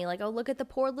so funny. Like, oh, look at the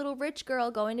poor little rich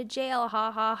girl going to jail.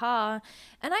 Ha, ha, ha.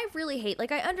 And I really hate,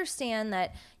 like, I understand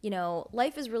that, you know,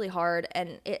 life is really hard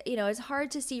and, it's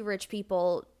hard to see rich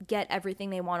people get everything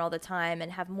they want all the time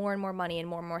and have more and more money and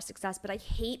more success. But I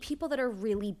hate people that are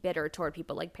really bitter toward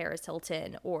people like Paris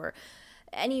Hilton or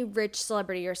any rich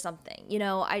celebrity or something.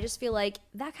 I just feel like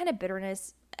that kind of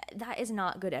bitterness, that is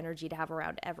not good energy to have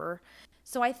around ever.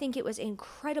 So I think it was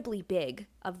incredibly big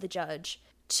of the judge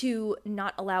to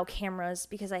not allow cameras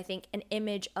because I think an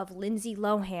image of Lindsay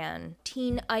Lohan,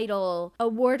 teen idol,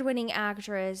 award-winning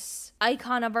actress,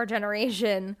 icon of our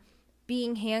generation,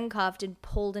 being handcuffed and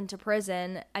pulled into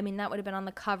prison, I mean, that would have been on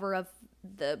the cover of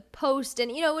the Post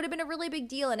and, it would have been a really big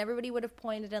deal and everybody would have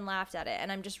pointed and laughed at it.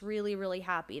 And I'm just really, really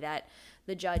happy that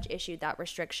the judge issued that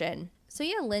restriction. So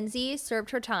yeah, Lindsay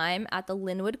served her time at the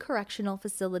Linwood Correctional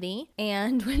Facility.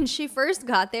 And when she first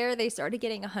got there, they started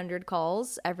getting 100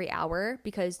 calls every hour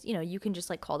because, you can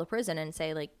just like call the prison and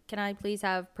say like, can I please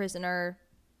have prisoner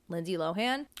Lindsay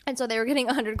Lohan? And so they were getting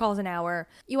 100 calls an hour.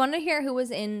 You want to hear who was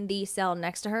in the cell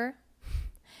next to her?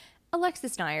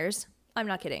 Alexis Nyers. I'm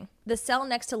not kidding. The cell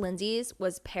next to Lindsay's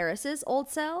was Paris's old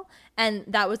cell, and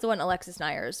that was the one Alexis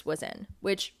Nyers was in,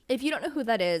 which, if you don't know who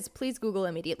that is, please Google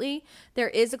immediately. There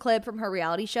is a clip from her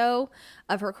reality show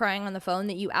of her crying on the phone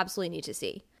that you absolutely need to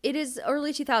see. It is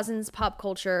early 2000s pop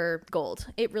culture gold.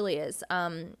 It really is.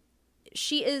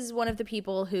 She is one of the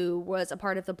people who was a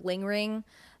part of the Bling Ring,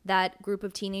 that group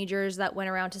of teenagers that went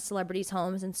around to celebrities'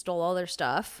 homes and stole all their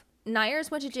stuff. Nyers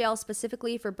went to jail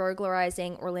specifically for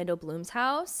burglarizing Orlando Bloom's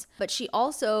house, but she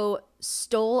also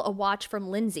stole a watch from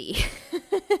Lindsay.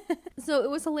 So it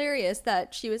was hilarious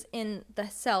that she was in the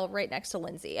cell right next to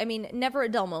Lindsay. I mean, never a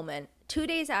dull moment. 2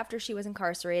 days after she was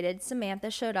incarcerated,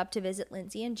 Samantha showed up to visit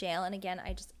Lindsay in jail. And again,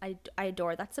 I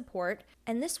adore that support.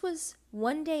 And this was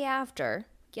one day after,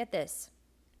 get this,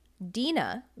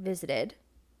 Dina visited.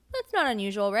 That's not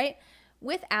unusual, right?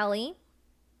 With Allie,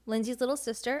 Lindsay's little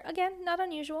sister. Again, not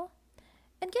unusual.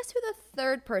 And guess who the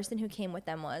third person who came with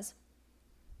them was?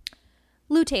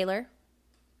 Lou Taylor.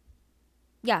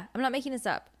 Yeah, I'm not making this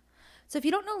up. So if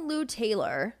you don't know Lou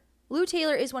Taylor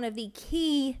is one of the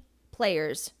key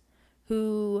players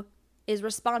who is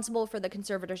responsible for the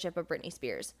conservatorship of Britney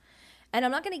Spears. And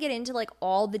I'm not going to get into like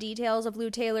all the details of Lou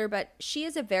Taylor, but she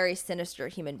is a very sinister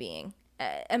human being.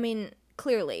 I mean,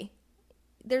 clearly.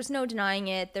 There's no denying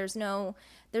it. There's no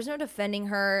defending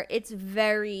her. It's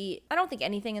very, I don't think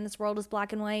anything in this world is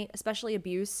black and white, especially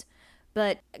abuse.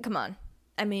 But come on.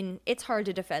 I mean, it's hard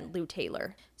to defend Lou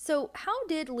Taylor. So how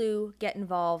did Lou get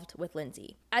involved with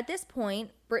Lindsay? At this point,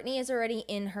 Britney is already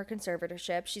in her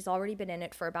conservatorship. She's already been in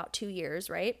it for about 2 years,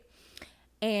 right?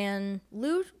 And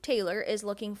Lou Taylor is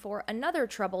looking for another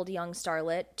troubled young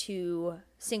starlet to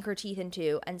sink her teeth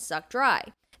into and suck dry.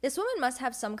 This woman must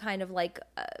have some kind of like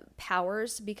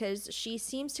powers because she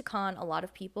seems to con a lot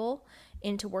of people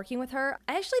into working with her.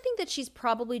 I actually think that she's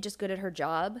probably just good at her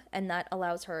job and that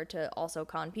allows her to also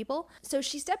con people. So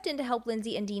she stepped in to help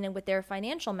Lindsay and Dina with their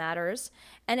financial matters.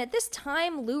 And at this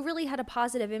time, Lou really had a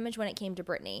positive image when it came to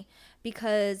Britney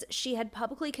because she had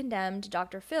publicly condemned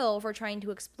Dr. Phil for trying to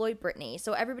exploit Britney.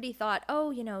 So everybody thought,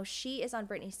 oh, she is on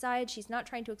Britney's side. She's not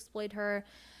trying to exploit her.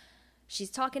 She's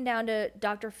talking down to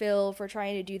Dr. Phil for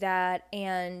trying to do that,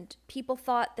 and people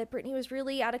thought that Britney was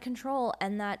really out of control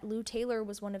and that Lou Taylor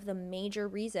was one of the major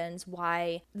reasons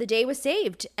why the day was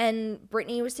saved and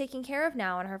Britney was taken care of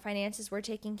now and her finances were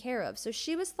taken care of. So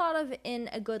she was thought of in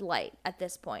a good light at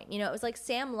this point. It was like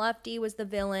Sam Lufty was the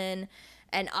villain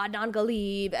and Adnan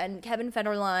Galib and Kevin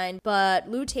Federline, but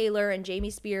Lou Taylor and Jamie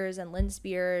Spears and Lynn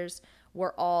Spears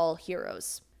were all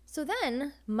heroes. So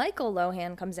then Michael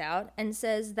Lohan comes out and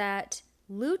says that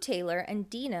Lou Taylor and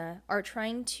Dina are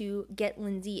trying to get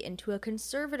Lindsay into a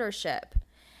conservatorship.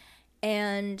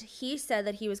 And he said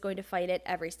that he was going to fight it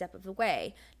every step of the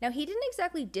way. Now, he didn't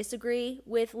exactly disagree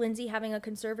with Lindsay having a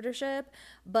conservatorship,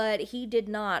 but he did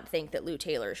not think that Lou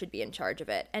Taylor should be in charge of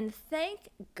it. And thank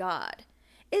God.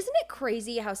 Isn't it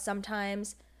crazy how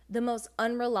sometimes the most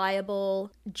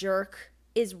unreliable jerk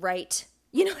is right?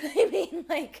 You know what I mean?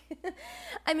 Like,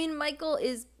 I mean, Michael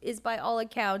is by all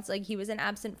accounts, like, he was an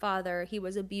absent father. He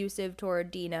was abusive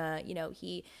toward Dina. You know,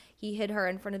 he hid her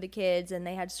in front of the kids and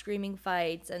they had screaming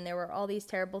fights and there were all these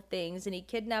terrible things. And he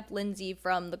kidnapped Lindsay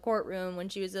from the courtroom when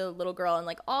she was a little girl and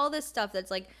like all this stuff that's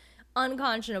like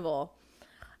unconscionable.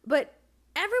 But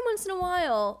every once in a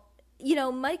while, you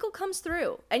know, Michael comes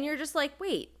through and you're just like,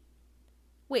 wait,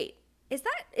 is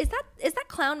that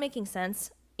clown making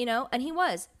sense? You know, and he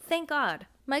was, thank God.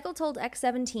 Michael told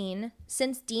X17,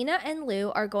 since Dina and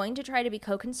Lou are going to try to be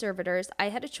co-conservators, I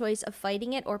had a choice of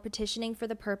fighting it or petitioning for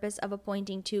the purpose of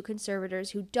appointing 2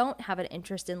 conservators who don't have an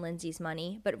interest in Lindsay's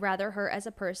money, but rather her as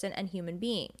a person and human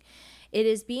being. It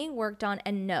is being worked on,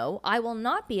 and no, I will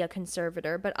not be a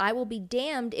conservator, but I will be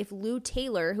damned if Lou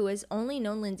Taylor, who has only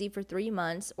known Lindsay for 3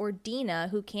 months, or Dina,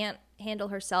 who can't handle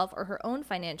herself or her own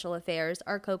financial affairs,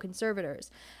 are co-conservators.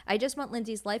 I just want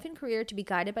Lindsay's life and career to be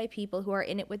guided by people who are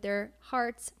in it with their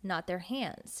hearts, not their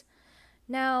hands.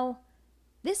 Now,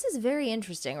 this is very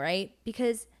interesting, right?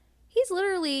 Because he's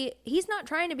not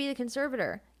trying to be the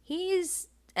conservator.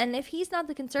 And if he's not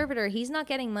the conservator, he's not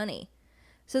getting money.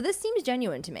 So this seems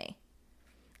genuine to me.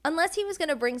 Unless he was going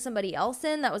to bring somebody else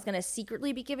in that was going to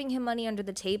secretly be giving him money under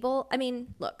the table. I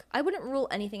mean, look, I wouldn't rule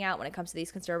anything out when it comes to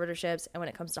these conservatorships and when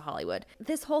it comes to Hollywood.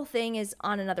 This whole thing is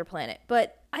on another planet.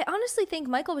 But I honestly think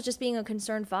Michael was just being a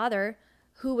concerned father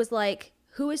who was like,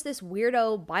 who is this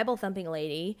weirdo Bible-thumping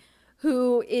lady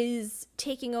who is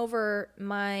taking over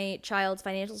my child's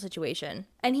financial situation?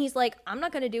 And he's like, I'm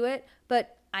not going to do it,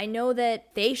 but I know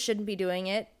that they shouldn't be doing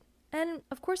it. And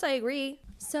of course I agree.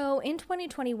 So in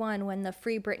 2021, when the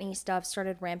Free Britney stuff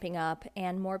started ramping up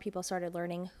and more people started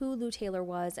learning who Lou Taylor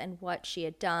was and what she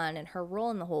had done and her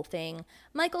role in the whole thing,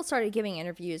 Michael started giving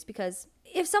interviews because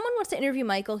if someone wants to interview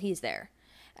Michael, he's there.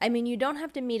 I mean, you don't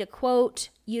have to meet a quote.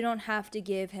 You don't have to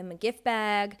give him a gift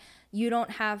bag. You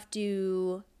don't have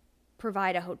to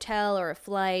provide a hotel or a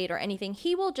flight or anything.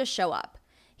 He will just show up.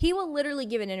 He will literally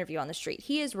give an interview on the street.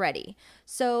 He is ready.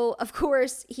 So, of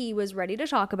course, he was ready to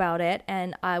talk about it,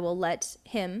 and I will let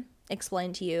him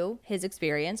explain to you his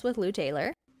experience with Lou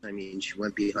Taylor. I mean, she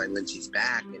went behind Lindsay's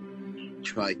back and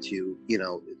tried to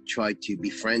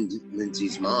befriend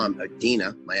Lindsay's mom,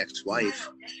 Dina, my ex-wife,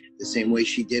 the same way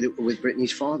she did it with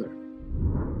Britney's father.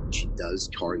 She does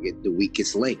target the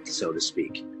weakest link, so to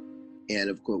speak. And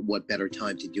of course, what better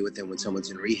time to do it than when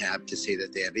someone's in rehab to say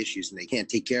that they have issues and they can't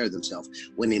take care of themselves.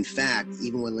 When in fact,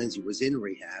 even when Lindsay was in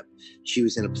rehab, she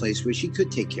was in a place where she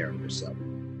could take care of herself.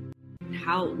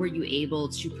 How were you able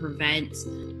to prevent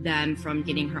them from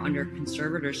getting her under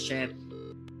conservatorship?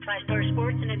 5-Star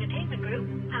Sports and Entertainment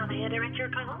Group, how may I direct your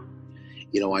call?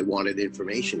 You know, I wanted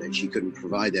information and she couldn't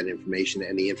provide that information.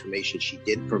 And the information she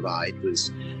did provide was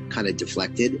kind of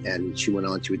deflected and she went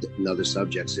on to another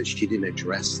subject. So she didn't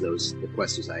address the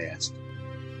questions I asked.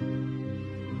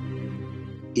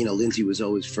 You know, Lindsay was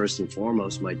always first and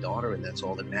foremost my daughter, and that's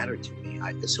all that mattered to me.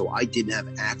 So I didn't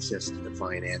have access to the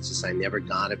finances. I never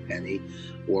got a penny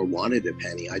or wanted a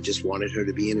penny. I just wanted her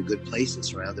to be in a good place and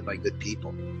surrounded by good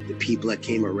people. The people that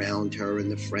came around her and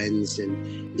the friends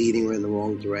and leading her in the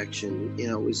wrong direction, you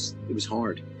know, it was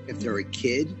hard. If they're a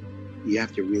kid, you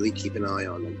have to really keep an eye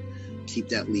on them. Keep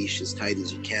that leash as tight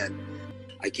as you can.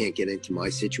 I can't get into my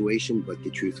situation, but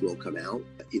the truth will come out.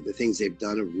 The things they've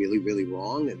done are really, really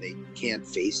wrong, and they can't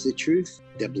face the truth.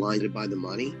 They're blinded by the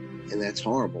money, and that's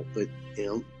horrible. But, you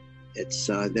know,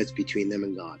 that's between them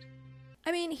and God.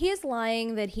 I mean, he is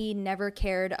lying that he never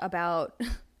cared about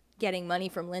getting money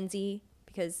from Lindsay,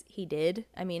 because he did.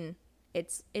 I mean,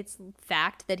 it's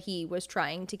fact that he was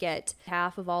trying to get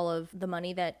half of all of the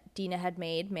money that Dina had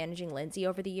made managing Lindsay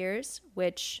over the years,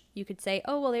 which you could say,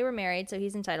 oh, well, they were married, so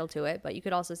he's entitled to it. But you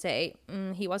could also say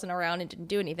he wasn't around and didn't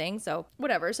do anything, so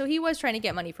whatever. So he was trying to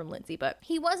get money from Lindsay, but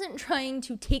he wasn't trying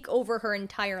to take over her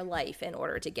entire life in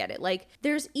order to get it. Like,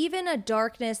 there's even a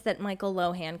darkness that Michael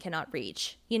Lohan cannot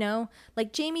reach, you know?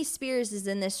 Like, Jamie Spears is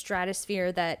in this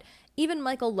stratosphere that even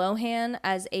Michael Lohan,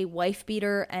 as a wife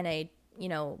beater and a, you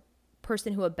know,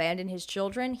 person who abandoned his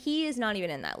children, he is not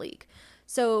even in that league.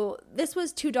 So this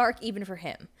was too dark even for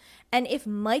him. And if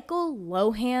Michael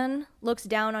Lohan looks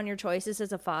down on your choices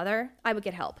as a father, I would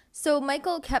get help. So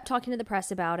Michael kept talking to the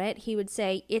press about it. He would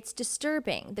say, it's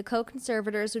disturbing. The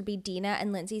co-conservators would be Dina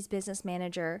and Lindsay's business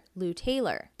manager, Lou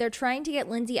Taylor. They're trying to get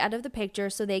Lindsay out of the picture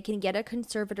so they can get a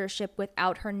conservatorship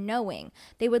without her knowing.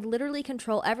 They would literally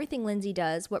control everything Lindsay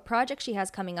does, what projects she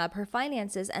has coming up, her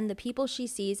finances, and the people she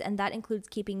sees, and that includes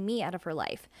keeping me out of her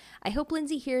life. I hope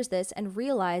Lindsay hears this and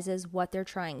realizes what they're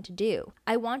trying to do.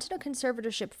 I wanted a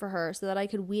conservatorship for her so that I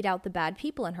could weed out the bad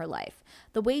people in her life.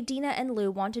 The way Dina and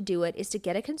Lou want to do it is to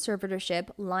get a conservatorship,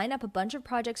 line up a bunch of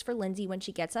projects for Lindsay when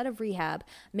she gets out of rehab,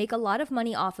 make a lot of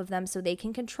money off of them so they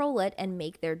can control it and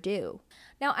make their due.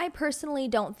 Now, I personally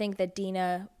don't think that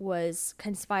Dina was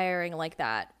conspiring like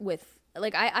that with,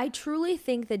 like, I truly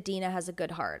think that Dina has a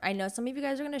good heart. I know some of you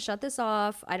guys are going to shut this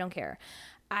off. I don't care.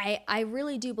 I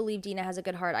really do believe Dina has a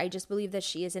good heart. I just believe that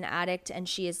she is an addict and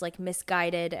she is like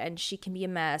misguided and she can be a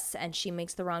mess and she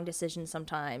makes the wrong decisions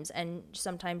sometimes. And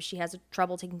sometimes she has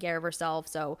trouble taking care of herself.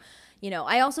 So,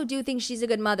 I also do think she's a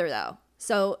good mother though.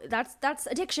 So that's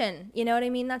addiction. You know what I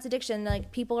mean? That's addiction.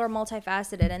 Like, people are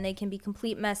multifaceted and they can be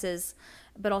complete messes,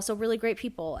 but also really great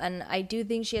people. And I do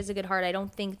think she has a good heart. I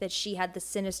don't think that she had the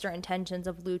sinister intentions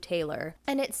of Lou Taylor.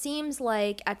 And it seems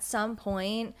like at some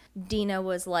point, Dina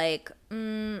was like,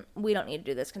 we don't need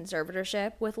to do this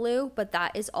conservatorship with Lou, but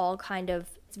that is all kind of,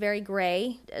 it's very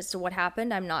gray as to what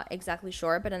happened. I'm not exactly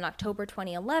sure, but in October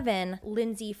 2011,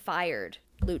 Lindsay fired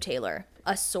Lou Taylor.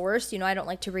 A source, I don't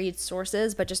like to read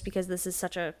sources, but just because this is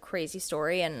such a crazy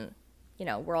story and,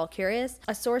 we're all curious.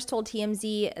 A source told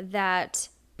TMZ that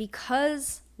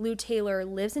because Lou Taylor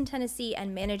lives in Tennessee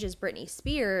and manages Britney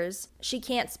Spears, she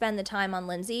can't spend the time on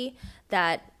Lindsay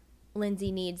that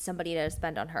Lindsay needs somebody to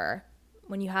spend on her.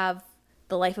 When you have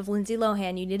the life of Lindsay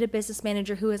Lohan, you need a business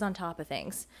manager who is on top of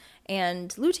things.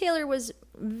 And Lou Taylor was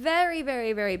very,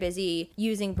 very, very busy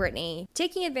using Britney.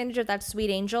 Taking advantage of that sweet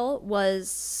angel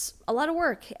was a lot of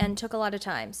work and took a lot of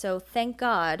time. So thank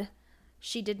God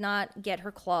she did not get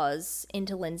her claws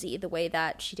into Lindsay the way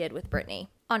that she did with Britney.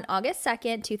 On August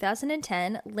 2nd,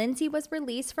 2010, Lindsay was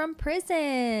released from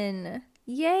prison.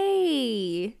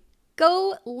 Yay!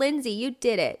 Go, Lindsay, you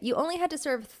did it. You only had to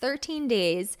serve 13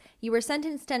 days. You were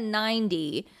sentenced to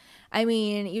 90. I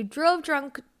mean, you drove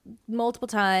drunk multiple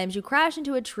times. You crashed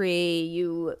into a tree.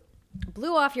 You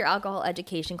blew off your alcohol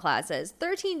education classes.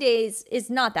 13 days is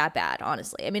not that bad,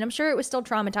 honestly. I mean, I'm sure it was still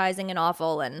traumatizing and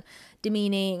awful and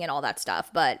demeaning and all that stuff,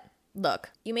 but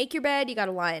look, you make your bed, you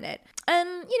gotta lie in it.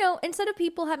 And, instead of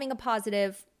people having a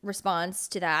positive response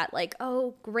to that, like,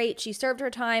 oh, great, she served her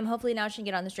time, hopefully now she can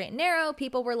get on the straight and narrow,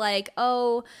 people were like,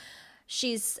 oh,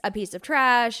 she's a piece of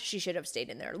trash, she should have stayed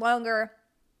in there longer.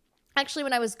 Actually,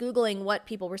 when I was Googling what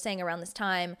people were saying around this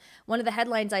time, one of the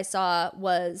headlines I saw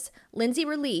was, Lindsay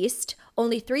released,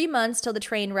 only 3 months till the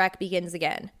train wreck begins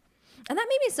again. And that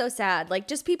made me so sad. Like,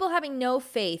 just people having no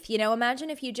faith. Imagine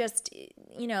if you just,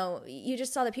 you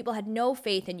just saw that people had no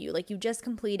faith in you. Like, you just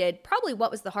completed probably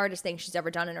what was the hardest thing she's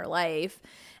ever done in her life.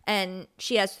 And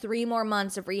she has 3 more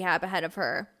months of rehab ahead of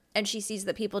her. And she sees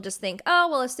that people just think, oh,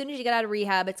 well, as soon as you get out of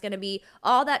rehab, it's going to be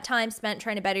all that time spent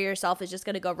trying to better yourself is just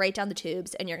going to go right down the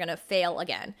tubes and you're going to fail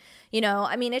again.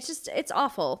 I mean, it's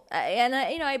awful. And,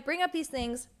 I bring up these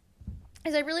things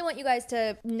because I really want you guys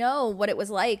to know what it was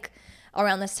like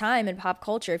around this time in pop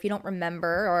culture. If you don't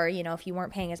remember, or, if you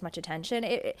weren't paying as much attention,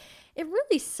 it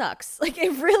really sucks. Like,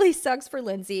 it really sucks for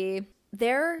Lindsay.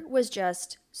 There was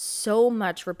just so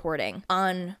much reporting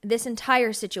on this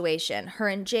entire situation. Her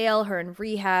in jail, her in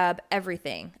rehab,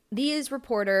 everything. These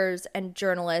reporters and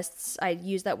journalists, I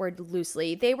use that word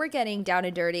loosely, they were getting down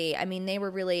and dirty. I mean, they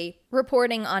were really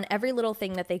reporting on every little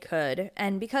thing that they could.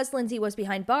 And because Lindsay was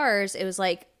behind bars, it was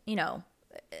like,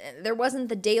 there wasn't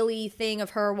the daily thing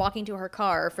of her walking to her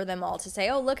car for them all to say,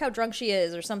 oh, look how drunk she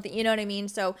is or something. You know what I mean?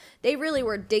 So they really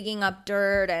were digging up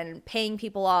dirt and paying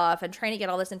people off and trying to get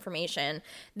all this information.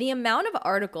 The amount of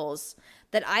articles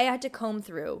that I had to comb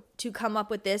through to come up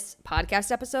with this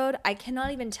podcast episode, I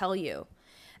cannot even tell you.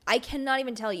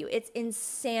 It's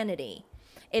insanity.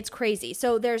 It's crazy.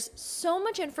 So there's so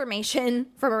much information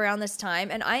from around this time,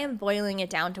 and I am boiling it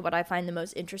down to what I find the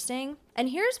most interesting. And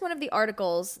here's one of the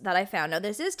articles that I found. Now,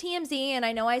 this is TMZ, and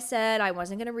I know I said I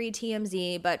wasn't going to read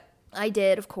TMZ, but I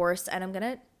did, of course, and I'm going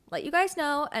to let you guys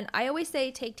know. And I always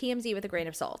say take TMZ with a grain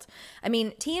of salt. I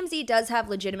mean, TMZ does have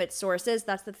legitimate sources.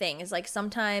 That's the thing, is like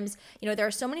sometimes, there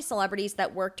are so many celebrities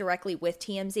that work directly with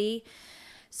TMZ.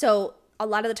 So a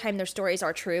lot of the time their stories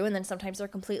are true, and then sometimes they're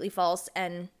completely false,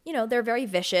 and they're very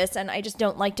vicious, and I just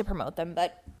don't like to promote them.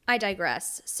 But I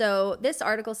digress. So this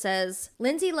article says,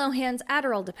 Lindsay Lohan's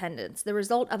Adderall dependence, the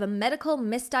result of a medical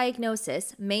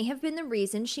misdiagnosis, may have been the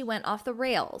reason she went off the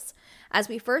rails. As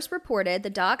we first reported, the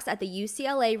docs at the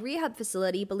UCLA rehab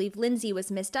facility believe Lindsay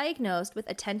was misdiagnosed with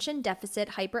attention deficit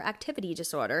hyperactivity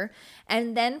disorder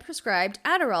and then prescribed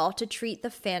Adderall to treat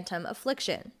the phantom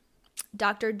affliction.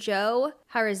 Dr. Joe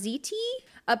Haraziti,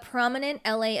 a prominent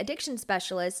LA addiction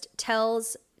specialist,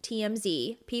 tells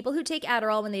TMZ, people who take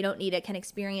Adderall when they don't need it can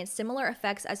experience similar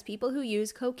effects as people who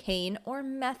use cocaine or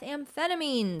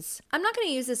methamphetamines. I'm not going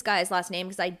to use this guy's last name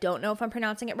because I don't know if I'm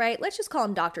pronouncing it right. Let's just call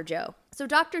him Dr. Joe. So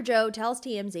Dr. Joe tells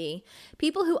TMZ,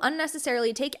 people who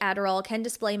unnecessarily take Adderall can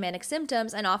display manic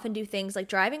symptoms and often do things like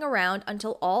driving around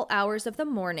until all hours of the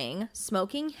morning,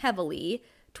 smoking heavily,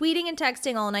 tweeting and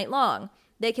texting all night long.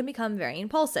 They can become very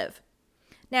impulsive.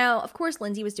 Now, of course,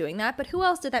 Lindsay was doing that, but who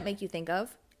else did that make you think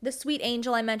of? The sweet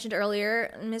angel I mentioned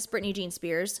earlier, Miss Britney Jean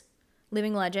Spears,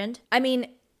 living legend. I mean,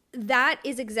 that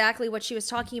is exactly what she was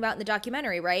talking about in the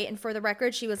documentary, right? And for the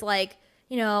record, she was like,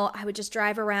 you know, I would just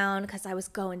drive around because I was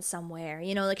going somewhere.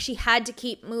 You know, like she had to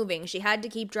keep moving. She had to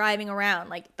keep driving around.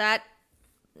 Like that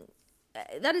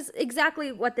is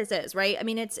exactly what this is, right? I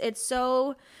mean, it's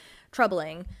so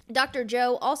troubling. Dr.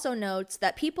 Joe also notes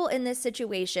that people in this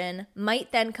situation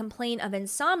might then complain of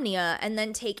insomnia and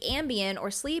then take Ambien or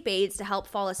sleep aids to help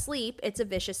fall asleep. It's a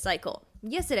vicious cycle.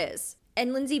 Yes, it is.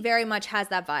 And Lindsay very much has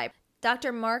that vibe.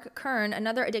 Dr. Mark Kern,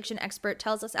 another addiction expert,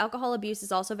 tells us alcohol abuse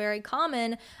is also very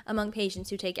common among patients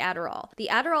who take Adderall. The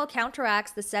Adderall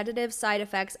counteracts the sedative side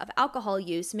effects of alcohol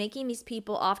use, making these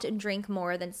people often drink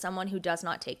more than someone who does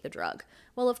not take the drug.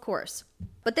 Well, of course.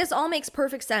 But this all makes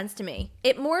perfect sense to me.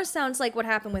 It more sounds like what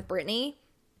happened with Britney,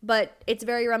 but it's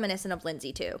very reminiscent of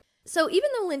Lindsay too. So even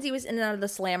though Lindsay was in and out of the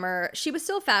slammer, she was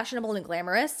still fashionable and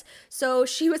glamorous. So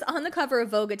she was on the cover of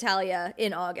Vogue Italia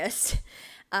in August.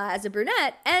 As a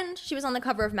brunette, and she was on the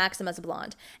cover of Maxim as a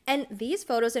blonde. And these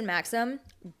photos in Maxim,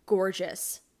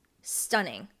 gorgeous,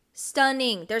 stunning.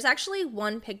 There's actually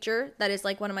one picture that is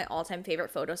like one of my all-time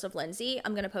favorite photos of Lindsay.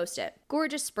 I'm gonna post it.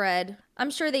 Gorgeous spread. I'm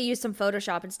sure they used some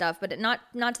Photoshop and stuff, but not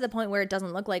to the point where it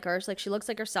doesn't look like her. It's like she looks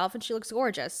like herself and she looks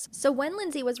gorgeous. So when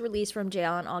Lindsay was released from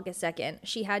jail on August 2nd,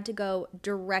 she had to go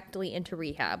directly into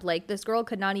rehab. Like this girl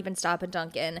could not even stop at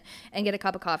Dunkin' and get a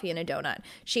cup of coffee and a donut.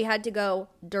 She had to go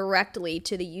directly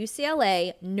to the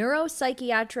UCLA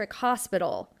Neuropsychiatric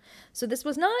Hospital. So this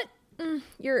was not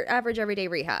your average everyday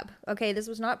rehab. Okay, this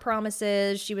was not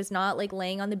promises. She was not like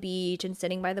laying on the beach and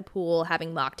sitting by the pool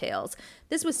having mocktails.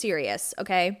 This was serious,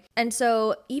 okay? And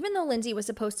so even though Lindsay was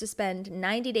supposed to spend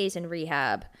 90 days in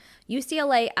rehab,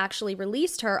 UCLA actually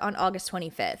released her on August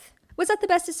 25th. Was that the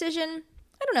best decision?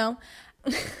 I don't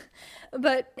know.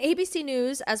 But ABC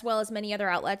News, as well as many other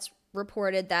outlets,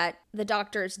 reported that the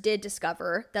doctors did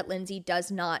discover that Lindsay does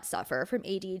not suffer from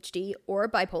ADHD or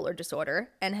bipolar disorder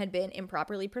and had been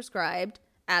improperly prescribed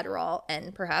Adderall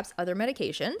and perhaps other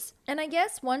medications. And I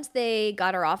guess once they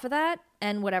got her off of that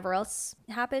and whatever else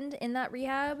happened in that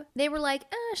rehab, they were like,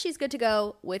 she's good to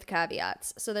go with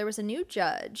caveats. So there was a new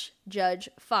judge, Judge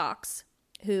Fox,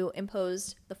 who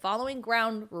imposed the following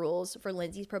ground rules for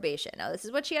Lindsay's probation. Now, this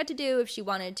is what she had to do if she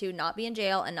wanted to not be in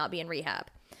jail and not be in rehab.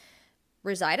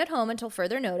 Reside at home until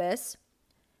further notice,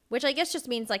 which I guess just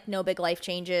means like no big life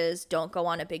changes, don't go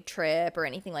on a big trip or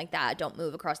anything like that, don't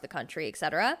move across the country,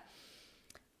 etc.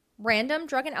 Random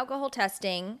drug and alcohol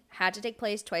testing had to take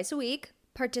place twice a week.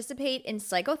 Participate in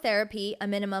psychotherapy a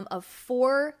minimum of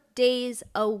 4 days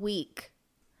a week.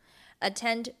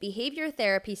 Attend behavior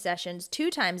therapy sessions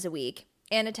 2 times a week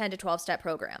and attend a 12-step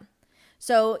program.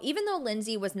 So even though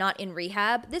Lindsay was not in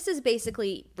rehab, this is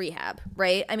basically rehab,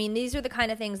 right? I mean, these are the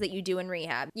kind of things that you do in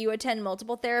rehab. You attend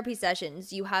multiple therapy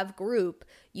sessions, you have group,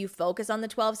 you focus on the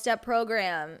 12-step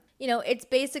program. You know, it's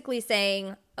basically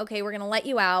saying, okay, we're going to let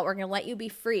you out, we're going to let you be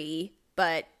free,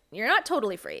 but you're not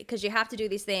totally free because you have to do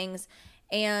these things.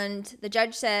 And the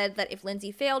judge said that if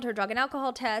Lindsay failed her drug and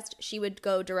alcohol test, she would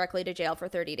go directly to jail for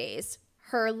 30 days.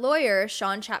 Her lawyer,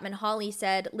 Sean Chapman Hawley,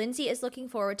 said Lindsay is looking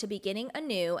forward to beginning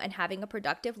anew and having a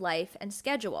productive life and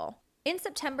schedule. In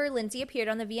September, Lindsay appeared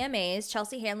on the VMAs.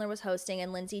 Chelsea Handler was hosting,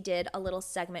 and Lindsay did a little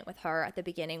segment with her at the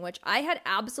beginning, which I had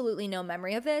absolutely no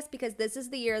memory of this because this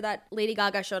is the year that Lady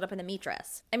Gaga showed up in the meat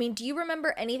dress. I mean, do you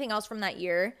remember anything else from that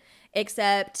year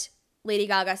except Lady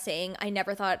Gaga saying, I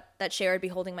never thought that Cher would be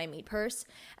holding my meat purse.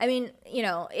 I mean, you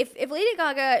know, if Lady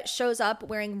Gaga shows up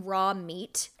wearing raw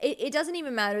meat, it doesn't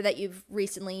even matter that you've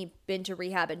recently been to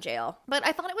rehab and jail. But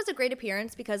I thought it was a great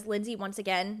appearance because Lindsay once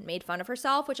again made fun of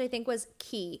herself, which I think was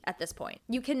key at this point.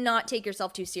 You cannot take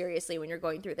yourself too seriously when you're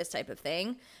going through this type of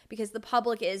thing because the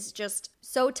public is just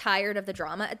so tired of the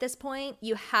drama at this point.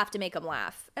 You have to make them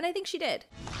laugh. And I think she did.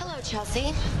 Hello,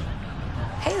 Chelsea.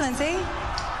 Hey, Lindsay.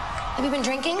 Have you been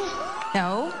drinking?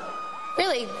 No.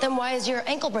 Really? Then why is your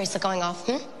ankle bracelet going off?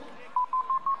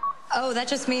 Oh, that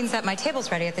just means that my table's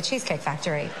ready at the Cheesecake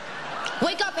Factory.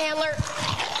 Wake up, handler.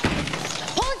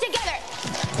 Pull it together.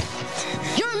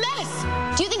 You're a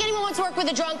mess. Do you think anyone wants to work with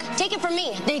a drunk? Take it from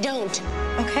me. They don't.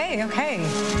 Okay.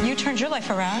 You turned your life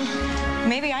around.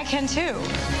 Maybe I can too.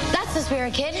 That's the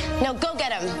spirit, kid. Now go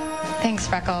get him. Thanks,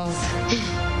 Freckles.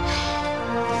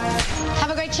 Have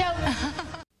a great show.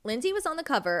 Lindsay was on the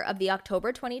cover of the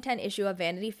October 2010 issue of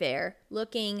Vanity Fair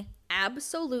looking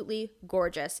absolutely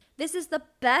gorgeous. This is the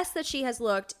best that she has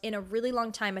looked in a really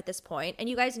long time at this point. And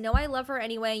you guys know I love her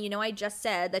anyway. You know I just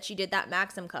said that she did that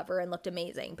Maxim cover and looked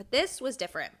amazing. But this was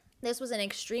different. This was an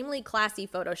extremely classy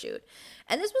photo shoot.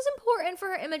 And this was important for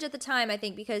her image at the time, I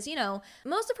think, because, you know,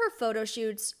 most of her photo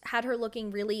shoots had her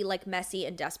looking really like messy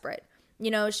and desperate. You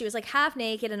know, she was like half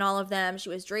naked in all of them. She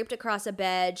was draped across a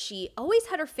bed. She always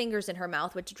had her fingers in her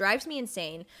mouth, which drives me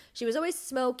insane. She was always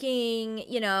smoking,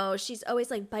 you know, she's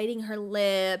always like biting her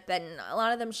lip. And a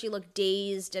lot of them, she looked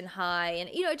dazed and high.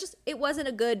 And, you know, it wasn't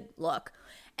a good look.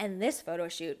 And this photo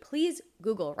shoot, please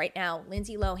Google right now,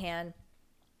 Lindsay Lohan,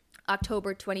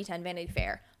 October 2010 Vanity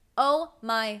Fair. Oh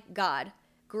my God.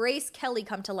 Grace Kelly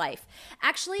come to life.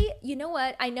 Actually, you know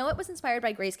what? I know it was inspired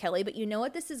by Grace Kelly, but you know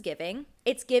what this is giving?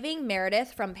 It's giving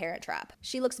Meredith from Parent Trap.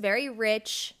 She looks very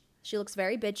rich. She looks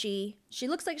very bitchy. She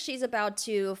looks like she's about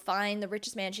to find the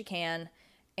richest man she can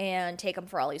and take him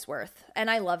for all he's worth. And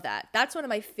I love that. That's one of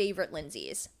my favorite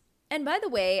Lindsays. And by the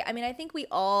way, I mean, I think we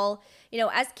all, you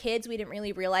know, as kids, we didn't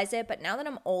really realize it, but now that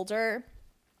I'm older,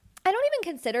 I don't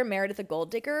even consider Meredith a gold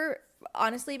digger,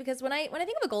 honestly, because when I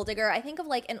think of a gold digger, I think of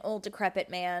like an old decrepit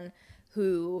man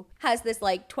who has this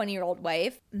like 20-year-old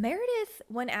wife. Meredith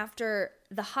went after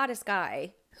the hottest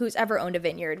guy who's ever owned a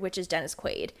vineyard, which is Dennis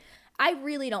Quaid. I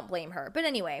really don't blame her. But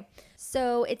anyway,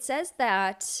 so it says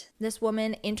that this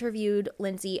woman interviewed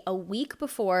Lindsay a week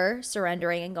before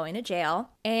surrendering and going to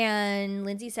jail. And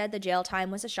Lindsay said the jail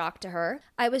time was a shock to her.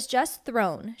 I was just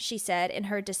thrown, she said in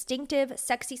her distinctive,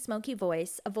 sexy, smoky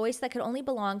voice, a voice that could only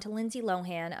belong to Lindsay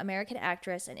Lohan, American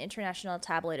actress and international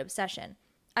tabloid obsession.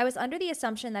 I was under the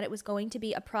assumption that it was going to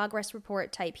be a progress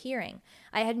report type hearing.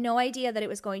 I had no idea that it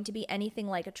was going to be anything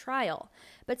like a trial.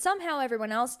 But somehow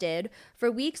everyone else did.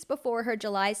 For weeks before her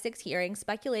July 6 hearing,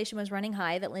 speculation was running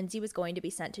high that Lindsay was going to be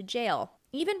sent to jail.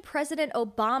 Even President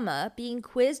Obama, being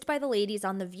quizzed by the ladies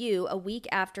on The View a week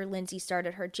after Lindsay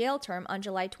started her jail term on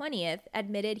July 20th,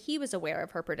 admitted he was aware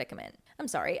of her predicament. I'm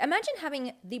sorry. Imagine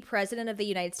having the President of the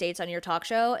United States on your talk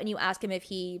show and you ask him if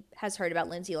he has heard about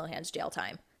Lindsay Lohan's jail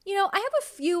time. You know, I have a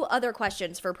few other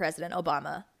questions for President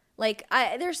Obama. Like,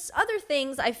 there's other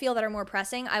things I feel that are more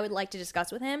pressing I would like to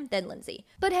discuss with him than Lindsay.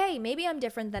 But hey, maybe I'm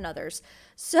different than others.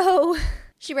 So,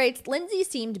 she writes, Lindsay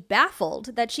seemed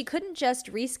baffled that she couldn't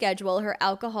just reschedule her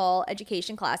alcohol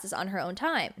education classes on her own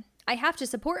time. I have to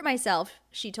support myself,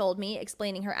 she told me,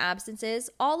 explaining her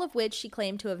absences, all of which she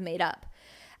claimed to have made up.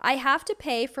 I have to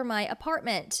pay for my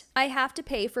apartment. I have to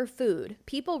pay for food.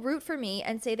 People root for me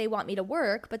and say they want me to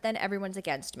work, but then everyone's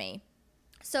against me.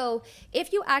 So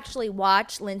if you actually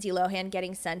watch Lindsay Lohan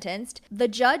getting sentenced, the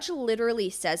judge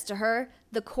literally says to her,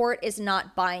 the court is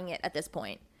not buying it at this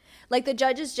point. Like, the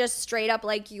judge is just straight up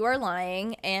like, you are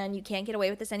lying and you can't get away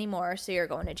with this anymore, so you're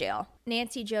going to jail.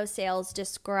 Nancy Jo Sales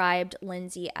described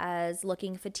Lindsay as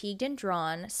looking fatigued and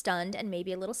drawn, stunned, and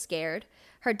maybe a little scared.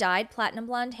 Her dyed platinum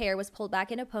blonde hair was pulled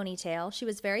back in a ponytail. She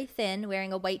was very thin,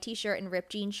 wearing a white t-shirt and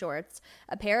ripped jean shorts.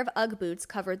 A pair of Ugg boots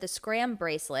covered the scram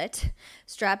bracelet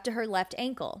strapped to her left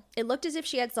ankle. It looked as if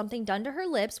she had something done to her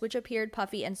lips, which appeared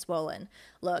puffy and swollen.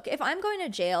 Look, if I'm going to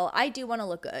jail, I do want to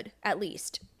look good, at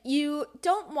least. You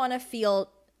don't want to feel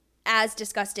as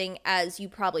disgusting as you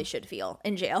probably should feel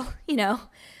in jail, you know?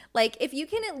 Like, if you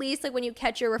can at least, like, when you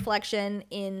catch your reflection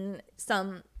in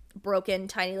some broken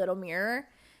tiny little mirror,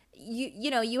 you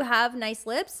know, you have nice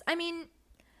lips. I mean,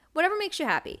 whatever makes you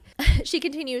happy. She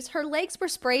continues, her legs were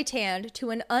spray tanned to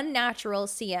an unnatural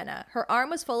sienna. Her arm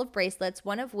was full of bracelets,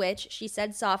 one of which, she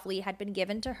said softly, had been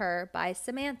given to her by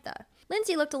Samantha.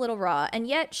 Lindsay looked a little raw, and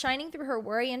yet shining through her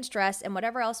worry and stress and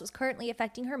whatever else was currently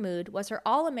affecting her mood was her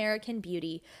all-American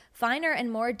beauty, finer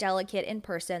and more delicate in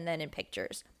person than in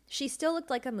pictures. She still looked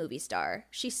like a movie star.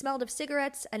 She smelled of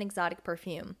cigarettes and exotic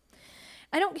perfume.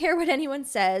 I don't care what anyone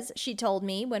says, she told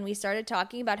me when we started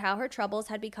talking about how her troubles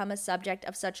had become a subject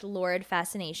of such lurid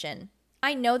fascination.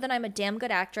 I know that I'm a damn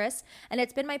good actress, and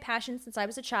it's been my passion since I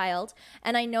was a child,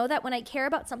 and I know that when I care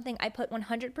about something, I put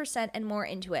 100% and more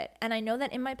into it, and I know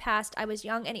that in my past, I was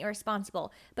young and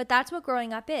irresponsible, but that's what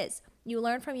growing up is. You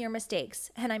learn from your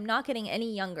mistakes, and I'm not getting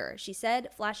any younger, she said,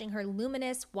 flashing her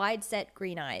luminous, wide-set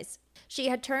green eyes. She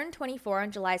had turned 24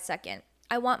 on July 2nd.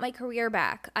 I want my career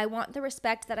back. I want the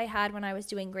respect that I had when I was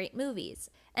doing great movies.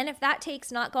 And if that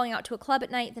takes not going out to a club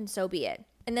at night, then so be it.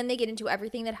 And then they get into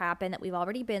everything that happened that we've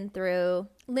already been through.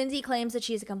 Lindsay claims that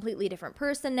she's a completely different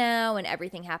person now and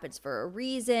everything happens for a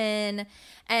reason.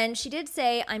 And she did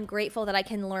say, I'm grateful that I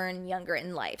can learn younger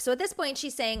in life. So at this point,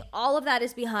 she's saying all of that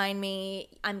is behind me.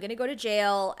 I'm going to go to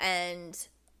jail and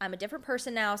I'm a different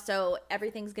person now, so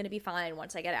everything's going to be fine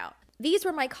once I get out. These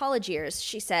were my college years,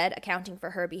 she said, accounting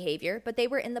for her behavior, but they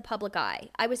were in the public eye.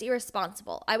 I was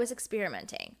irresponsible. I was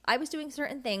experimenting. I was doing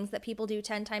certain things that people do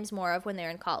 10 times more of when they're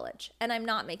in college, and I'm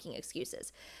not making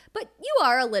excuses. But you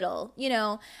are a little,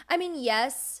 I mean,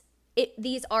 yes,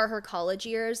 these are her college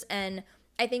years, and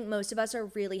I think most of us are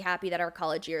really happy that our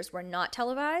college years were not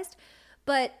televised,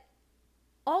 but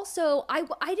also,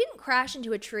 I didn't crash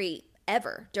into a tree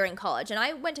ever during college, and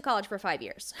I went to college for 5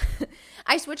 years.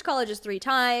 I switched colleges 3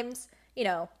 times.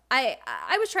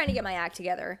 I was trying to get my act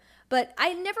together, but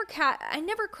I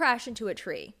never crashed into a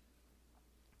tree.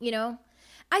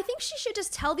 I think she should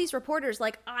just tell these reporters,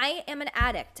 like, I am an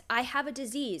addict. I have a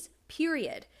disease,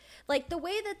 period. Like, the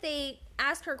way that they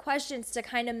ask her questions to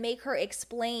kind of make her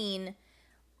explain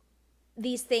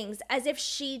these things as if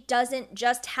she doesn't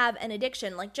just have an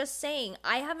addiction, like just saying,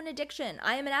 I have an addiction,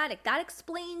 I am an addict, that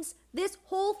explains this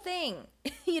whole thing.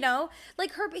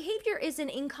 Like, her behavior isn't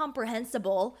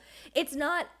incomprehensible, it's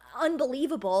not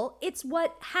unbelievable, it's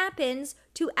what happens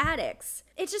to addicts.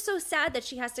 It's just so sad that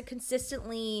she has to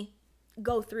consistently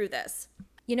go through this.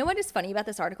 You know what is funny about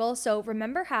this article? So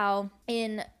remember how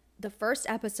in the first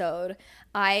episode,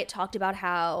 I talked about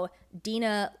how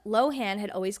Dina Lohan had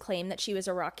always claimed that she was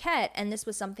a Rockette, and this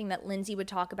was something that Lindsay would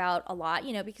talk about a lot,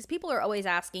 because people are always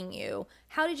asking you,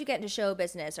 how did you get into show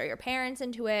business? Are your parents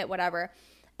into it? Whatever.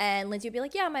 And Lindsay would be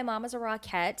like, yeah, my mom is a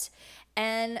Rockette.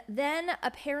 And then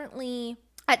apparently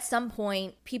at some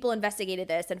point, people investigated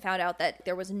this and found out that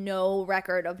there was no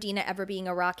record of Dina ever being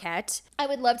a Rockette. I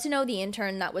would love to know the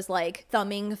intern that was like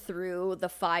thumbing through the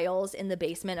files in the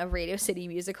basement of Radio City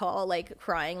Music Hall, like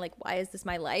crying, like, why is this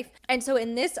my life? And so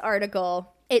in this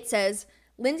article, it says,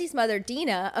 Lindsay's mother,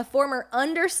 Dina, a former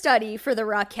understudy for the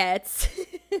Rockettes.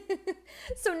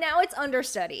 So now it's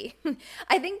understudy.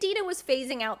 I think Dina was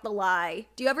phasing out the lie.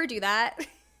 Do you ever do that? I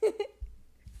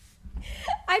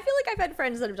feel like I've had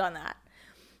friends that have done that.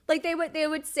 Like, they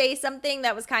would say something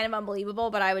that was kind of unbelievable,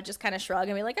 but I would just kind of shrug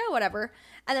and be like, oh, whatever.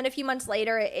 And then a few months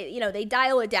later, they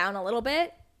dial it down a little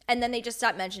bit, and then they just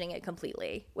stop mentioning it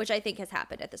completely, which I think has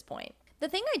happened at this point. The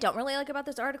thing I don't really like about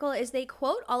this article is they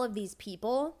quote all of these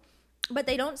people, but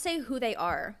they don't say who they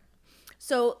are.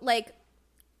 So, like,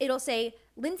 it'll say,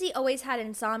 Lindsay always had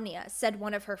insomnia, said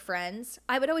one of her friends.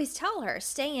 I would always tell her,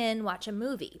 stay in, watch a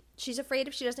movie. She's afraid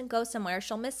if she doesn't go somewhere,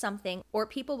 she'll miss something or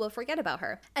people will forget about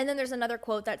her. And then there's another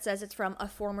quote that says it's from a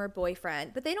former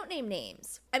boyfriend, but they don't name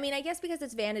names. I mean, I guess because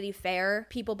it's Vanity Fair,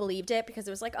 people believed it because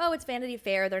it was like, oh, it's Vanity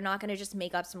Fair. They're not going to just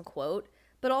make up some quote.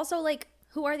 But also, like,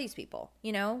 who are these people?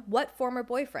 What former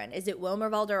boyfriend? Is it Wilmer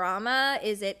Valderrama?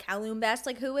 Is it Callum Best?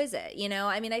 Like, who is it?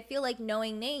 I mean, I feel like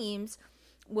knowing names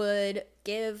would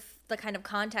give the kind of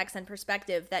context and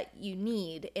perspective that you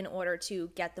need in order to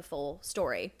get the full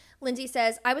story. Lindsay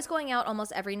says, I was going out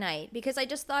almost every night because I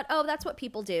just thought, oh, that's what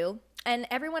people do. And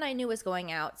everyone I knew was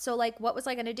going out. So, like, what was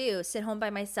I going to do? Sit home by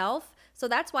myself? So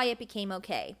that's why it became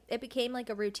okay. It became like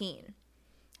a routine.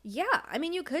 Yeah, I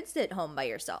mean, you could sit home by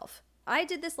yourself. I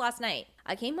did this last night.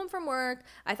 I came home from work.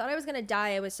 I thought I was going to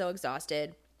die. I was so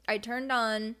exhausted. I turned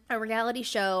on a reality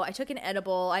show. I took an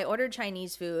edible. I ordered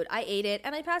Chinese food. I ate it,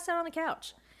 and I passed out on the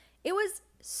couch. It was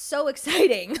so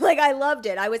exciting. Like, I loved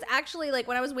it. I was actually, like,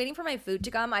 when I was waiting for my food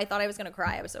to come, I thought I was going to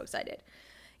cry. I was so excited.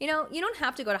 You don't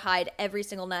have to go to Hyde every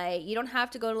single night. You don't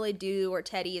have to go to Ledoux or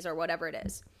Teddy's or whatever it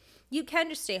is. You can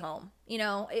just stay home.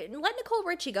 Let Nicole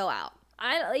Richie go out.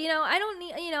 I don't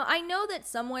need, I know that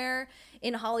somewhere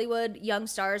in Hollywood, young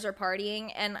stars are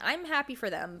partying, and I'm happy for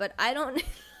them, but I don't,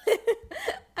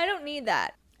 I don't need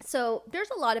that. So there's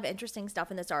a lot of interesting stuff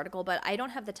in this article, but I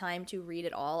don't have the time to read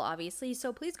it all, obviously.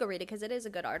 So please go read it because it is a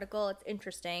good article. It's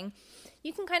interesting.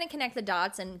 You can kind of connect the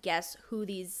dots and guess who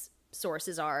these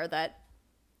sources are that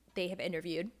they have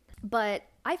interviewed. But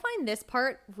I find this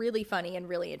part really funny and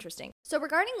really interesting. So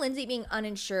regarding Lindsay being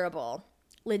uninsurable,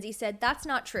 Lindsay said, "That's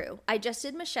not true. I just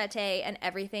did Machete and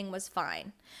everything was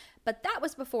fine." But that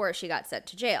was before she got sent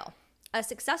to jail. A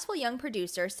successful young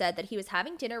producer said that he was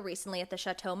having dinner recently at the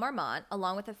Chateau Marmont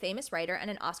along with a famous writer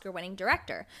and an Oscar-winning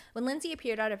director when Lindsay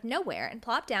appeared out of nowhere and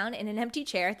plopped down in an empty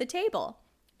chair at the table.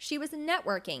 She was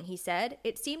networking, he said.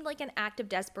 It seemed like an act of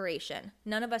desperation.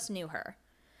 None of us knew her.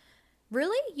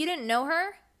 Really? You didn't know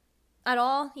her at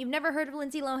all? You've never heard of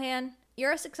Lindsay Lohan?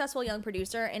 You're a successful young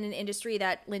producer in an industry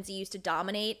that Lindsay used to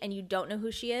dominate and you don't know who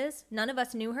she is? None of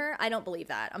us knew her? I don't believe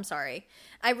that. I'm sorry.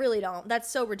 I really don't. That's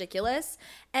so ridiculous.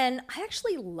 And I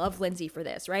actually love Lindsay for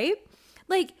this, right?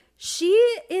 Like, she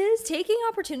is taking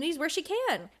opportunities where she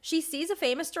can. She sees a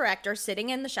famous director sitting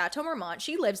in the Chateau Marmont.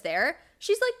 She lives there.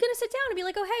 She's like going to sit down and be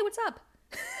like, "Oh, hey, what's up?"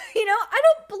 You know, I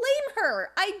don't blame her.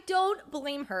 I don't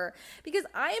blame her because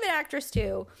I am an actress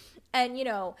too. And, you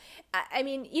know, I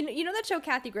mean, you know that show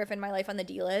Kathy Griffin, My Life on the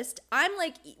D-List? I'm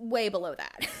like way below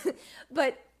that.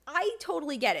 But I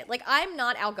totally get it. Like, I'm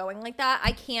not outgoing like that.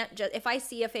 I can't just, if I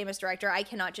see a famous director, I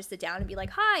cannot just sit down and be like,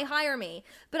 "Hi, hire me."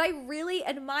 But I really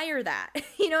admire that.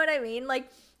 You know what I mean?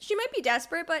 Like, she might be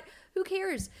desperate, but who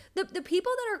cares? The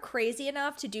people that are crazy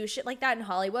enough to do shit like that in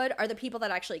Hollywood are the people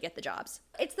that actually get the jobs.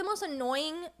 It's the most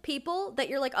annoying people that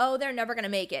you're like, oh, they're never going to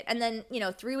make it. And then, you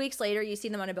know, 3 weeks later, you see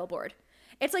them on a billboard.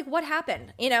 It's like, what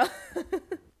happened, you know?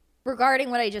 Regarding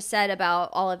what I just said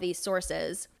about all of these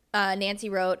sources,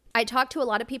 Nancy wrote, "I talked to a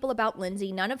lot of people about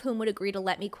Lindsay, none of whom would agree to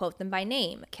let me quote them by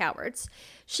name. Cowards.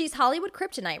 She's Hollywood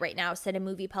kryptonite right now," said a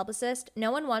movie publicist.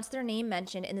 "No one wants their name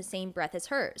mentioned in the same breath as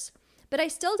hers. But I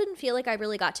still didn't feel like I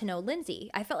really got to know Lindsay.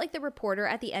 I felt like the reporter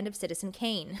at the end of Citizen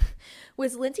Kane.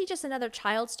 Was Lindsay just another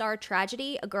child star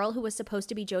tragedy? A girl who was supposed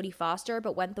to be Jodie Foster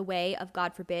but went the way of,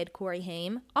 God forbid, Corey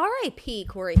Haim? R.I.P.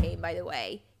 Corey Haim, by the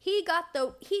way.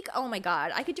 Oh my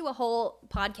God, I could do a whole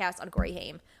podcast on Corey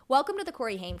Haim. Welcome to the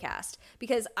Corey Haim cast,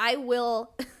 because I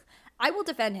will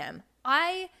defend him.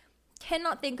 I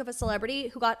cannot think of a celebrity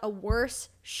who got a worse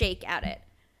shake at it.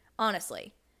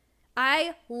 Honestly.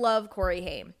 I love Corey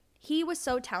Haim. He was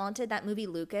so talented. That movie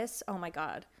Lucas, oh my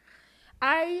God.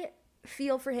 I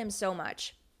feel for him so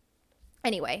much.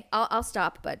 Anyway, I'll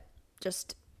stop, but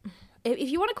just,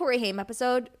 if you want a Corey Haim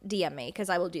episode, DM me, because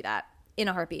I will do that in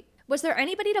a heartbeat. Was there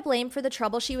anybody to blame for the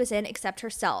trouble she was in except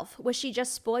herself? Was she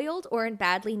just spoiled or in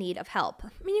badly need of help?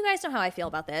 I mean, you guys know how I feel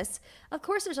about this. Of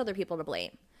course there's other people to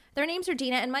blame. Their names are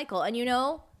Dina and Michael, and you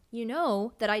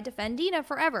know that I defend Dina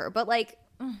forever, but like,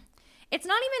 it's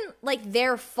not even like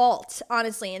their fault,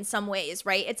 honestly, in some ways,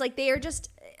 right? It's like they are just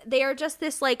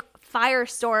this like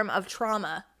firestorm of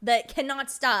trauma that cannot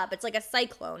stop. It's like a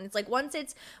cyclone. It's like once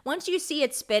you see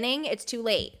it spinning, it's too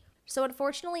late. So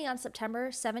unfortunately, on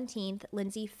September 17th,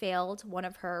 Lindsay failed one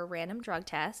of her random drug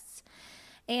tests,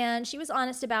 and she was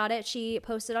honest about it. She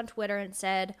posted on Twitter and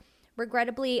said,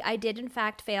 "Regrettably, I did in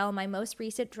fact fail my most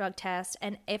recent drug test,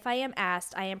 and if I am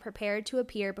asked, I am prepared to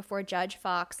appear before Judge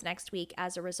Fox next week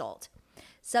as a result.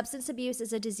 Substance abuse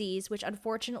is a disease which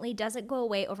unfortunately doesn't go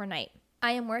away overnight.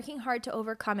 I am working hard to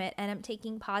overcome it and am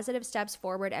taking positive steps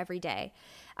forward every day.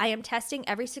 I am testing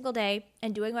every single day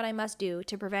and doing what I must do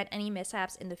to prevent any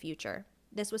mishaps in the future.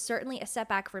 This was certainly a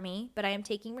setback for me, but I am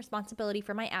taking responsibility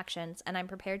for my actions and I'm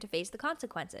prepared to face the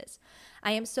consequences.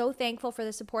 I am so thankful for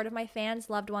the support of my fans,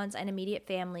 loved ones, and immediate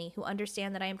family who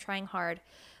understand that I am trying hard,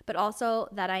 but also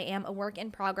that I am a work in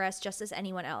progress just as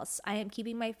anyone else. I am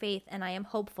keeping my faith and I am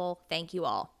hopeful. Thank you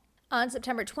all." On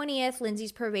September 20th,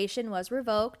 Lindsay's probation was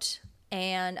revoked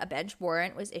and a bench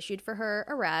warrant was issued for her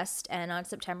arrest. And on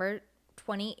September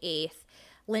 28th,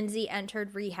 Lindsay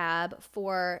entered rehab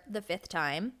for the 5th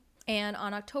time. And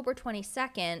on October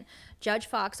 22nd, Judge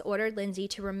Fox ordered Lindsay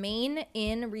to remain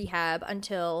in rehab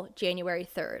until January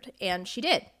 3rd. And she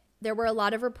did. There were a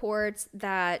lot of reports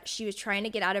that she was trying to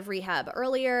get out of rehab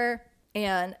earlier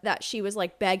and that she was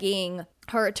like begging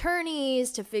her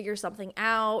attorneys to figure something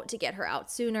out to get her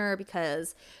out sooner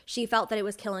because she felt that it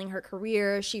was killing her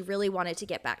career. She really wanted to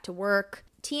get back to work.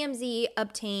 TMZ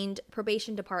obtained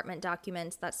probation department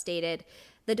documents that stated,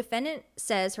 "The defendant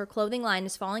says her clothing line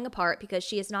is falling apart because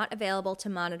she is not available to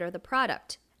monitor the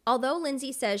product." Although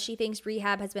Lindsay says she thinks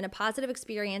rehab has been a positive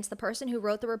experience, the person who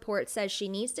wrote the report says she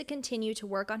needs to continue to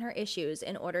work on her issues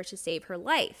in order to save her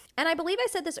life. And I believe I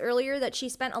said this earlier that she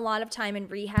spent a lot of time in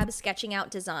rehab sketching out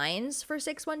designs for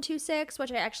 6126,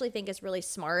 which I actually think is really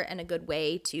smart and a good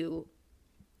way to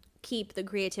keep the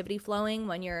creativity flowing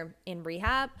when you're in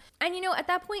rehab. And at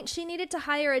that point, she needed to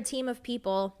hire a team of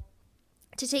people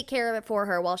to take care of it for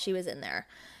her while she was in there.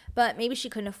 But maybe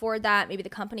she couldn't afford that. Maybe the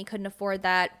company couldn't afford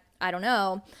that. I don't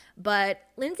know. But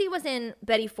Lindsay was in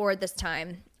Betty Ford this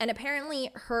time, and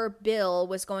apparently her bill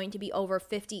was going to be over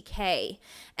 $50K.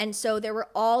 And so there were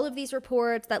all of these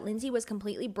reports that Lindsay was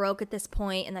completely broke at this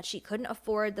point and that she couldn't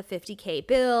afford the $50K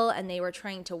bill, and they were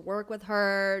trying to work with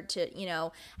her to, you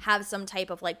know, have some type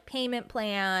of like payment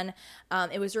plan.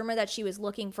 It was rumored that she was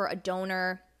looking for a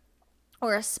donor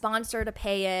or a sponsor to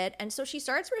pay it. And so she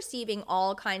starts receiving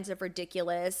all kinds of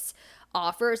ridiculous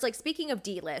offers. Like, speaking of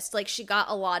D-list, like, she got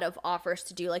a lot of offers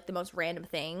to do like the most random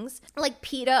things. Like,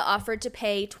 PETA offered to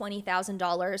pay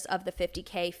 $20,000 of the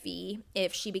 $50K fee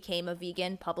if she became a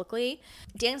vegan publicly.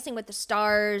 Dancing with the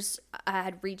Stars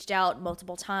had reached out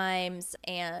multiple times,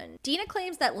 and Dina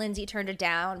claims that Lindsay turned it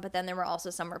down, but then there were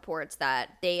also some reports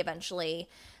that they eventually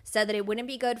said that it wouldn't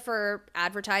be good for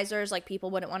advertisers. Like,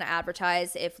 people wouldn't want to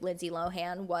advertise if Lindsay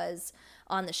Lohan was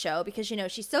on the show because, you know,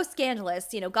 she's so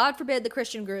scandalous. You know, God forbid the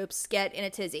Christian groups get in a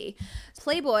tizzy.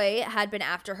 Playboy had been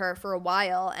after her for a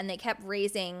while, and they kept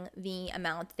raising the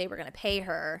amount they were going to pay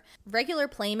her. Regular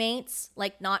playmates,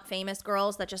 like not famous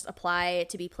girls that just apply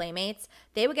to be playmates,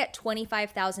 they would get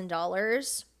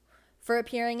 $25,000 for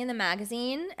appearing in the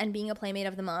magazine and being a Playmate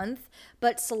of the Month.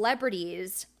 But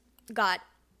celebrities got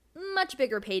much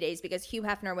bigger paydays because Hugh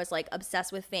Hefner was like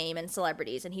obsessed with fame and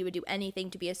celebrities, and he would do anything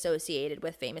to be associated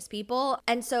with famous people.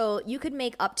 And so you could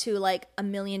make up to like $1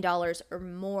 million or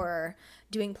more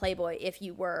doing Playboy if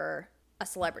you were a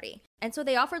celebrity. And so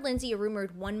they offered Lindsay a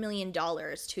rumored $1 million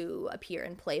to appear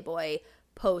in Playboy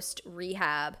post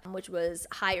rehab, which was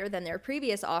higher than their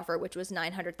previous offer, which was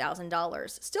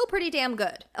 $900,000. Still pretty damn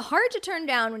good. Hard to turn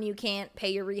down when you can't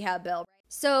pay your rehab bill.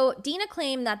 So Dina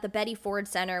claimed that the Betty Ford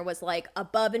Center was like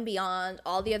above and beyond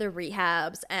all the other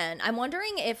rehabs, and I'm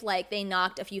wondering if like they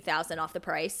knocked a few thousand off the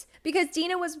price, because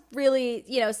Dina was really,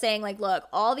 you know, saying like, look,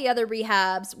 all the other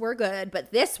rehabs were good,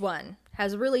 but this one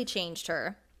has really changed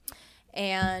her.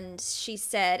 And she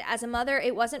said, as a mother,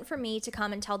 it wasn't for me to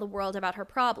come and tell the world about her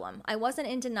problem. I wasn't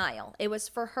in denial. It was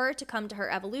for her to come to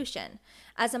her evolution.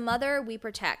 As a mother, we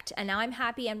protect, and now I'm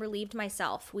happy and relieved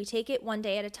myself. We take it one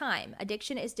day at a time.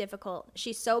 Addiction is difficult.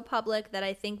 She's so public that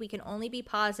I think we can only be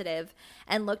positive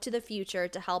and look to the future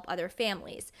to help other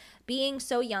families. Being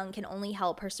so young can only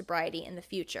help her sobriety in the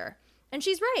future. And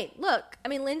she's right. Look, I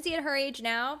mean, Lindsay at her age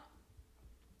now,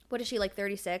 what is she, like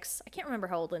 36? I can't remember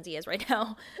how old Lindsay is right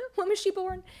now. When was she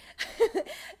born?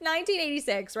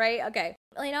 1986, right? Okay.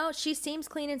 You know, she seems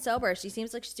clean and sober. She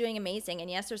seems like she's doing amazing.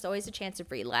 And yes, there's always a chance of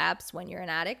relapse when you're an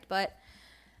addict, but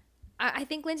I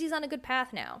think Lindsay's on a good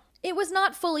path now. It was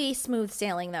not fully smooth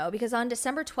sailing, though, because on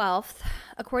December 12th,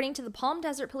 according to the Palm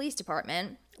Desert Police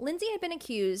Department, Lindsay had been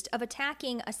accused of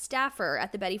attacking a staffer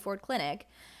at the Betty Ford Clinic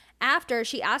after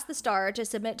she asked the star to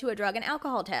submit to a drug and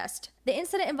alcohol test. The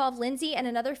incident involved Lindsay and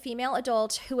another female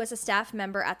adult who was a staff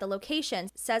member at the location,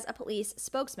 says a police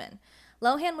spokesman.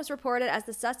 Lohan was reported as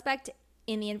the suspect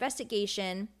in the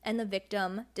investigation, and the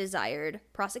victim desired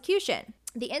prosecution.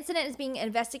 The incident is being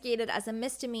investigated as a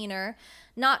misdemeanor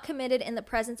not committed in the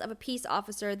presence of a peace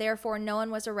officer, therefore no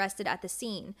one was arrested at the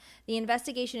scene. The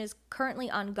investigation is currently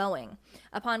ongoing.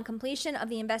 Upon completion of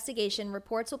the investigation,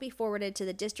 reports will be forwarded to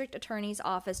the district attorney's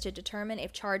office to determine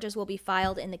if charges will be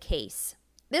filed in the case.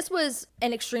 This was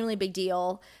an extremely big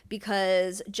deal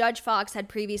because Judge Fox had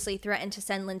previously threatened to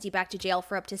send Lindsay back to jail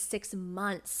for up to 6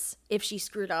 months if she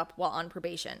screwed up while on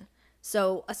probation.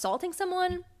 So assaulting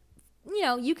someone, you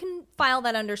know, you can file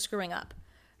that under screwing up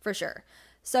for sure.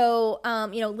 So,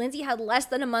 you know, Lindsay had less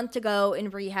than a month to go in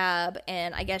rehab,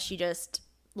 and I guess she just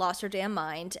lost her damn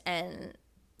mind and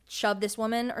shoved this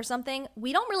woman or something.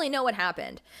 We don't really know what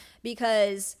happened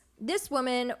because this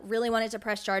woman really wanted to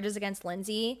press charges against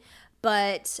Lindsay,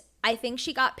 but I think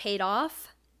she got paid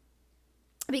off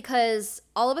because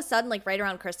all of a sudden, like right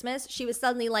around Christmas, she was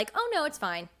suddenly like, oh no, it's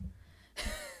fine.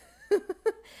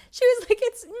 She was like,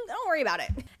 don't worry about it.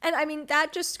 And I mean,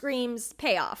 that just screams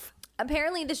payoff.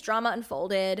 Apparently this drama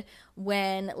unfolded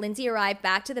when Lindsay arrived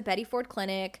back to the Betty Ford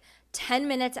Clinic 10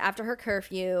 minutes after her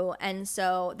curfew. And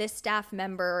so this staff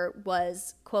member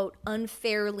was, quote,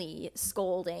 unfairly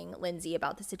scolding Lindsay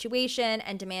about the situation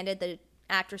and demanded the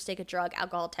actress take a drug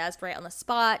alcohol test right on the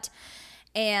spot.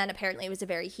 And apparently it was a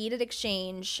very heated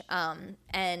exchange.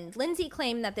 And Lindsay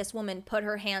claimed that this woman put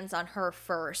her hands on her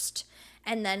first.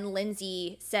 And then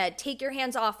Lindsay said, take your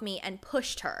hands off me, and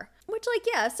pushed her. Which, like,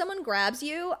 yeah, if someone grabs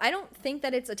you, I don't think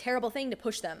that it's a terrible thing to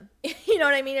push them. You know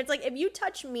what I mean? It's like, if you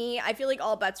touch me, I feel like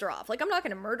all bets are off. Like, I'm not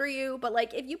going to murder you, but,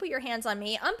 like, if you put your hands on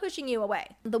me, I'm pushing you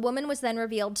away. The woman was then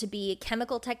revealed to be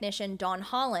chemical technician Dawn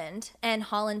Holland, and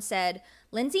Holland said,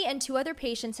 Lindsay and 2 other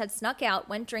patients had snuck out,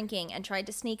 went drinking, and tried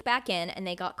to sneak back in, and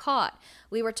they got caught.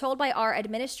 We were told by our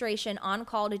administration on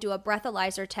call to do a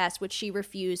breathalyzer test, which she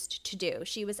refused to do.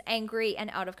 She was angry and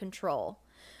out of control.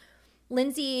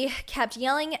 Lindsay kept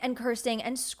yelling and cursing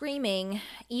and screaming,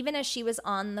 even as she was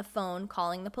on the phone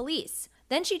calling the police.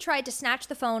 Then she tried to snatch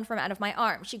the phone from out of my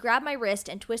arm. She grabbed my wrist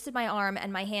and twisted my arm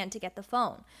and my hand to get the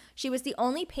phone. She was the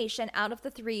only patient out of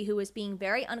the 3 who was being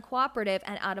very uncooperative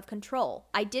and out of control.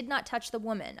 I did not touch the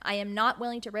woman. I am not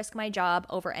willing to risk my job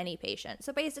over any patient.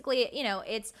 So basically, you know,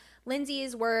 it's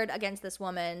Lindsay's word against this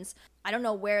woman's. I don't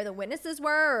know where the witnesses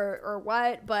were or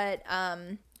what, but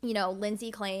you know,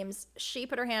 Lindsay claims she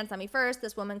put her hands on me first.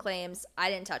 This woman claims I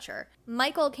didn't touch her.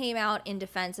 Michael came out in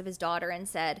defense of his daughter and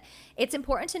said, it's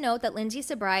important to note that Lindsay's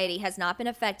sobriety has not been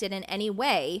affected in any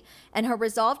way, and her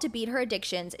resolve to beat her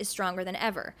addictions is stronger than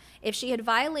ever. If she had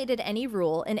violated any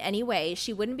rule in any way,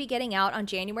 she wouldn't be getting out on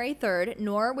January 3rd,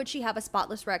 nor would she have a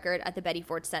spotless record at the Betty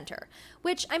Ford Center.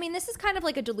 Which, I mean, this is kind of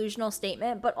like a delusional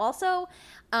statement, but also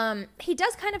he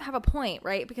does kind of have a point,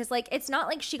 right? Because, like, it's not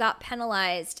like she got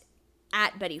penalized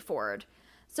at Betty Ford.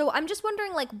 So I'm just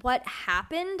wondering, like, what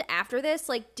happened after this?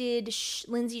 Like, did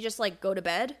Lindsay just, like, go to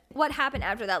bed? What happened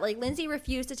after that? Like, Lindsay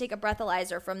refused to take a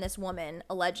breathalyzer from this woman,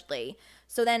 allegedly.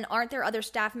 So then aren't there other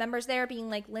staff members there being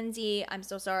like, Lindsay, I'm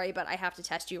so sorry, but I have to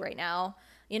test you right now,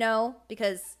 you know?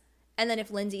 Because, and then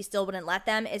if Lindsay still wouldn't let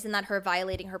them, isn't that her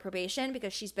violating her probation?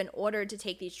 Because she's been ordered to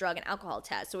take these drug and alcohol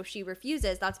tests. So if she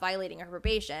refuses, that's violating her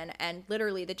probation. And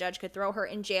literally the judge could throw her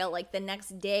in jail, like, the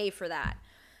next day for that.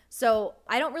 So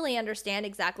I don't really understand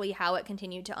exactly how it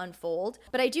continued to unfold,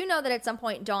 but I do know that at some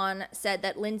point Dawn said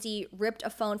that Lindsay ripped a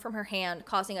phone from her hand,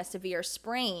 causing a severe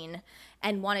sprain,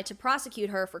 and wanted to prosecute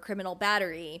her for criminal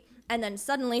battery. And then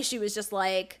suddenly she was just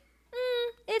like,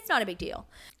 it's not a big deal.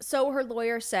 So her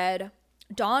lawyer said,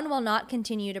 Dawn will not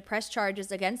continue to press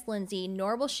charges against Lindsay,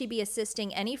 nor will she be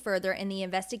assisting any further in the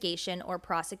investigation or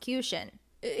prosecution.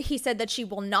 He said that she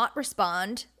will not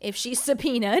respond if she's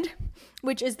subpoenaed,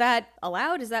 which is that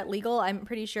allowed? Is that legal? I'm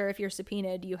pretty sure if you're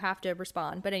subpoenaed, you have to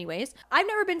respond. But anyways, I've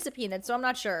never been subpoenaed, so I'm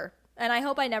not sure. And I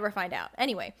hope I never find out.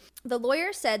 Anyway, the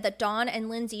lawyer said that Dawn and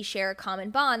Lindsay share a common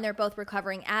bond. They're both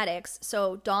recovering addicts.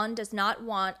 So Dawn does not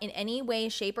want in any way,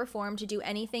 shape, or form to do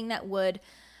anything that would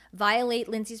violate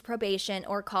Lindsay's probation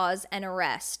or cause an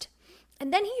arrest.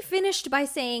 And then he finished by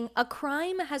saying, a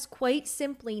crime has quite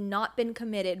simply not been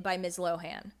committed by Ms.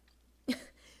 Lohan.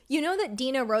 You know that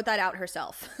Dina wrote that out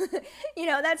herself. You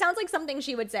know, that sounds like something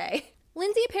she would say.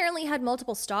 Lindsay apparently had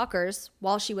multiple stalkers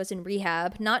while she was in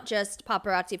rehab, not just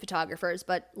paparazzi photographers,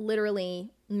 but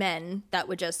literally men that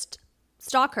would just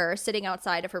stalk her sitting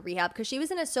outside of her rehab because she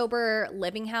was in a sober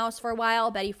living house for a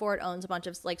while. Betty Ford owns a bunch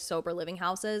of like sober living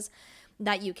houses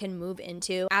that you can move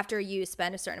into after you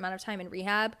spend a certain amount of time in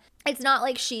rehab. It's not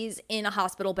like she's in a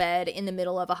hospital bed in the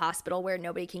middle of a hospital where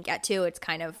nobody can get to. It's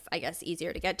kind of, I guess,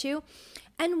 easier to get to.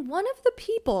 And one of the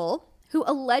people who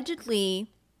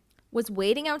allegedly was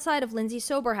waiting outside of Lindsay's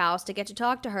sober house to get to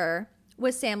talk to her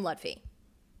was Sam Lutfi.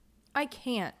 I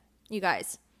can't, you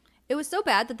guys. It was so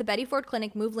bad that the Betty Ford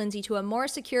Clinic moved Lindsay to a more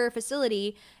secure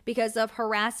facility because of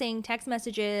harassing text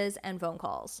messages and phone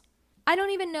calls. I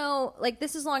don't even know, like,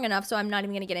 this is long enough, so I'm not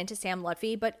even going to get into Sam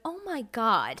Lutfi, but oh my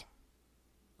God.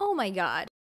 Oh my God.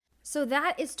 So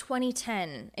that is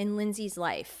 2010 in Lindsay's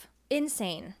life.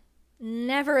 Insane.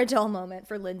 Never a dull moment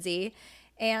for Lindsay.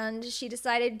 And she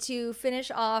decided to finish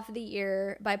off the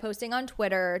year by posting on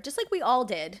Twitter, just like we all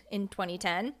did in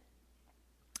 2010.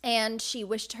 And she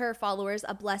wished her followers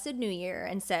a blessed new year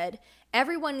and said,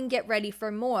 everyone get ready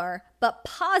for more, but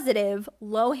positive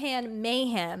Lohan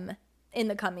mayhem in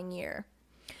the coming year.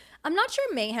 I'm not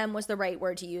sure mayhem was the right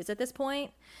word to use at this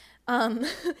point.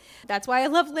 That's why I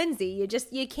love Lindsay.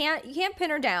 You can't pin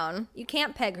her down. You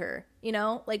can't peg her, you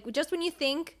know? Like, just when you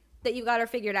think that you got her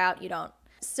figured out, you don't.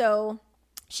 So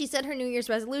she said her New Year's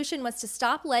resolution was to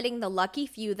stop letting the lucky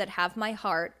few that have my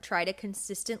heart try to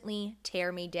consistently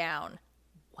tear me down.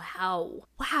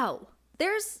 Wow.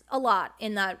 There's a lot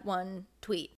in that one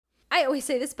tweet. I always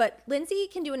say this, but Lindsay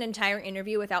can do an entire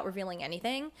interview without revealing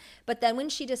anything. But then when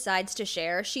she decides to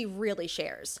share, she really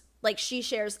shares. Like, she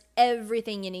shares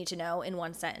everything you need to know in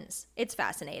one sentence. It's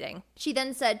fascinating. She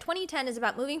then said, 2010 is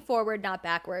about moving forward, not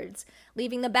backwards.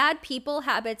 Leaving the bad people,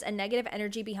 habits, and negative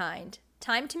energy behind.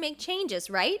 Time to make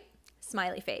changes, right?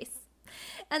 Smiley face.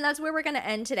 And that's where we're going to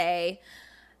end today.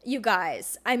 You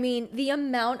guys, I mean, the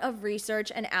amount of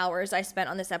research and hours I spent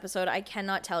on this episode, I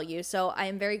cannot tell you. So I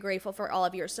am very grateful for all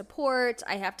of your support.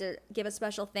 I have to give a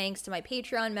special thanks to my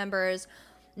Patreon members.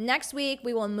 Next week,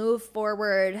 we will move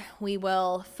forward. We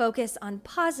will focus on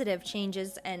positive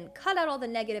changes and cut out all the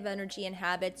negative energy and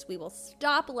habits. We will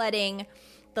stop letting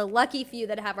the lucky few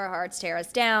that have our hearts tear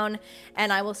us down.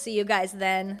 And I will see you guys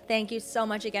then. Thank you so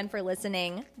much again for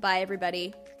listening. Bye,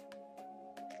 everybody.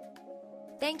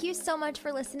 Thank you so much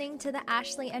for listening to the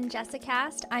Ashley and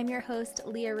Jessicast. I'm your host,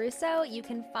 Leah Russo. You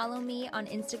can follow me on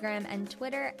Instagram and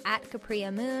Twitter at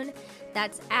Capria Moon.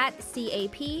 That's at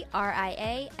CapriaMoon.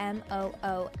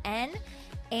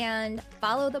 And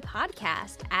follow the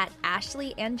podcast at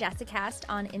Ashley and Jessicast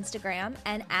on Instagram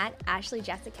and at Ashley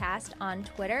Jessicast on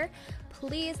Twitter.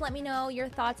 Please let me know your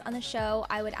thoughts on the show.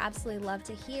 I would absolutely love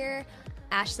to hear.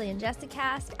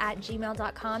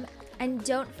 ashleyandjessicast@gmail.com. And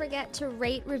don't forget to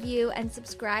rate, review, and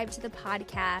subscribe to the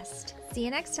podcast. See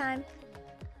you next time.